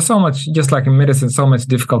 I mean, there is so much, just like in medicine, so much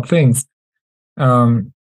difficult things. Just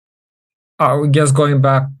going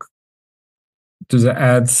back to the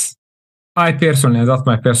ads, I personally, that's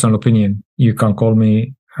my personal opinion, you can call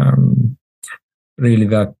me really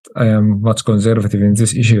that I am much conservative in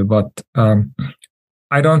this issue, but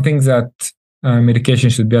I don't think that medication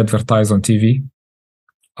should be advertised on TV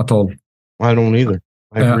at all. I don't either.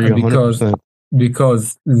 I agree 100%.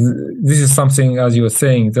 Because this is something, as you were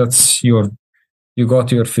saying, that's you go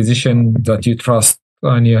to your physician that you trust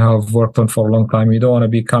and you have worked on for a long time. You don't want to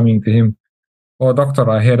be coming to him, doctor,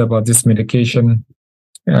 I heard about this medication.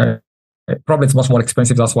 Probably it's much more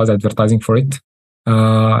expensive. That's why they're advertising for it.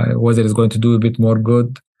 Whether it's going to do a bit more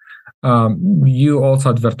good. You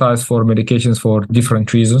also advertise for medications for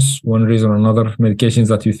different reasons. One reason or another, medications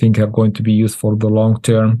that you think are going to be used for the long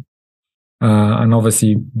term. And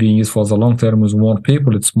obviously being used for the long term with more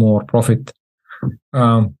people, it's more profit.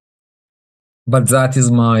 But that is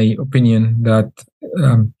my opinion, that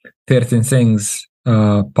certain things,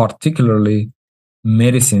 particularly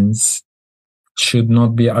medicines, should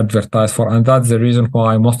not be advertised for. And that's the reason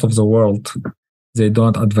why most of the world, they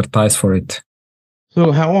don't advertise for it.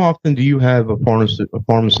 So how often do you have a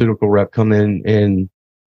pharmaceutical rep come in and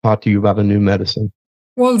talk to you about a new medicine?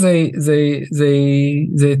 Well, they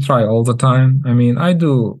try all the time. I mean, I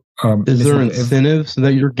do. Is there incentives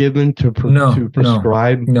that you're given to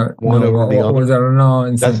prescribe one over the other? There are no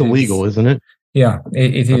incentives. That's illegal, isn't it? Yeah,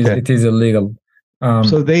 it is. Okay. It is illegal.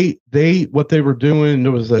 So what they were doing,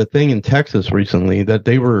 there was a thing in Texas recently that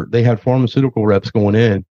they had pharmaceutical reps going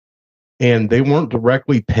in, and they weren't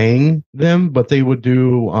directly paying them, but they would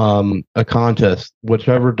do a contest.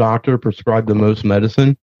 Whichever doctor prescribed the most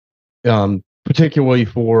medicine, particularly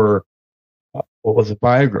for what was it,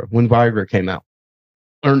 Viagra, when Viagra came out.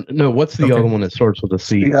 Or no, what's the other one that starts with a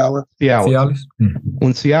C? Cialis.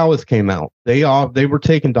 When Cialis came out, they were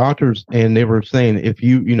taking doctors and they were saying, if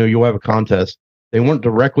you'll have a contest. they weren't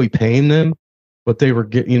directly paying them, but they were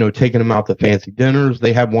taking them out to fancy dinners.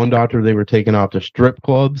 They had one doctor they were taking out to strip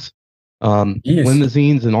clubs, Yes.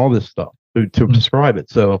 limousines, and all this stuff to prescribe it.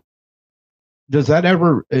 So does that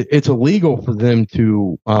ever? It's illegal for them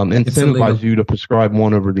to incentivize you to prescribe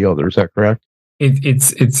one over the other. Is that correct?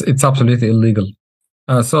 It's absolutely illegal.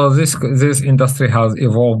 So this industry has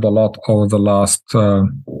evolved a lot over the last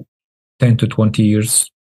 10 to 20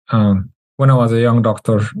 years. When I was a young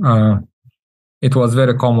doctor, it was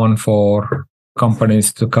very common for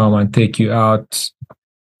companies to come and take you out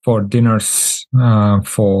for dinners,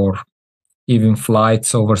 for even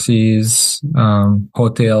flights overseas,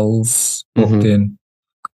 hotels booked in,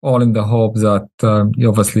 all in the hope that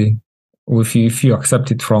obviously, if you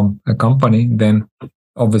accept it from a company, then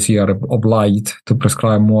obviously you're obliged to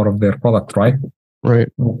prescribe more of their product, right? Right.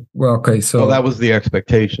 Well, okay, so that was the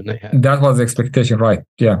expectation they had. That was the expectation, right?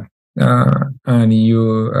 Yeah.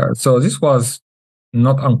 And so this was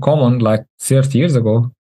not uncommon like 30 years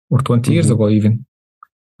ago or 20 years ago even.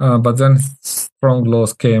 But then strong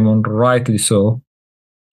laws came on, rightly so,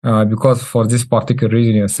 because for this particular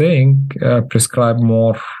reason you're saying, prescribe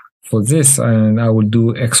more for this and I will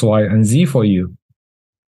do X, Y, and Z for you.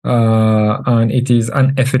 And it is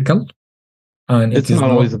unethical. And it's not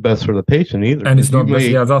always the best for the patient either. And it's not best.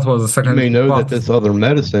 Yeah, that was the second. You may know that this other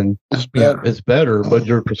medicine is better, but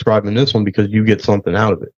you're prescribing this one because you get something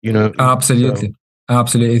out of it. Absolutely. So.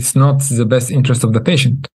 Absolutely. It's not the best interest of the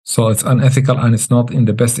patient. So it's unethical and it's not in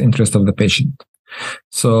the best interest of the patient.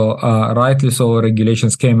 So rightly so,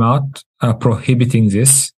 regulations came out prohibiting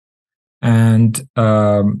this. And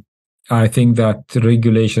I think that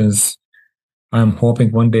regulations, I'm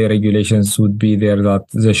hoping one day regulations would be there that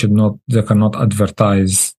they cannot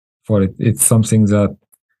advertise for it. It's something that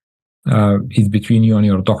is between you and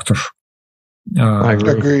your doctor. I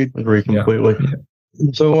agree completely.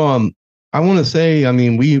 Yeah. So, I want to say, I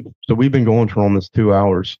mean, we've been going for almost 2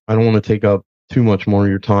 hours. I don't want to take up too much more of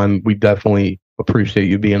your time. We definitely appreciate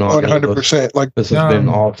you being on. 100%. Like this has been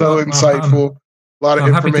awesome. So insightful. A lot of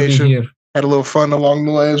information. Had a little fun along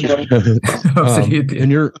the way as well.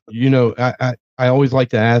 And I always like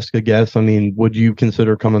to ask a guest, I mean, would you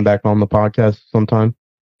consider coming back on the podcast sometime?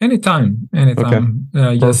 Anytime.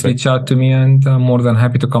 Okay. Just reach out to me and I'm more than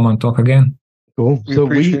happy to come and talk again. Cool. So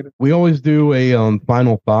we always do a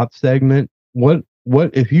final thought segment. What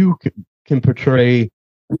if you can portray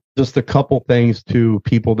just a couple things to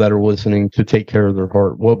people that are listening to take care of their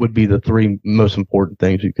heart? What would be the 3 most important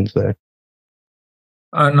things you can say?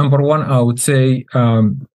 Number one, I would say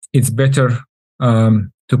it's better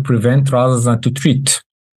to prevent rather than to treat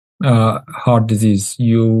heart disease.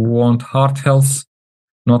 You want heart health,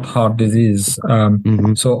 not heart disease.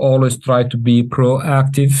 So always try to be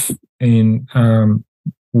proactive in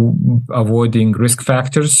avoiding risk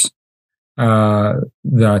factors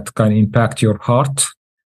that can impact your heart,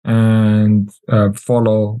 and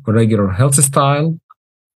follow a regular health style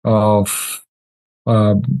of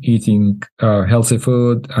eating healthy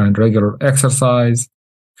food and regular exercise.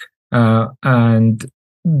 And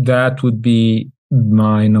that would be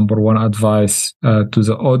my number one advice to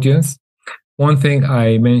the audience. One thing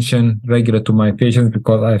I mention regularly to my patients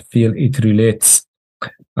because I feel it relates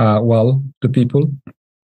well to people.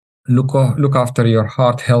 Look after your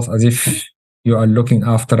heart health as if you are looking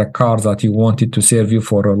after a car that you want it to serve you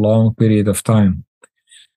for a long period of time.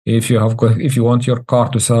 If you want your car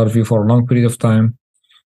to serve you for a long period of time,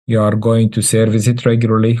 you are going to service it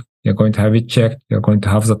regularly. You're going to have it checked. You're going to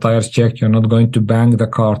have the tires checked. You're not going to bang the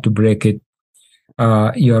car to break it.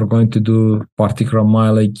 You are going to do particular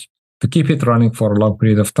mileage to keep it running for a long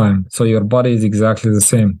period of time. So your body is exactly the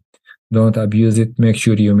same. Don't abuse it. Make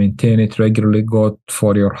sure you maintain it regularly. Go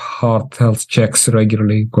for your heart health checks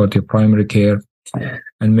regularly. Go to primary care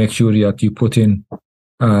and make sure that you put in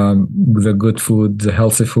the good food, the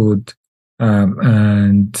healthy food,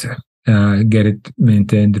 and get it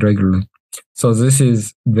maintained regularly. So this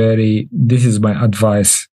is my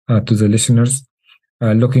advice to the listeners.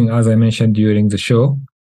 Looking, as I mentioned during the show,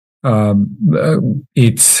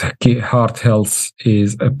 heart health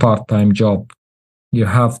is a part-time job. You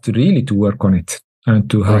have to really to work on it and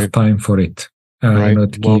to have time for it.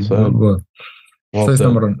 Not keep well, so it's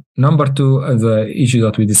number one. Number two, the issue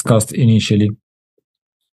that we discussed initially.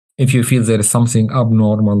 If you feel there is something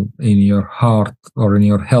abnormal in your heart or in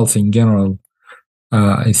your health in general,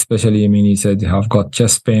 especially, I mean, you said you have got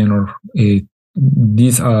chest pain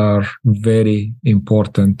these are very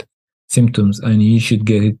important symptoms and you should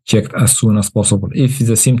get it checked as soon as possible. If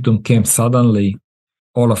the symptom came suddenly,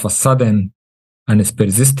 all of a sudden, and it's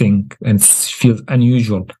persisting and it feels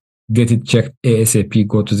unusual, get it checked ASAP,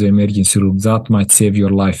 go to the emergency room. That might save your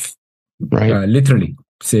life. Right. Literally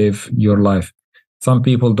save your life. Some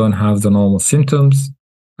people don't have the normal symptoms.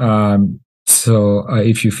 So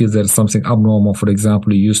if you feel there's something abnormal, for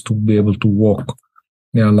example, you used to be able to walk,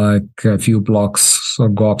 like a few blocks or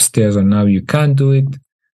go upstairs, and now you can't do it.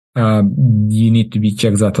 You need to be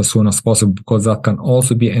checked that as soon as possible, because that can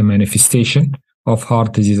also be a manifestation of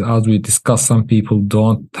heart disease. As we discussed, some people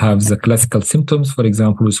don't have the classical symptoms. For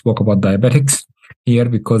example, we spoke about diabetics here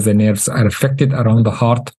because the nerves are affected around the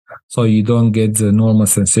heart, so you don't get the normal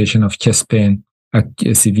sensation of chest pain,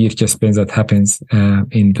 severe chest pain that happens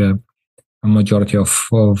in the majority of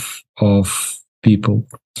people.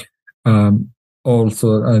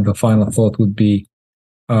 Also, the final thought would be,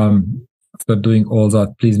 after doing all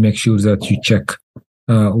that, please make sure that you check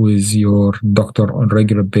with your doctor on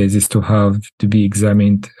regular basis to be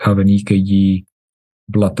examined, have an EKG,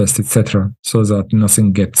 blood test, etc., so that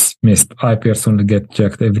nothing gets missed. I personally get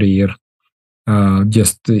checked every year.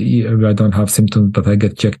 If I don't have symptoms, but I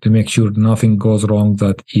get checked to make sure nothing goes wrong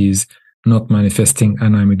that is not manifesting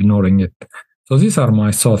and I'm ignoring it. So these are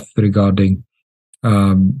my thoughts regarding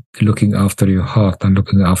looking after your heart and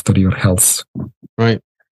looking after your health. Right.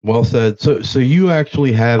 Well said. So you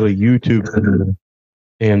actually have a YouTube channel,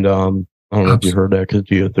 and I don't know if you heard that because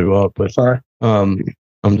Gio threw up, but Sorry. I'm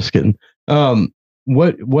just kidding.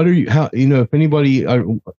 What are you? How, if anybody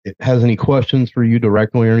has any questions for you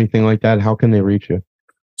directly or anything like that, how can they reach you?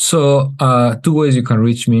 So, 2 ways you can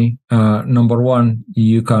reach me. Number one,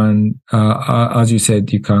 you can, as you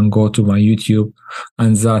said, you can go to my YouTube,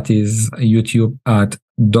 and that is YouTube at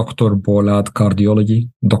Dr. Bolad Cardiology,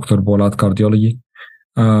 Dr. Bolad Cardiology.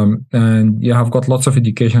 And you have got lots of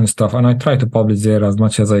education stuff, and I try to publish there as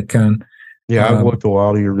much as I can. Yeah, I've looked a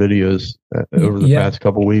lot of your videos over the past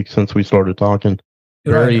couple of weeks since we started talking.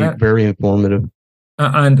 Very informative.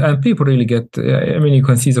 And people really get, you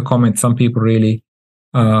can see the comments. Some people really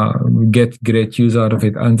get great use out of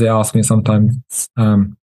it, and they ask me sometimes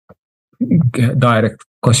direct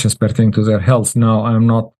questions pertaining to their health. Now, I'm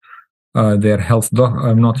not their health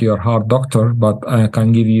I'm not your heart doctor, but I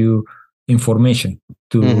can give you information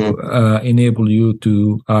to enable you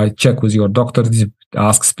to check with your doctor,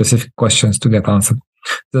 ask specific questions to get answered.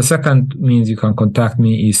 The second means you can contact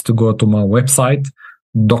me is to go to my website,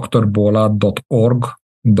 drbolad.org,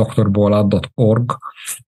 drbolad.org.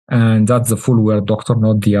 And that's the full word doctor,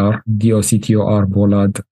 not DR, DOCTOR,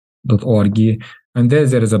 bolad.org. And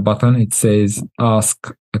there is a button. It says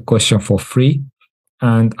ask a question for free.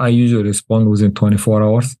 And I usually respond within 24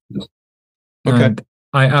 hours. Okay. And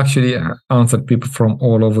I actually answer people from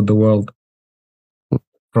all over the world,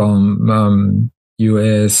 from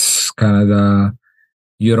US, Canada,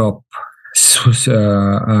 Europe,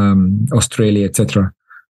 Australia, etc.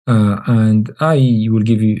 And I will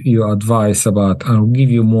give you advice about, I'll give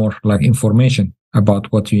you more like information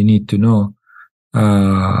about what you need to know.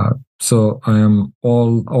 So I am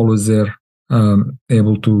always there,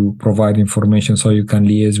 able to provide information so you can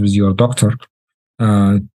liaise with your doctor.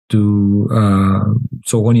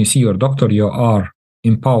 So when you see your doctor, you are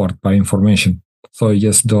empowered by information. So you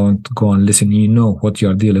just don't go and listen. You know what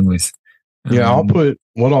you're dealing with. Yeah, I'll put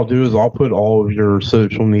all of your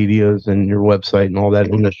social medias and your website and all that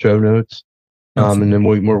in the show notes. And then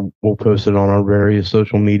we'll post it on our various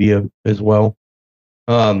social media as well.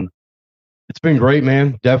 It's been great,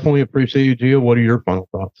 man. Definitely appreciate you, Gio. What are your final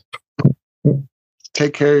thoughts?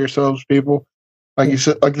 Take care of yourselves, people. Like you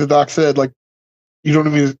said, like the doc said, like you don't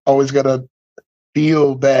even always gotta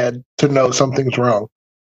feel bad to know something's wrong.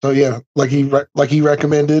 So yeah, like he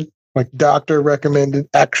recommended, like doctor recommended,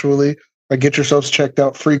 actually, like get yourselves checked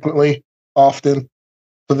out frequently, often,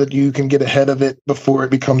 so that you can get ahead of it before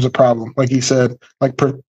it becomes a problem. Like he said, like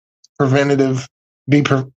prevent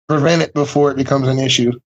it before it becomes an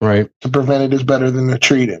issue. Right. To prevent it is better than to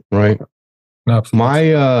treat it. Right.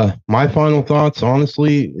 Absolutely. My final thoughts,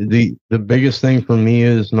 honestly, the biggest thing for me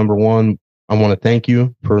is, number one, I want to thank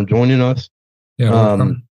you for joining us. Yeah,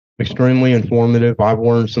 welcome. Extremely informative. I've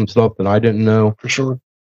learned some stuff that I didn't know. For sure.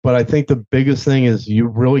 But I think the biggest thing is you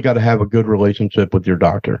really got to have a good relationship with your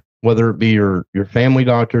doctor, whether it be your family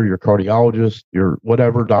doctor, your cardiologist, your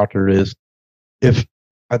whatever doctor it is.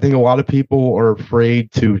 I think a lot of people are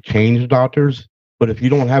afraid to change doctors, but if you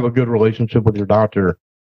don't have a good relationship with your doctor,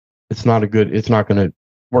 it's not going to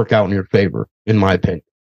work out in your favor, in my opinion.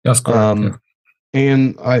 That's correct.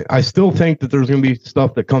 And I still think that there's going to be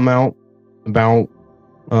stuff that come out about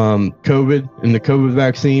COVID and the COVID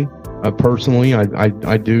vaccine. Personally,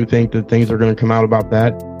 I do think that things are going to come out about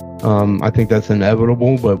that. I think that's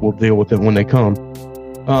inevitable, but we'll deal with it when they come.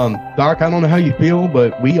 Doc, I don't know how you feel,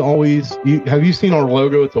 but have you seen our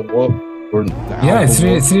logo? It's a wolf. Yeah, it's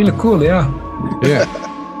really cool. Yeah. Yeah.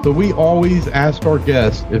 So we always ask our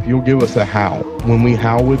guests if you'll give us a howl when we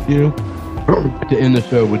howl with you to end the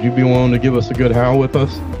show. Would you be willing to give us a good howl with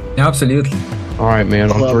us? Absolutely. All right,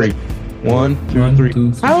 man. On three. 1, 2, 3.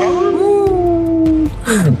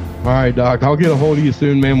 All right, Doc. I'll get a hold of you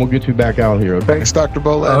soon, man. We'll get you back out here. Okay? Thanks, Dr.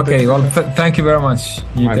 Bolad. Okay. Well, thank you very much.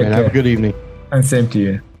 You All right, take man. care. Have a good evening. And same to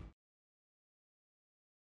you.